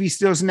Crosby,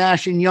 Stills,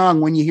 Nash and Young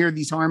when you hear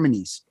these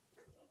harmonies?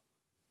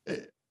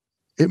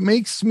 It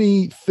makes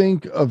me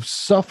think of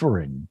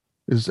suffering.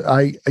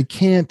 I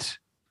can't.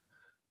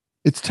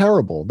 It's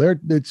terrible.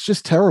 It's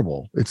just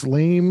terrible. It's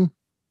lame.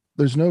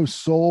 There's no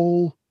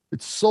soul.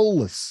 It's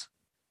soulless.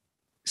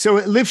 So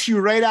it lifts you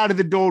right out of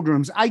the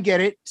doldrums. I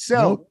get it.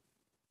 So nope.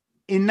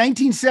 In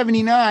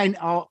 1979,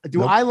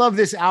 I love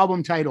this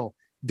album title,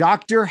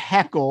 Dr.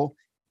 Heckle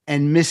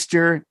and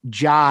Mr.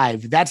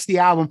 Jive. That's the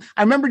album.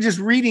 I remember just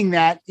reading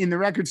that in the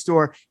record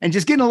store and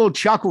just getting a little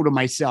chuckle to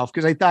myself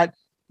because I thought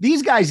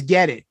these guys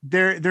get it.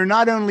 They're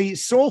not only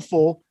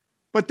soulful,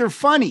 but they're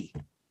funny.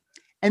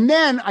 And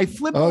then I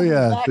flip over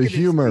the back the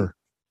humor.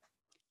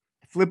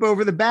 Flip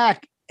over the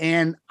back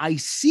and I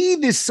see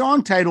this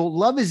song title,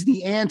 Love is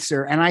the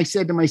Answer. And I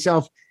said to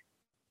myself,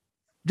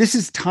 this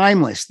is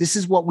timeless. This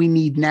is what we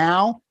need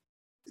now.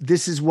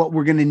 This is what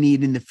we're going to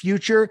need in the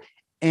future.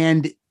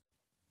 And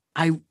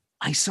I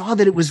saw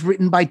that it was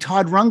written by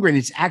Todd Rundgren.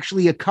 It's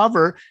actually a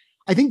cover.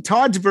 I think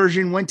Todd's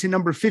version went to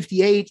number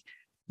 58.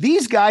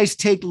 These guys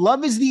take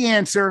Love is the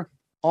Answer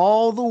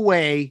all the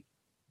way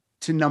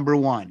to number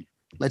one.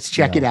 Let's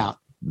check it out.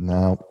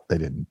 No, they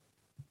didn't.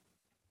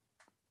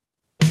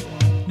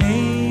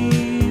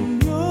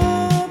 Name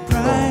your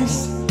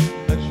price,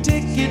 a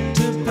ticket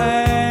to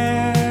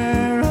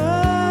paradise.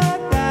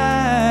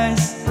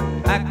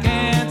 I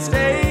can't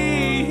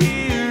stay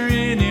here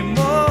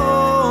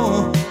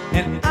anymore,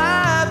 and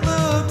I've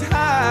looked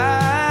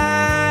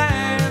high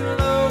and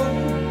low.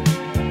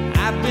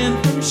 I've been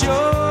from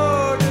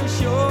shore to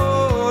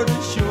shore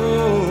to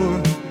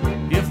shore.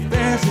 If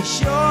there's a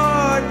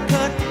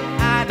shortcut,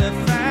 I'd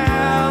have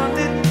found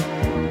it,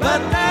 but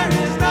there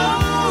is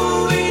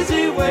no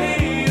easy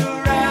way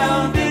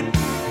around it.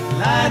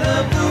 Light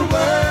of the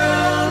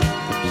world,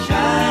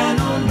 shine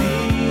on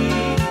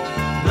me.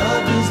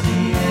 Love is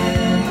the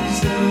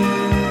answer.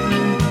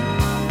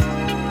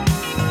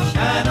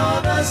 Shine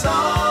on us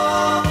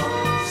all,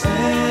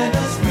 set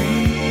us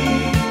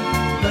free.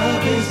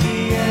 Love is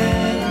the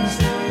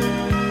answer.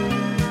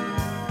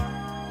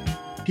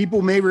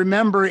 People may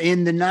remember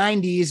in the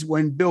 90s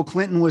when Bill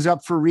Clinton was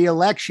up for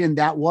re-election,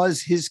 that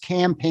was his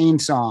campaign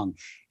song.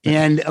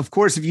 And of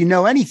course, if you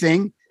know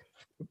anything,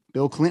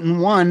 Bill Clinton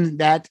won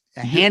that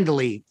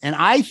handily. And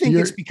I think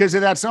it's because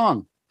of that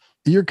song.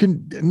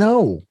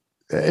 No,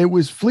 it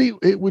was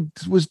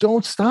was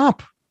Don't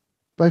Stop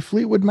by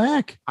Fleetwood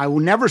Mac. I will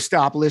never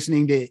stop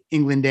listening to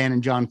England Dan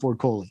and John Ford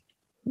Coley.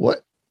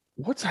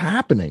 What's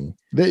happening?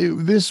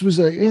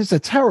 It's a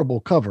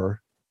terrible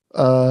cover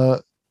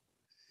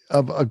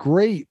of a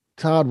great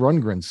Todd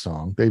Rundgren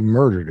song. They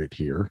murdered it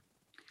here.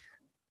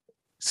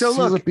 So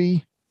Syrupy.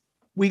 Look,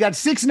 we got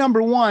 6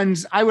 number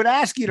ones. I would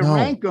ask you to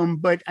rank them,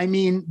 but I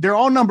mean, they're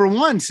all number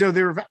one. So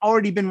they've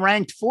already been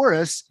ranked for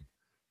us.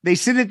 They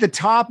sit at the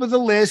top of the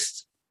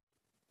list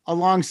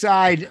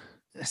alongside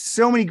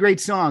so many great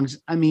songs.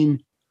 I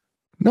mean,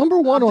 number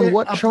one on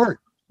what chart?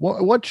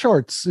 What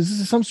charts? Is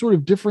this some sort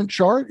of different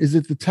chart? Is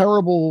it the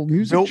terrible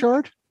music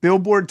chart?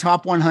 Billboard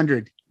Top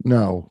 100.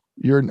 No,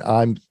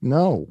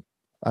 no.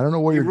 I don't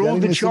know where you're ruled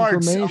getting the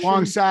charts information.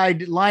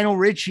 alongside Lionel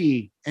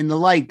Richie and the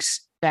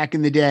likes back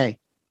in the day.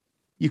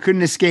 You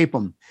couldn't escape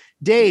them.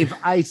 Dave,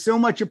 I so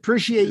much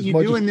appreciate you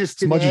doing this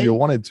today. As much as you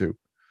wanted to.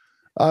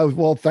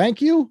 Well,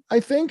 thank you. I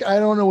think I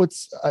don't know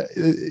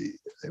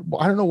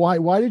I don't know why.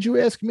 Why did you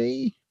ask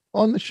me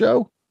on the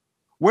show?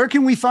 Where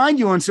can we find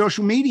you on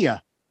social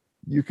media?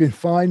 You can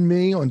find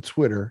me on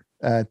Twitter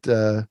at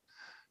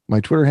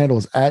my Twitter handle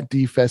is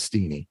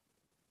 @dfestini.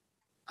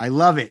 I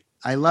love it.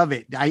 I love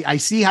it. I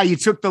see how you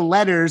took the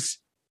letters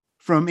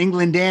from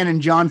England Dan and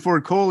John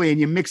Ford Coley and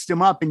you mixed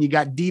them up and you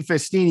got D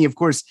Festini. Of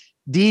course,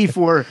 D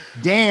for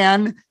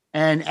Dan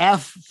and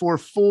F for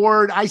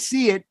Ford. I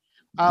see it.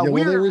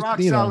 We're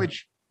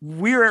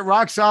at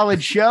Rock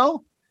Solid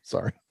Show.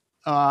 Sorry.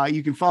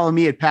 You can follow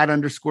me at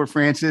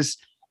Pat_Francis.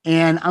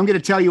 And I'm going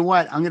to tell you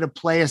what, I'm going to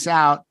play us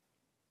out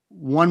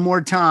one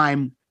more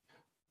time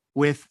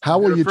with. How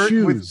will you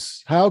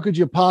choose? How could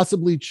you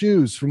possibly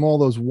choose from all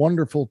those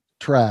wonderful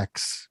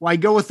tracks? Well, I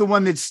go with the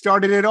one that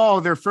started it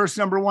all, their first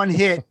number one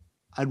hit.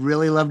 I'd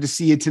really love to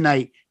see you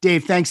tonight.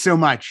 Dave, thanks so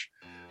much.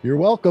 You're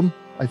welcome,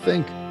 I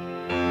think.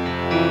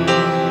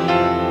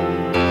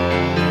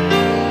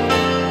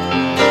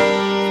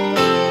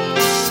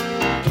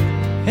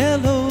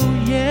 Hello,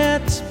 yeah,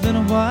 it's been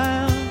a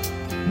while.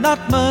 Not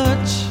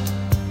much.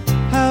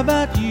 How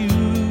about you?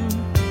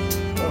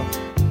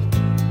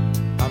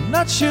 I'm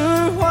not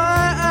sure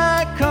why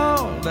I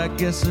called. I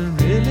guess I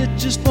really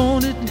just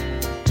wanted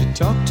to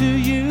talk to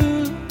you.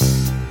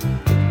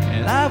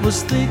 And I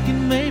was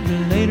thinking maybe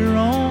later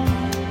on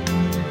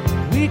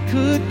we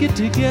could get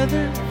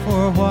together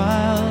for a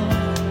while.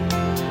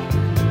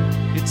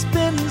 It's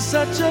been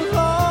such a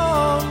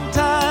long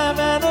time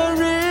and I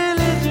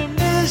really do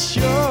miss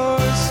your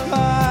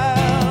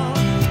smile.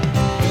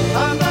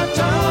 I'm not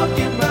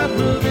talking about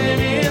moving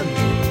in,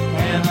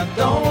 and I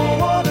don't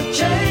want to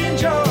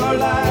change your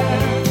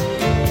life,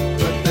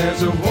 but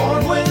there's a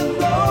warm wind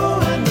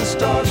blowing the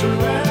stars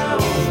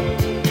around,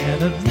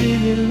 and I'd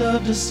really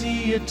love to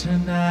see you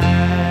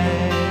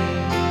tonight.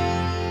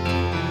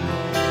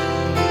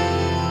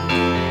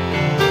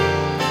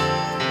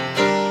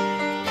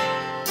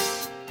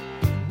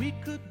 We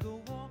could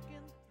go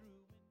walking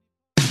through.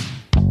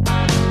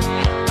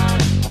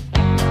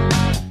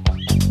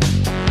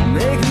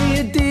 Make me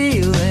a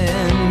deal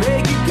and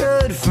make it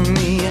good for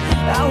me.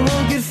 I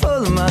won't get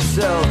full of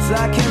myself,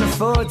 I can't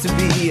afford to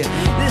be.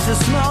 This is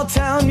small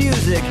town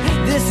music,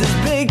 this is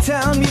big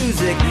town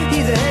music.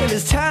 He's ahead of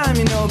his time,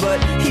 you know, but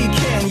he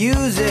can't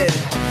use it.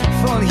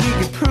 If only he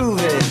could prove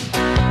it.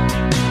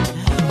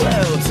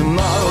 Well,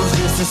 tomorrow's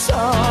just a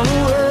song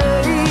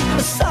away, a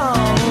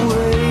song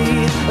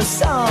away, a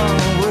song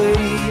away.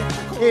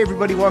 Hey,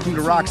 everybody. Welcome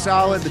to Rock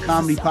Solid, the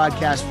comedy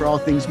podcast for all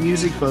things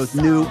music, both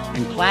new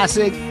and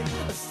classic.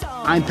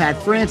 I'm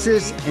Pat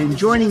Francis, and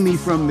joining me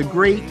from the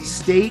great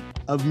state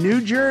of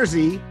New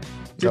Jersey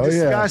to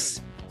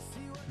discuss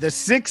the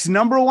 6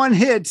 number one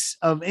hits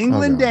of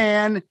England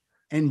Dan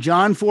and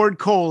John Ford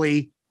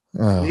Coley.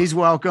 Please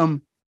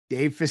welcome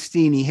Dave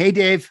Festini. Hey,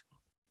 Dave.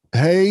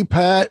 Hey,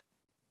 Pat.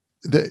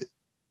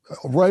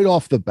 Right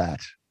off the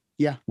bat.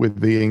 Yeah. With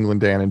the England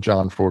Dan and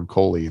John Ford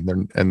Coley.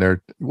 And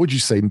they're what'd you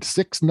say,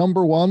 6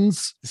 number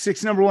ones?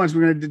 6 number ones.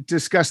 We're going to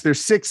discuss their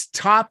 6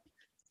 top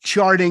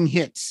charting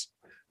hits.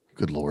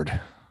 Good Lord.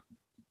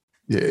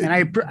 Yeah. And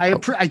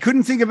I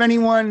couldn't think of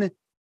anyone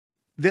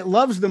that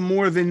loves them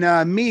more than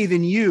me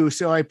than you.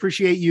 So I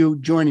appreciate you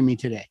joining me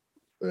today.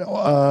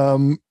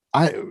 I'm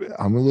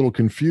a little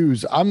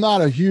confused. I'm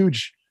not a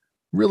huge,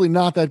 really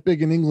not that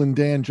big an England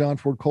Dan, John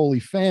Ford Coley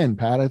fan,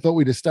 Pat. I thought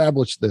we'd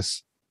established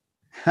this.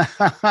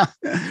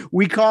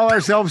 We call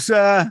ourselves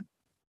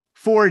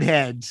Ford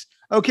heads.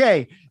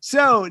 Okay.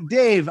 So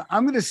Dave,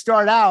 I'm going to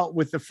start out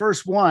with the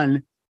first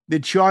one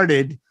that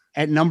charted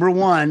at number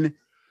 1.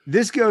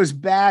 This goes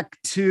back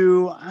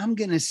to, I'm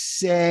going to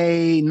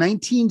say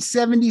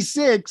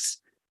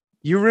 1976.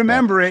 You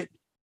remember it.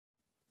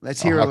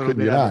 Let's hear a little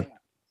bit of it.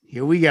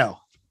 Here we go.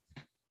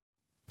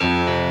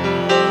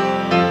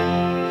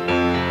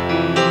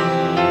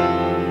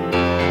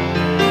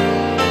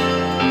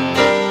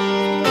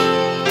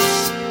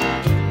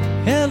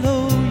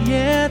 Hello,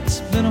 yeah, it's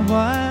been a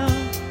while.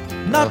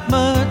 Not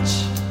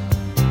much.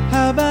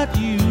 How about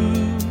you?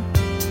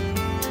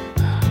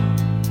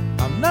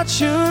 I'm not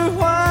sure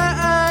why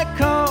I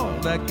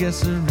called. I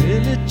guess I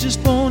really just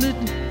wanted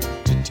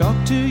to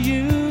talk to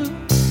you.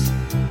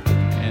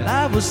 And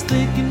I was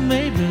thinking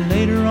maybe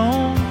later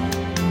on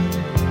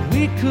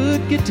we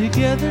could get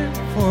together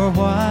for a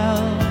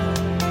while.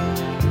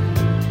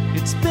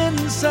 It's been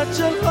such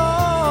a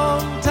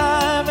long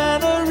time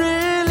and I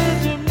really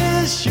do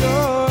miss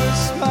your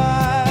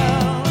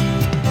smile.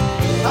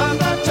 I'm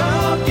not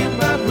talking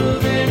about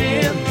moving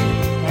in,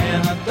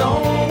 and I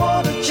don't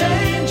want to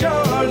change your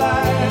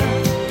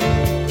life,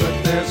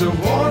 but there's a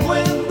warm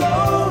wind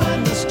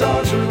blowing the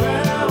stars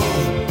around,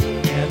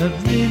 and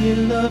I'd really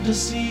love to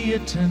see you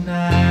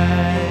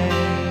tonight.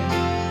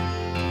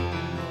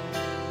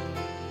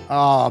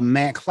 Oh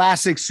man,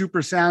 classic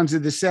super sounds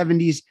of the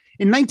 70s.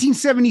 In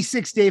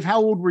 1976, Dave,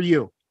 how old were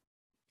you?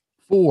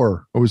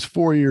 4. I was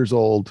 4 years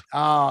old.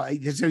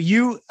 So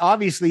you,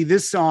 obviously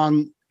this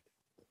song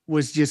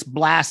was just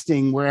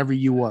blasting wherever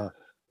you were.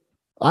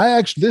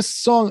 This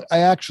song I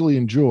actually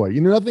enjoy.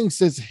 You know, nothing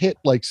says hit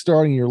like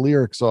starting your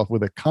lyrics off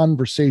with a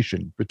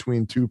conversation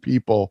between two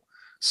people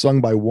sung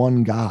by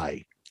one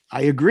guy.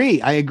 I agree.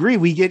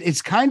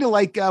 It's kind of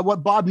like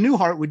what Bob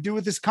Newhart would do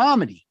with his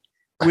comedy.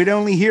 We'd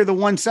only hear the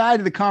one side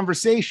of the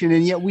conversation,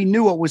 and yet we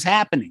knew what was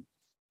happening.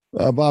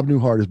 Bob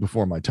Newhart is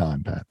before my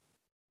time, Pat.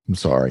 I'm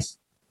sorry.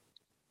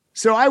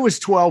 So I was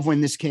 12 when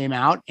this came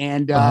out,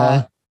 and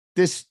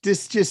this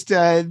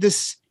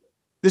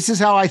is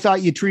how I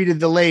thought you treated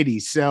the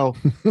ladies. So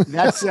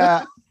that's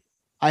I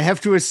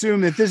have to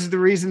assume that this is the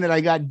reason that I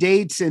got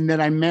dates and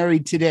that I'm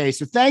married today.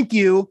 So thank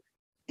you,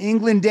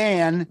 England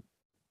Dan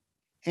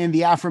and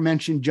the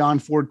aforementioned John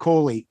Ford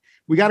Coley.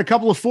 We got a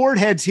couple of Ford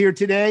heads here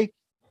today,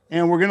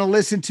 and we're going to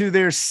listen to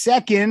their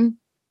second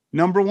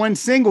 #1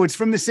 single. It's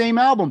from the same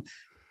album.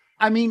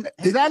 I mean,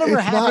 has that ever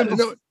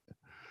happened?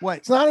 What?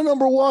 It's not a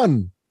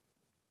 #1.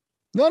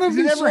 None of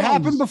Has it ever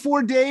happened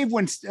before, Dave,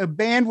 when a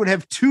band would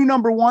have 2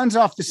 #1s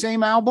off the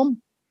same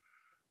album?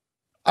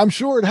 I'm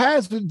sure it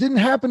has, but it didn't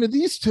happen to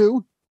these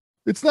two.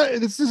 It's not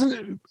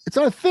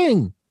a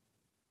thing.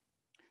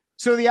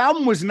 So the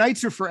album was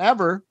Nights Are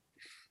Forever.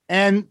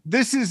 And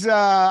this is,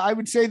 I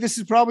would say this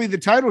is probably the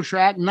title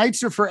track,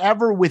 Nights Are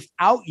Forever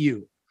Without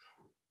You.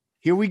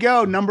 Here we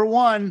go.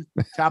 #1,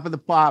 top of the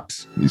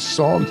pops. These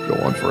songs go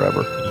on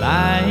forever.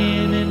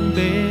 Lying in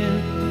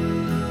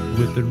bed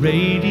with the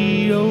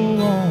radio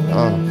on.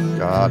 Oh,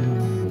 God.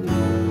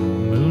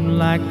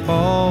 Moonlight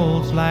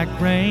falls like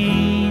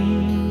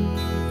rain.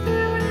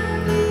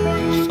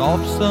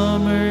 Soft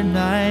summer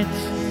nights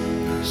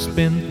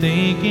spent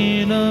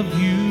thinking of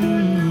you.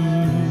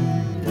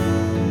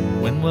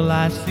 When will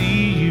I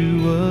see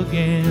you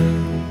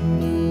again?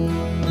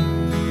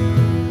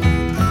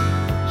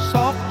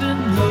 Soft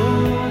and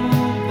low,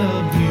 the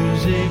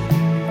music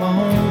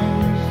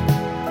moans.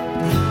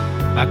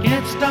 I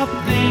can't stop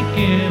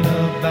thinking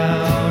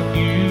about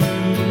you,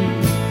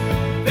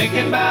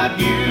 thinking about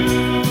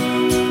you.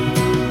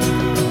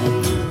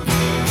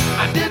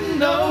 I didn't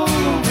know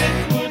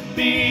it would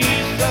be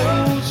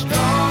so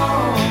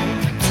strong,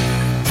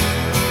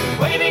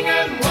 waiting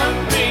and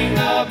wondering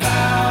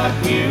about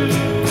you.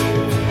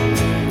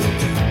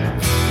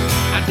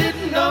 I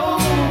didn't know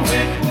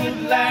it would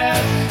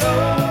last so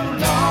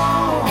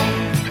long.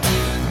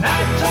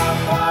 Nights are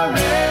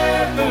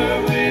forever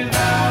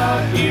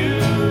without you.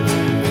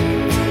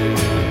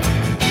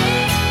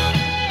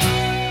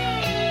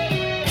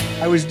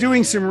 I was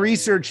doing some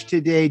research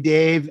today,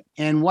 Dave,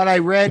 and what I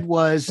read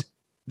was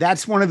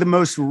that's one of the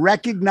most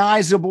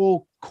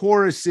recognizable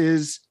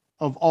choruses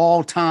of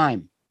all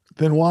time.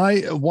 Then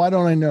why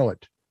don't I know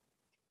it?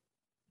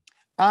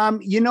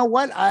 You know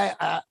what?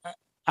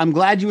 I'm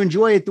glad you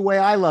enjoy it the way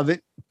I love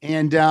it.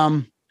 And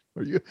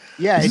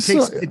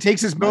it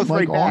takes us both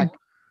right back.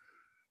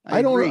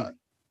 I don't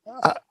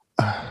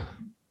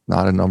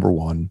not a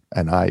 #1.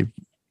 And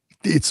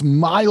it's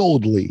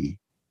mildly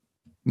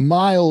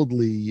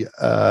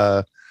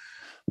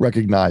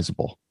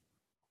recognizable.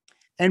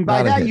 And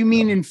by that, you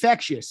mean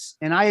infectious.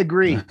 And I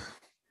agree.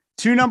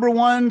 2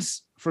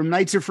 #1s from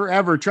Nights Are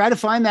Forever. Try to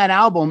find that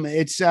album.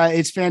 It's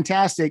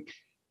fantastic.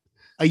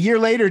 A year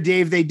later,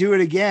 Dave, they do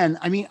it again.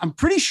 I mean, I'm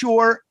pretty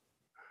sure.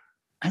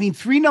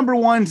 3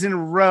 #1s in a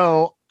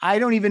row. I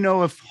don't even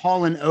know if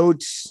Hall &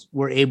 Oates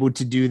were able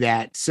to do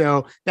that.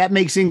 So that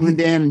makes England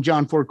Dan and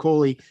John Ford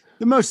Coley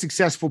the most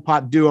successful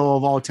pop duo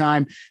of all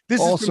time.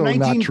 This also is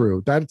not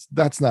true.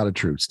 That's not a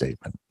true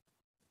statement.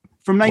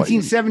 From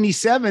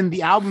 1977,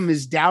 the album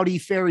is Dowdy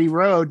Ferry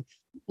Road.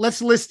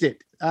 Let's list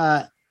it.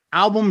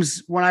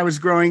 Albums when I was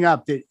growing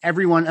up that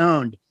everyone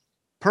owned: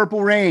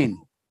 Purple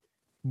Rain,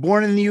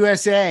 Born in the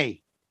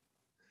USA,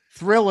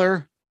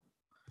 Thriller,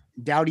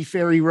 Dowdy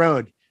Ferry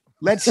Road.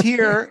 Let's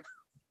hear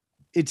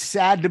It's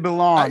Sad to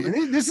Belong.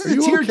 This is a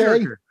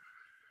tearjerker.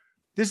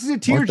 This is a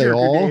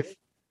tearjerker, Dave.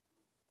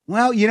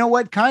 Well, you know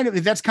what?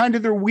 That's kind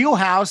of their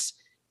wheelhouse.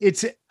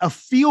 It's a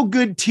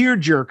feel-good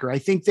tearjerker. I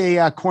think they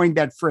coined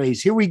that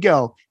phrase. Here we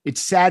go.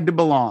 It's Sad to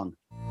Belong.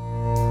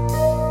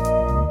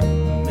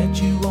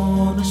 Met you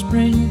on a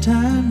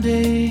springtime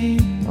day.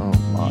 Oh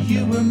my You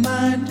God. were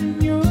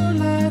minding your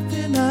life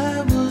and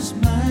I was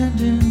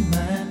minding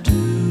mine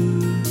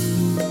too.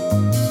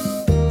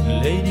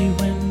 Lady,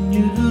 when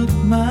you looked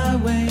my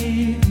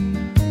way,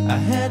 I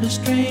had a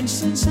strange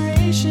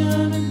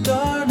sensation, and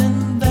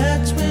darling,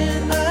 that's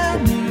when I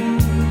knew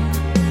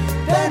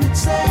that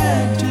it's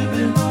sad to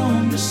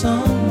belong to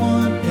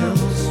someone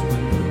else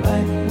when the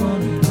right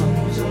one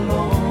comes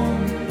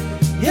along.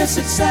 Yes,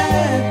 it's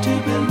sad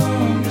to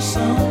belong to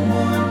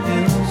someone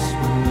else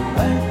when the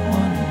right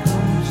one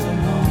comes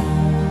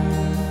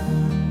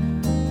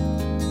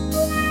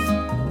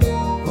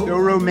along. So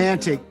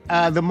romantic.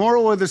 The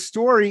moral of the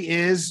story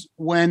is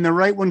when the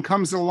right one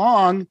comes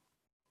along,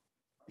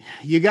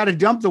 you got to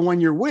dump the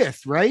one you're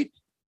with, right?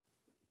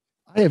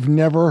 I have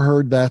never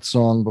heard that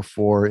song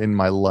before in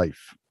my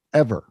life.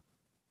 Ever.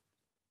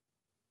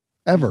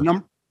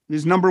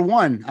 Is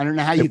 #1. I don't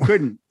know how you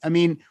couldn't. I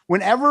mean,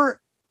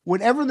 whenever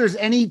whenever there's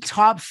any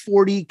top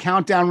 40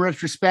 countdown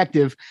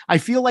retrospective, I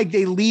feel like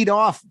they lead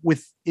off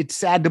with "It's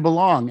Sad to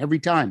Belong" every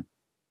time.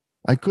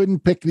 I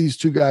couldn't pick these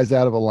two guys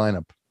out of a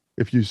lineup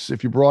if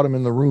you brought them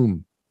in the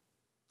room.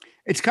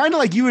 It's kind of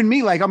like you and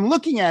me. Like, I'm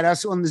looking at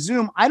us on the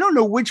Zoom. I don't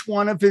know which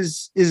one of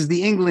us is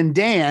the England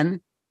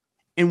Dan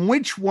and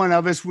which one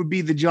of us would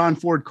be the John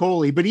Ford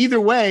Coley. But either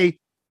way,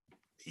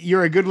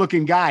 you're a good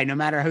looking guy, no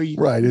matter how you.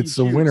 Right. It's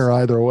a winner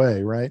either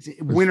way, right?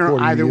 Winner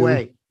either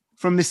way.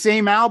 From the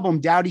same album,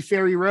 Dowdy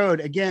Ferry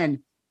Road.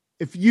 Again,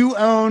 if you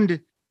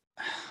owned,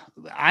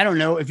 I don't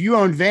know, if you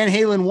owned Van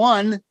Halen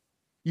 1,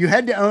 you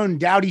had to own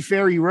Dowdy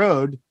Ferry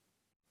Road.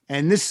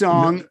 And this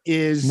song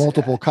is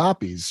multiple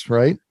copies,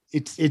 right?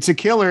 It's a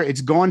killer.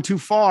 It's Gone Too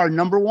Far.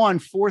 Number 1,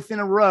 4th in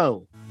a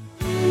row.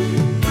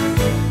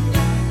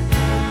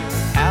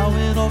 How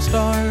it all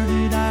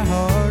started, I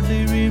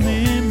hardly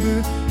remember.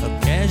 A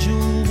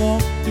casual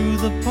walk through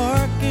the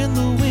park in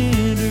the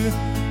winter.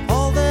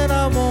 All that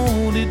I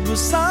wanted was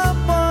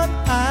someone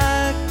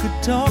I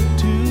could talk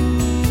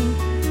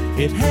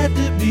to. It had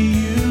to be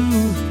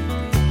you.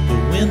 The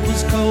wind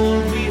was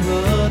cold, we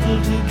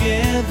huddled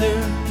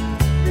together.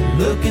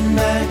 Looking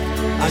back,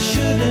 I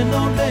should have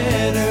known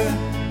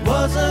better.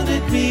 Wasn't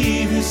it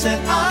me who said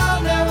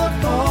I'll never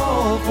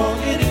fall for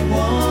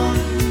anyone?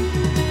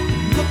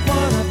 Look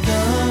what I've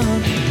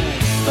done.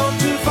 Gone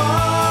too far,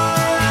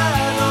 I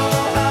don't know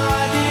how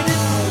I did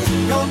it.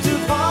 Gone too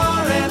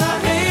far and I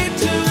hate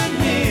to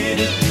admit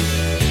it.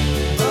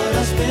 But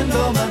I spend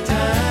all my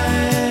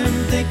time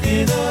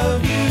thinking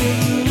of you.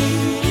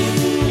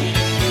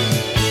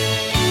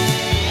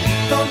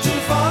 Gone too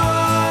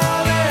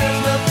far, there's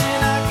nothing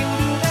I can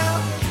do now.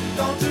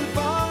 Gone too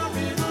far,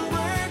 it'll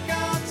work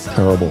out somehow.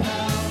 Terrible.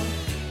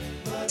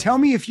 Tell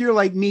me if you're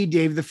like me,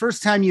 Dave. The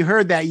first time you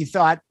heard that, you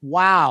thought,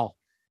 wow,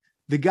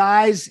 the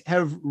guys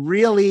have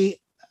really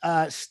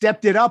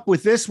stepped it up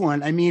with this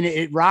one. I mean,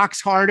 it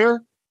rocks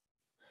harder.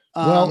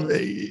 Well,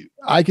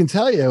 I can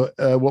tell you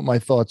what my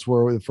thoughts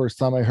were the first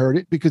time I heard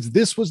it, because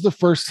this was the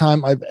first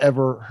time I've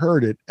ever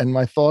heard it. And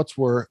my thoughts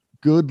were,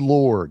 good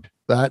Lord,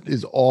 that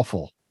is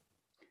awful.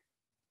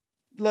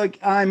 Look,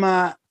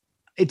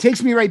 it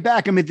takes me right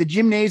back. I'm at the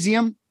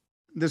gymnasium.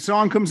 The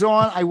song comes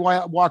on. I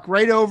walk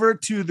right over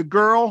to the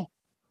girl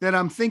that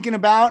I'm thinking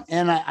about,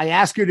 and I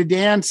ask her to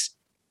dance,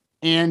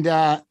 and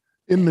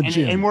in the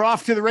gym, and we're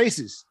off to the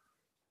races.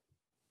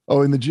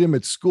 Oh, in the gym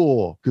at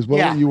school, because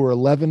you were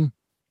 11.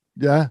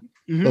 Yeah,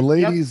 Mm-hmm. The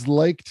ladies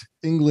liked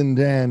England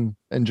Dan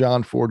and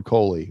John Ford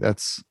Coley.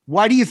 That's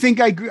why do you think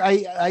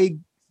I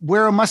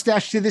wear a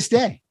mustache to this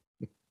day?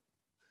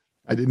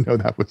 I didn't know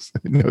that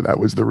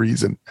was the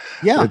reason.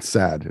 Yeah, it's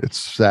sad. It's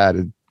sad.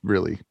 It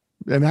really.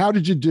 And how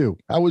did you do?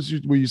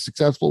 Were you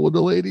successful with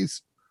the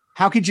ladies?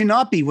 How could you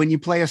not be when you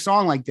play a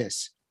song like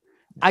this?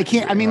 I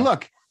can't. I mean,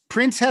 look,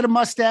 Prince had a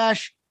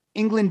mustache.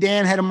 England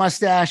Dan had a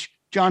mustache.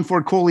 John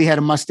Ford Coley had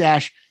a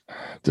mustache.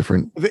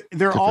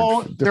 They're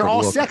all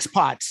look. sex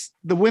pots.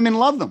 The women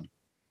love them.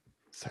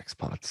 Sex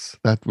pots.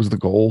 That was the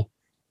goal,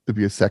 to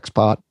be a sex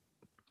pot.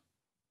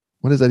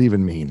 What does that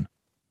even mean?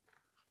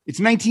 It's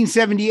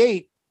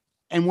 1978,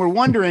 and we're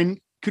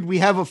wondering, could we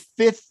have a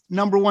 5th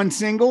number 1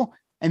 single?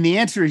 And the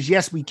answer is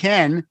yes, we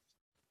can.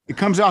 It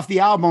comes off the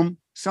album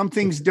Some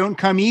Things Don't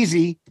Come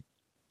Easy.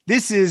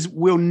 This is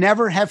We'll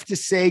Never Have to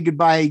Say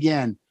Goodbye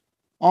Again.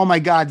 Oh my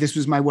God, this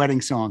was my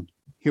wedding song.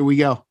 Here we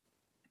go.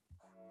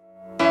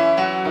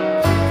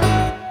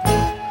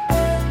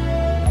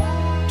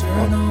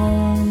 Turn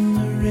on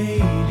the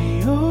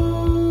radio.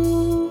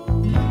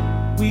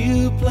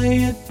 We'll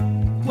play it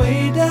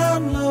way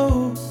down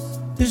low.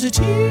 There's a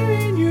tear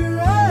in your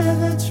eye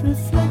that's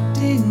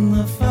reflecting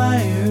the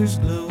fire's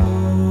glow.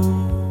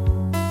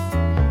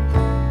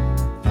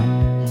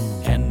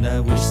 And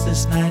I wish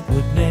this night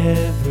would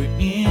never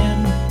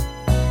end.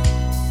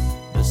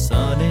 The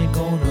sun ain't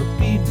gonna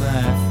be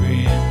my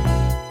friend.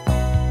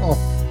 Oh.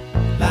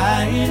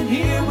 Lying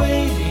here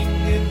waiting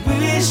and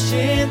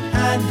wishing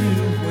I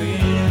knew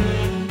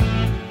when.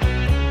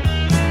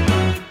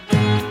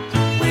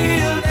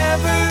 We'll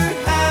never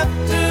have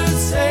to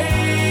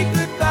say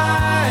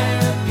goodbye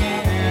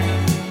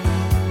again.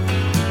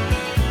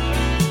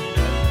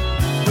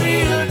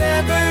 We'll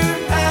never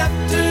have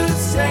to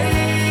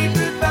say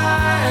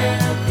goodbye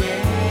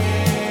again.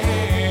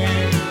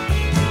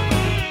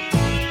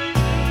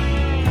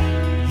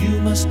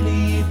 You must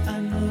leave, I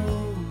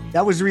know.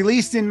 That was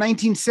released in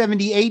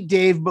 1978,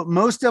 Dave, but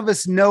most of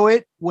us know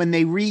it when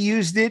they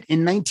reused it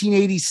in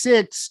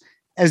 1986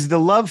 as the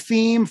love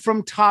theme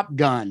from Top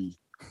Gun.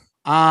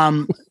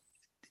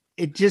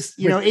 It just,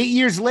 8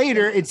 years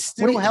later, it's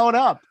still held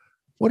up.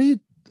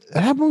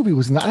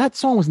 That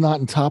song was not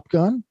in Top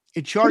Gun.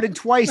 It charted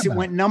twice. It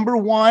went number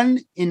 1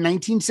 in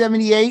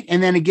 1978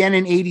 and then again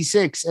in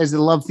 86 as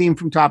the love theme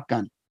from Top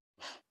Gun.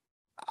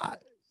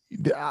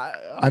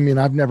 I mean,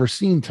 I've never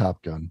seen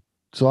Top Gun,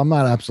 so I'm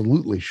not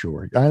absolutely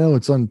sure. I know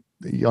it's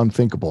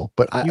unthinkable,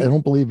 but I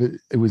don't believe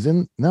it was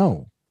in.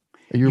 No,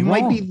 you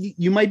might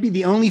be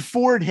the only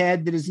Ford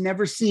head that has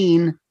never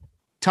seen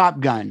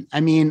Top Gun. I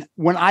mean,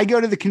 when I go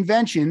to the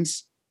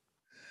conventions,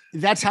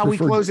 that's how we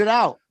close it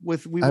out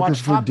with, I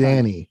watch prefer Top Gun.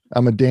 Danny.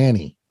 I'm a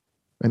Danny,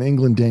 an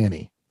England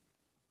Danny.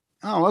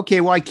 Oh,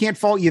 okay. Well, I can't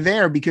fault you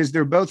there because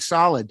they're both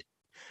solid.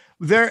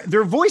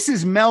 Their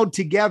voices meld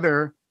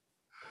together.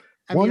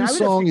 One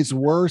song is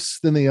worse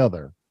than the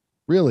other.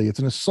 Really, it's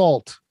an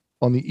assault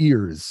on the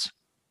ears.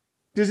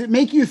 Does it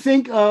make you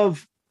think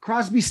of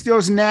Crosby,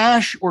 Stills,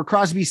 Nash or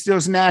Crosby,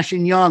 Stills, Nash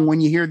and Young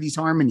when you hear these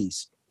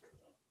harmonies?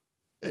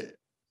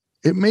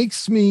 It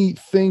makes me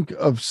think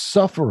of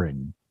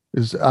Suffering.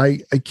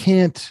 I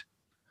can't.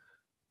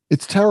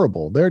 It's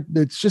terrible.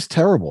 It's just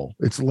terrible.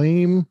 It's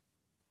lame.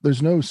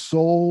 There's no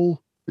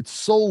soul. It's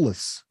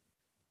soulless.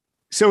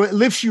 So it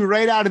lifts you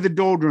right out of the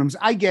doldrums.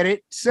 I get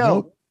it. So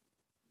Nope.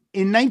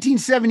 in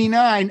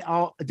 1979,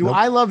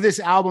 I love this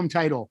album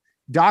title,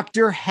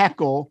 Dr.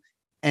 Heckle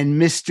and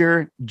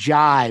Mr.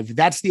 Jive.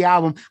 That's the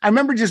album. I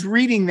remember just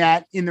reading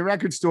that in the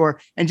record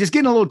store and just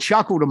getting a little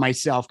chuckle to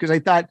myself because I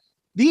thought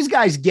these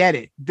guys get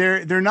it.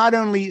 They're not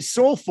only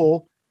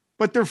soulful,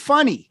 but they're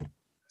funny.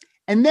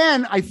 And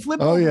then I flip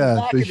over the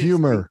back the of this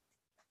humor. thing.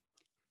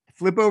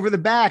 Flip over the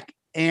back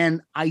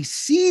and I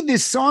see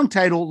this song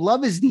title,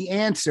 Love is the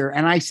Answer.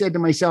 And I said to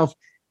myself,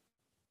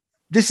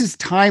 this is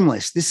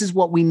timeless. This is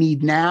what we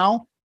need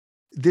now.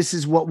 This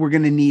is what we're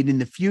going to need in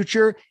the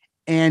future.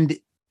 And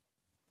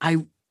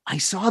I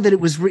saw that it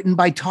was written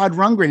by Todd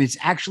Rundgren. It's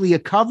actually a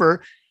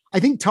cover. I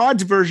think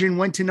Todd's version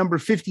went to number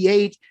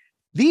 58.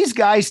 These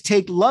guys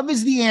take Love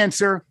is the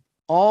Answer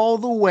all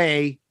the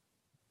way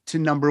to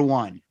number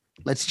 1.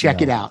 Let's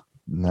check it out.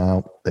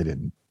 No, they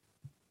didn't.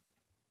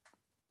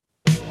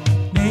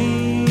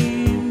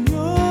 Name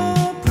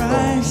your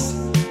price,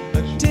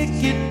 a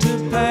ticket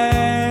to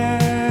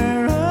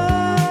paradise.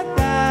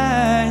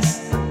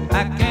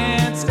 I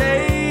can't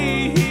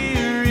stay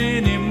here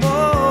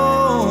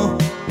anymore,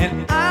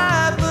 and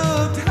I've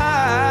looked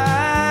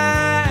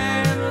high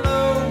and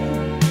low.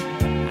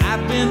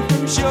 I've been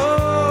from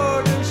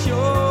shore to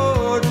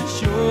shore to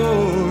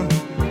shore.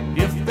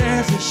 If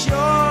there's a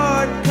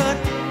shortcut,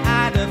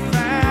 I'd have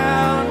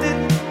found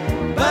it,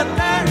 but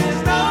there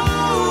is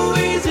no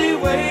easy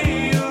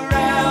way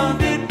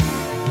around it.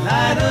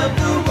 Light of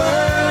the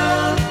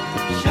world,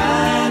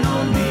 shine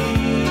on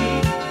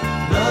me.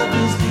 Love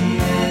is the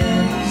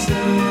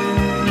answer.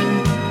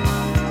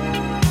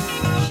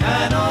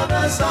 Shine on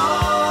us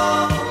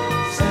all,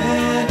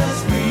 set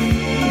us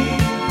free.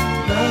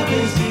 Love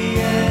is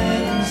the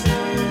answer.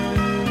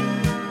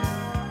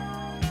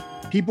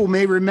 People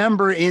may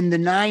remember in the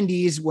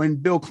 90s when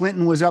Bill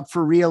Clinton was up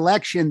for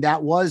re-election,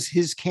 that was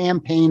his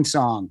campaign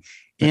song.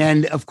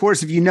 And of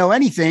course, if you know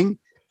anything,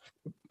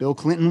 Bill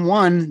Clinton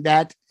won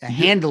that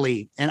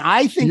handily. And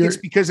I think it's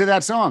because of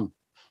that song.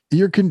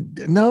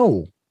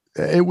 No,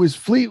 it was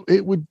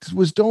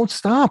was Don't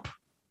Stop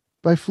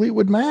by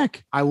Fleetwood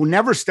Mac. I will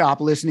never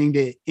stop listening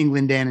to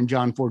England Dan and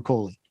John Ford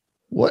Coley.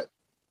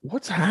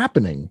 What's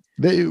happening?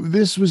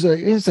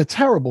 It's a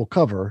terrible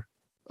cover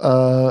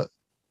of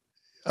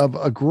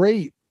a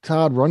great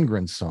Todd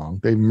Rundgren song.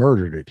 They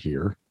murdered it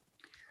here.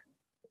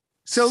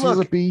 So look,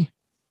 Syrupy.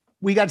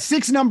 we got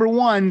 6 number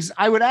ones.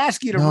 I would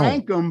ask you to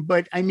rank them,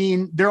 but I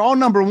mean, they're all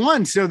number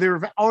 1. So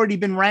they've already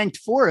been ranked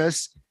for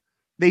us.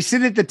 They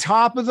sit at the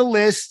top of the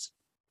list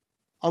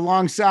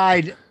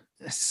alongside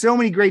so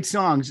many great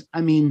songs. I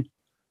mean,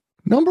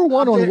 number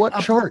 1 on what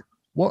chart?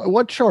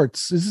 What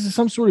charts? Is this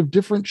some sort of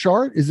different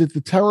chart? Is it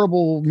the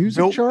terrible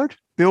music chart?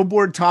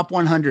 Billboard Top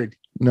 100.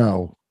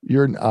 No,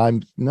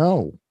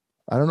 no.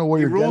 I don't know where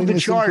They you're ruled getting the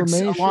this charts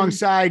information.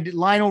 alongside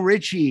Lionel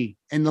Richie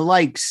and the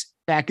likes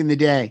back in the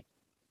day.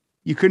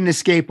 You couldn't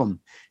escape them.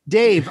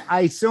 Dave,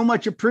 I so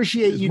much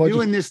appreciate you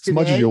doing this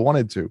today. As much as you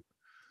wanted to.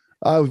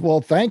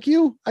 Well, thank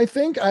you. I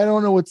think I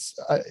don't know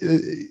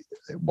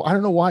I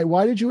don't know why.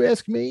 Why did you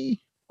ask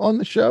me on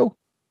the show?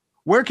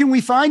 Where can we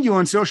find you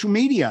on social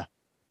media?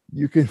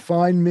 You can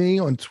find me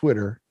on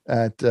Twitter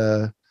at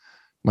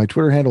my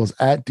Twitter handle is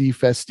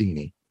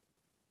 @dfestini.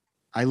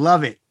 I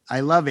love it.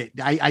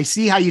 I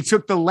see how you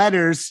took the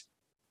letters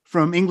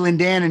from England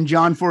Dan and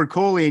John Ford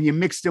Coley and you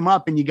mixed them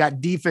up and you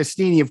got D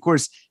Festini. Of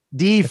course,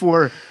 D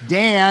for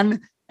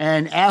Dan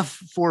and F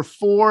for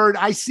Ford.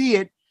 I see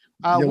it.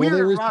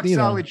 We're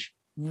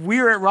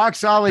at Rock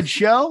Solid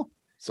Show.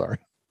 Sorry.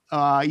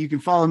 You can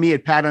follow me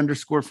at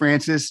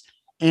Pat_Francis.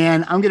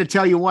 And I'm going to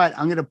tell you what,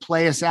 I'm going to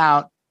play us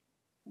out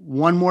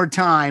one more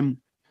time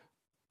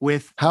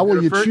with. How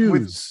will you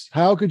choose?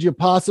 How could you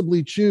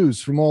possibly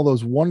choose from all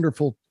those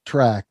wonderful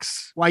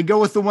tracks? Well, I go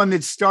with the one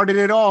that started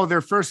it all,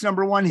 their first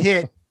number 1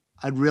 hit.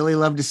 I'd really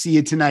love to see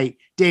you tonight.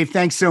 Dave,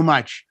 thanks so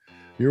much.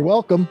 You're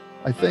welcome,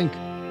 I think.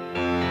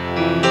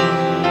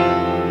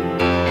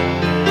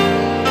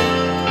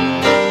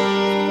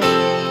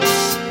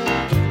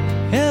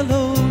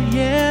 Hello,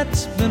 yeah,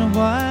 it's been a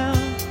while.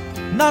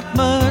 Not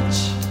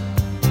much.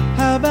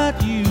 How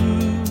about you?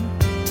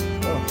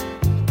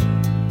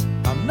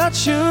 I'm not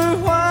sure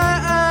why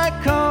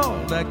I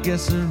called. I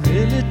guess I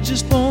really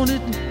just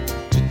wanted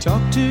to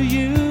talk to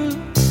you.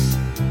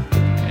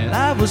 And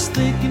I was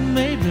thinking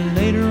maybe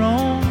later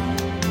on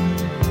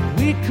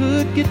we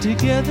could get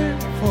together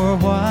for a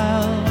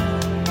while.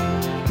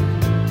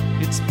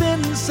 It It's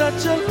been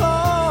such a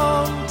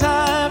long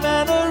time,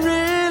 and I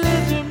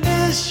really do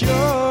miss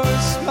your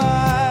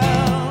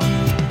smile.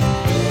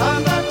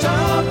 I'm not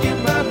talking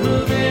about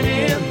moving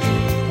in,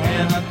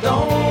 and I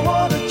don't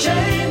want to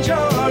change your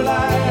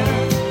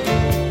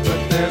life,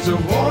 but there's a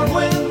warm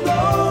wind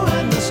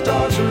blowing the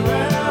stars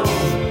around,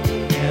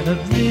 and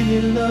I'd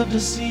really love to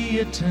see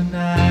you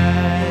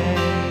tonight.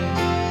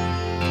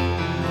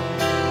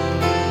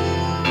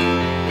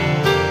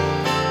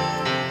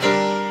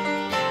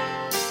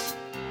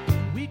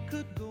 We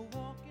could go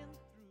walking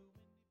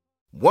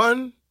through.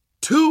 1,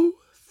 2,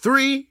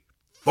 3,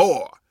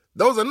 4.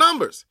 Those are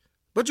numbers,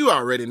 but you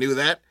already knew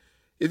that.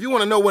 If you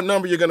want to know what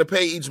number you're going to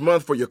pay each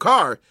month for your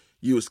car,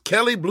 use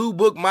Kelley Blue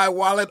Book My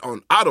Wallet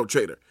on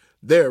AutoTrader.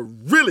 They're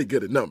really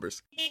good at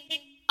numbers.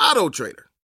 AutoTrader.